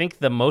 I think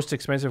the most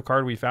expensive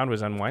card we found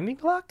was Unwinding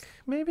Clock,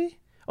 maybe?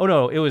 Oh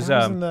no, it was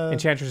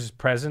Enchantress's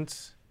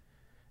Presence.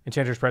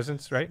 Enchantress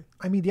Presence, right?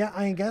 I mean, yeah,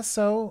 I guess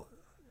so.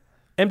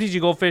 MTG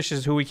Goldfish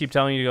is who we keep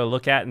telling you to go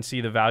look at and see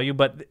the value,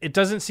 but it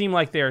doesn't seem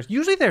like there's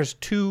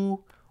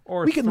 2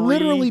 or we 3. can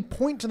literally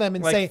point to them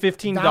and say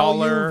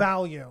 $15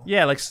 value.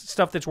 Yeah, like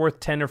stuff that's worth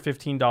 $10 or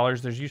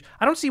 $15.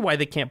 I don't see why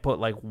they can't put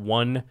like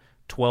one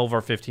 $12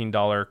 or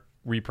 $15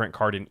 reprint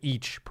card in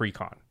each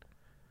precon.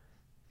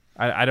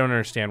 I don't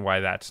understand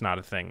why that's not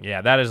a thing.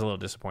 Yeah, that is a little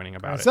disappointing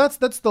about it. So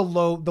that's the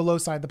low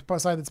side, the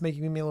side that's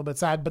making me a little bit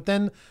sad. But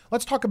then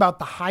let's talk about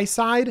the high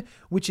side,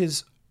 which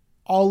is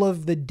all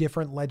of the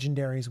different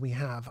legendaries we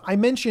have. I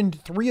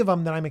mentioned 3 of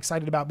them that I'm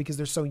excited about because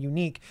they're so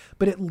unique,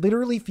 but it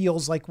literally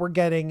feels like we're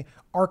getting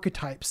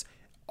archetypes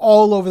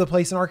all over the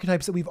place and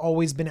archetypes that we've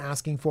always been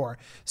asking for.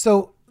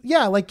 So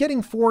yeah, like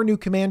getting 4 new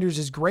commanders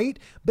is great,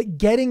 but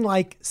getting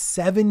like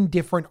 7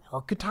 different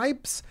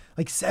archetypes,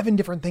 like 7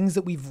 different things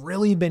that we've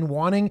really been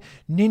wanting,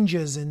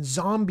 ninjas and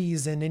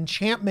zombies and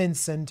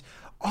enchantments and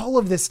all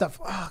of this stuff.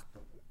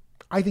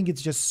 I think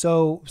it's just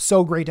so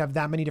great to have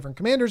that many different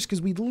commanders because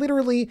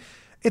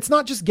it's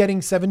not just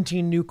getting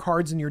 17 new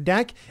cards in your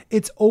deck,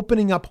 it's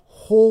opening up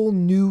whole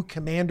new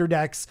commander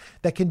decks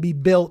that can be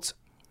built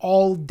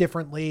all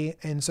differently.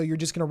 And so you're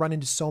just going to run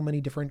into so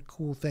many different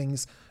cool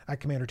things at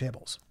commander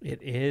tables.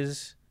 It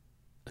is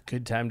a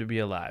good time to be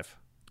alive.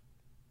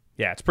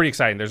 Yeah, it's pretty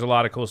exciting. There's a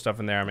lot of cool stuff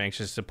in there. I'm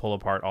anxious to pull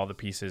apart all the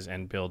pieces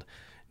and build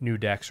new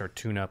decks or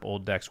tune up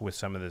old decks with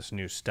some of this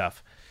new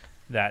stuff.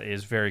 That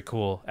is very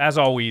cool. As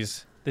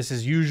always, this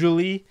is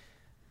usually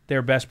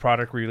their best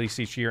product released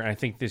each year, and I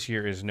think this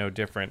year is no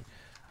different.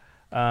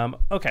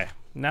 Okay,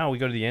 now we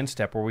go to the end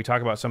step where we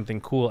talk about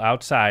something cool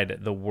outside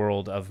the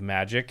world of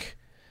Magic.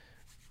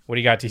 What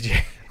do you got,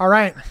 TJ? All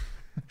right.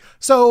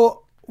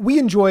 So we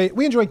enjoy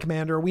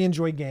Commander. We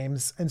enjoy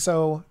games. And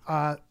so,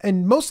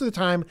 and most of the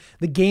time,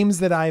 the games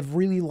that I've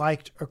really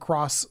liked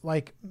across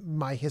like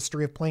my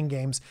history of playing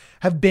games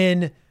have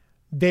been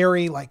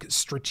very like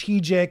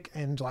strategic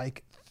and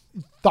like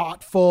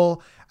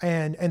thoughtful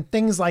and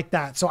things like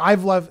that. So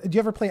I've loved, do you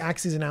ever play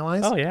Axes and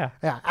Allies? Oh yeah.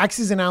 Yeah.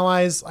 Axes and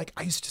Allies. Like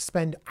I used to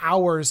spend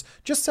hours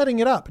just setting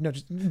it up.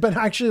 But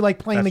actually like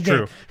playing the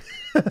game.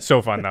 True.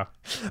 So fun though.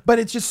 But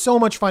it's just so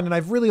much fun. And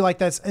I've really liked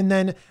this. And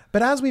then,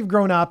 but as we've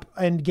grown up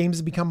and games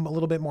have become a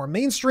little bit more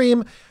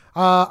mainstream,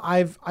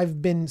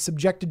 I've been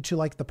subjected to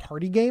like the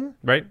party game.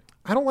 Right.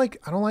 I don't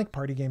like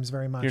party games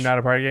very much. You're not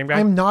a party game guy?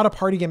 I'm not a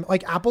party game.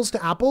 Like apples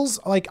to apples.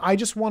 Like I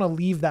just want to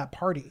leave that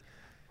party.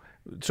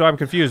 So I'm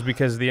confused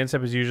because the end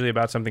step is usually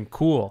about something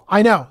cool.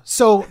 I know.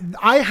 So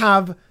I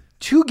have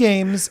 2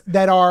 games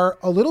that are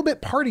a little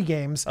bit party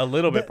games. A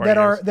little bit party that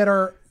games. that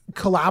are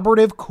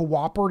collaborative,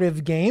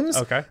 cooperative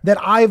games that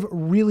I've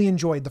really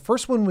enjoyed. The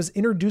first one was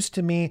introduced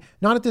to me,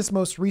 not at this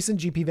most recent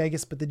GP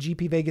Vegas, but the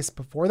GP Vegas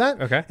before that.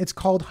 Okay. It's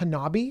called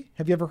Hanabi.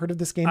 Have you ever heard of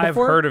this game before?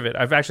 I've heard of it.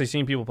 I've actually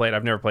seen people play it.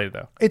 I've never played it,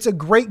 though. It's a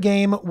great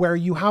game where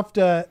you have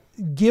to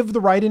give the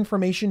right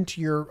information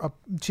to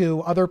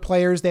to other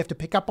players. They have to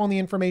pick up on the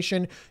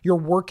information. You're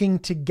working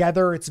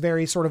together. It's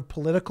very sort of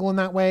political in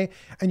that way.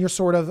 And you're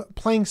sort of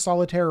playing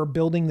solitaire or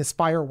building this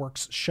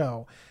fireworks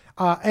show.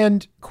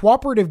 And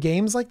cooperative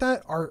games like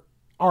that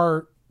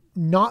are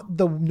not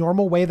the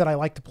normal way that I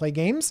like to play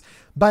games,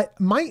 but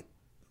might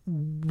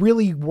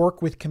really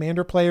work with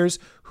Commander players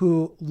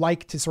who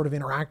like to sort of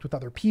interact with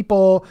other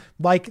people,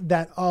 like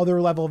that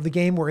other level of the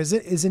game where it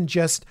isn't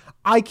just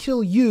I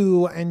kill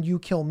you and you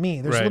kill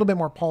me. There's a little bit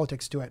more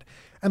politics to it.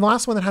 And the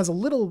last one that has a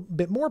little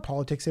bit more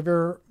politics, have you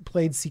ever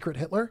played Secret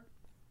Hitler?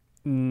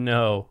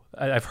 No,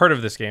 I've heard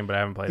of this game, but I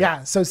haven't played it.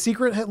 Yeah, so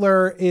Secret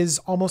Hitler is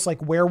almost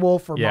like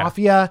Werewolf or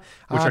Mafia,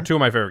 which are two of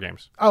my favorite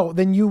games. Oh,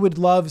 then you would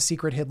love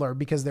Secret Hitler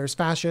because there's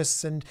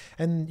fascists and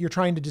you're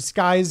trying to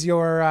disguise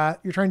your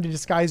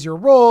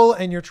role,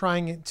 and you're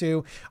trying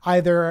to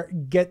either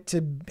get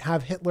to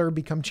have Hitler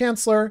become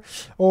chancellor,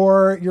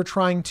 or you're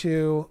trying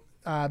to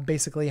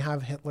basically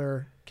have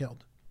Hitler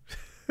killed.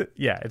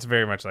 Yeah, it's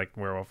very much like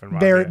Werewolf and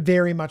Mafia. Very,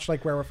 very much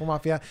like Werewolf and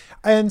Mafia.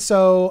 And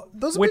so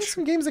those have been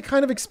some games that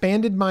kind of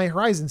expanded my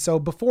horizon. So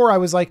before I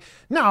was like,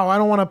 no, I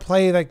don't want to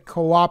play the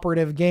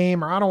cooperative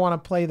game, or I don't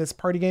want to play this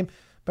party game.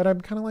 But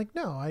I'm kind of like,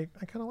 no, I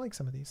kind of like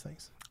some of these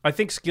things. I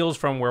think skills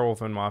from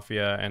Werewolf and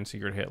Mafia and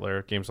Secret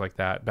Hitler, games like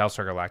that,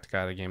 Battlestar Galactica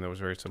had a game that was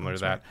very similar to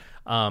that,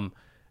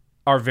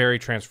 are very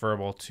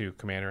transferable to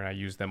Commander, and I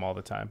use them all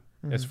the time.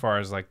 As far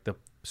as like the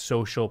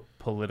social,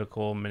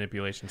 political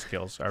manipulation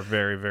skills are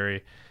very,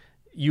 very...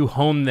 You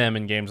hone them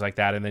in games like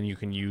that, and then you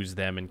can use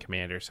them in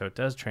Commander. So it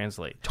does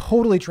translate.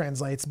 Totally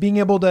translates. Being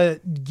able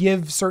to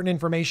give certain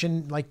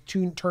information, like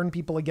to turn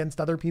people against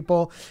other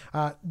people,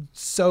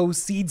 sow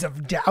seeds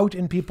of doubt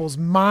in people's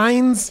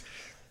minds.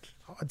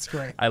 Oh, it's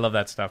great. I love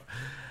that stuff.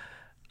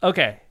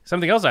 Okay,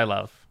 something else I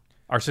love.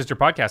 Our sister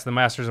podcast, The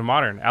Masters of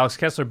Modern. Alex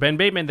Kessler, Ben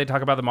Bateman, they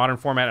talk about the modern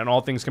format and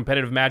all things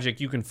competitive Magic.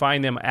 You can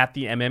find them at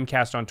the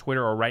MMcast on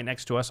Twitter or right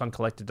next to us on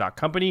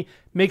collected.company.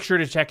 Make sure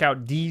to check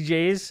out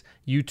DJ's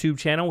YouTube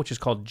channel, which is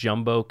called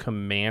Jumbo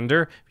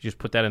Commander. If you just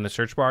put that in the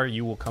search bar,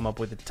 you will come up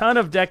with a ton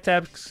of deck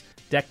text,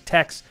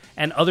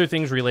 and other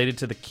things related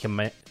to the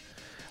to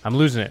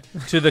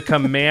the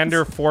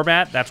Commander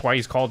format. That's why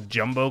he's called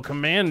Jumbo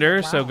Commander.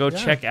 Wow, so go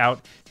check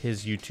out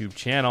his YouTube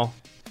channel.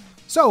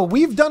 So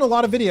we've done a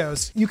lot of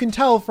videos. You can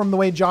tell from the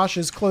way Josh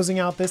is closing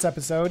out this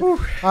episode.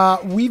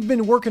 We've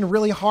been working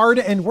really hard,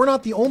 and we're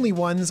not the only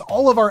ones.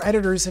 All of our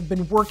editors have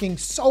been working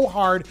so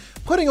hard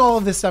putting all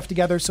of this stuff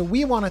together. So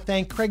we want to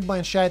thank Craig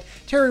Blanchett,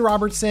 Terry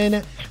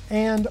Robertson,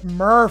 and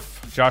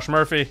Murph. Josh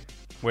Murphy.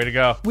 Way to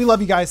go. We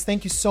love you guys.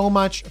 Thank you so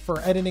much for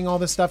editing all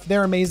this stuff.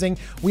 They're amazing.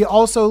 We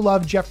also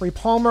love Jeffrey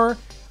Palmer.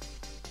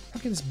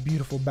 Look at this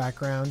beautiful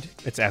background.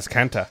 It's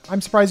Azcanta. I'm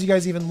surprised you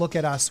guys even look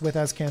at us with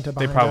Azcanta behind us.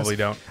 They probably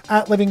don't.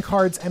 At Living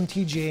Cards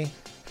MTG.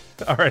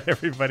 All right,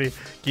 everybody.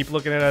 Keep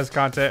looking at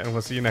Azcanta, and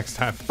we'll see you next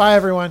time. Bye,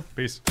 everyone.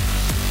 Peace.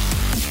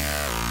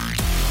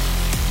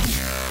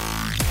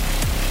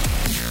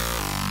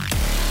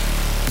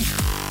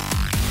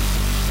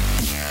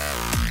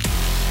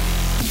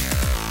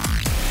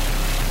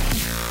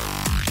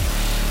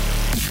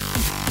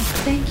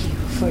 Thank you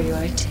for your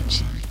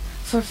attention.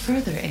 For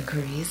further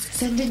inquiries,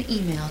 send an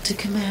email to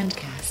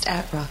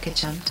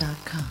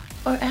commandcast@rocketjump.com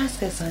or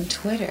ask us on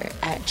Twitter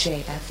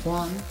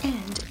 @JFWong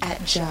and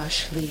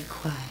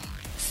 @JoshLeeQuai.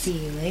 See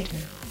you later,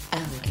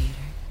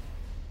 alligator.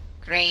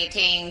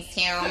 Greetings,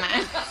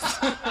 humans.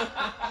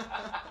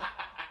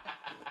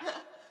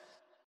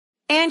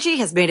 Angie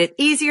has made it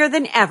easier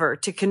than ever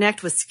to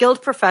connect with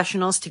skilled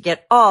professionals to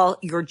get all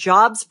your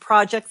jobs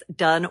projects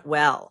done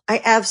well.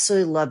 I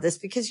absolutely love this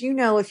because,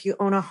 if you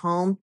own a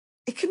home,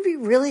 it can be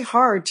really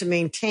hard to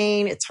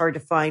maintain. It's hard to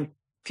find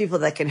people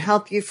that can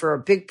help you for a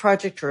big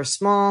project or a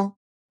small.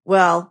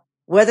 Well,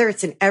 whether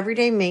it's in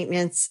everyday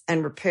maintenance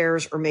and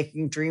repairs or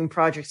making dream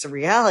projects a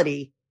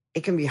reality,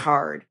 it can be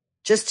hard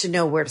just to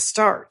know where to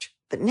start.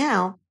 But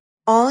now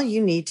all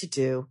you need to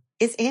do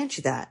is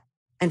Angie that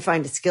and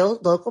find a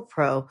skilled local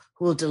pro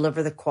who will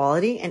deliver the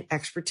quality and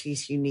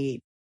expertise you need.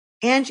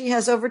 Angie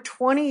has over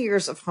 20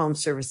 years of home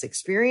service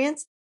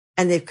experience,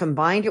 and they've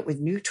combined it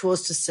with new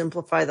tools to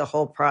simplify the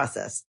whole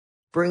process.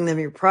 Bring them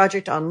your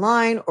project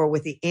online or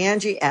with the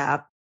Angie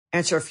app,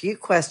 answer a few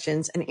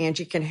questions, and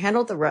Angie can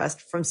handle the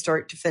rest from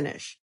start to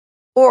finish.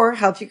 Or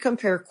help you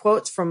compare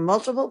quotes from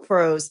multiple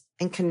pros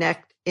and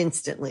connect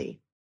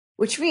instantly,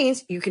 which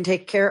means you can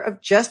take care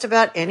of just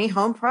about any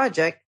home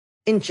project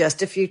in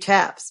just a few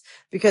taps.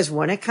 Because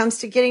when it comes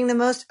to getting the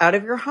most out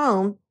of your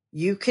home,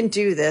 you can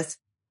do this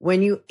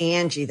when you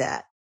Angie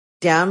that.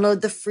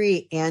 Download the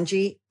free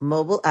Angie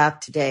mobile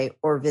app today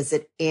or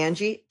visit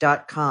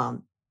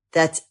Angie.com.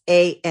 That's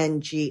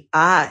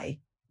ANGI.com.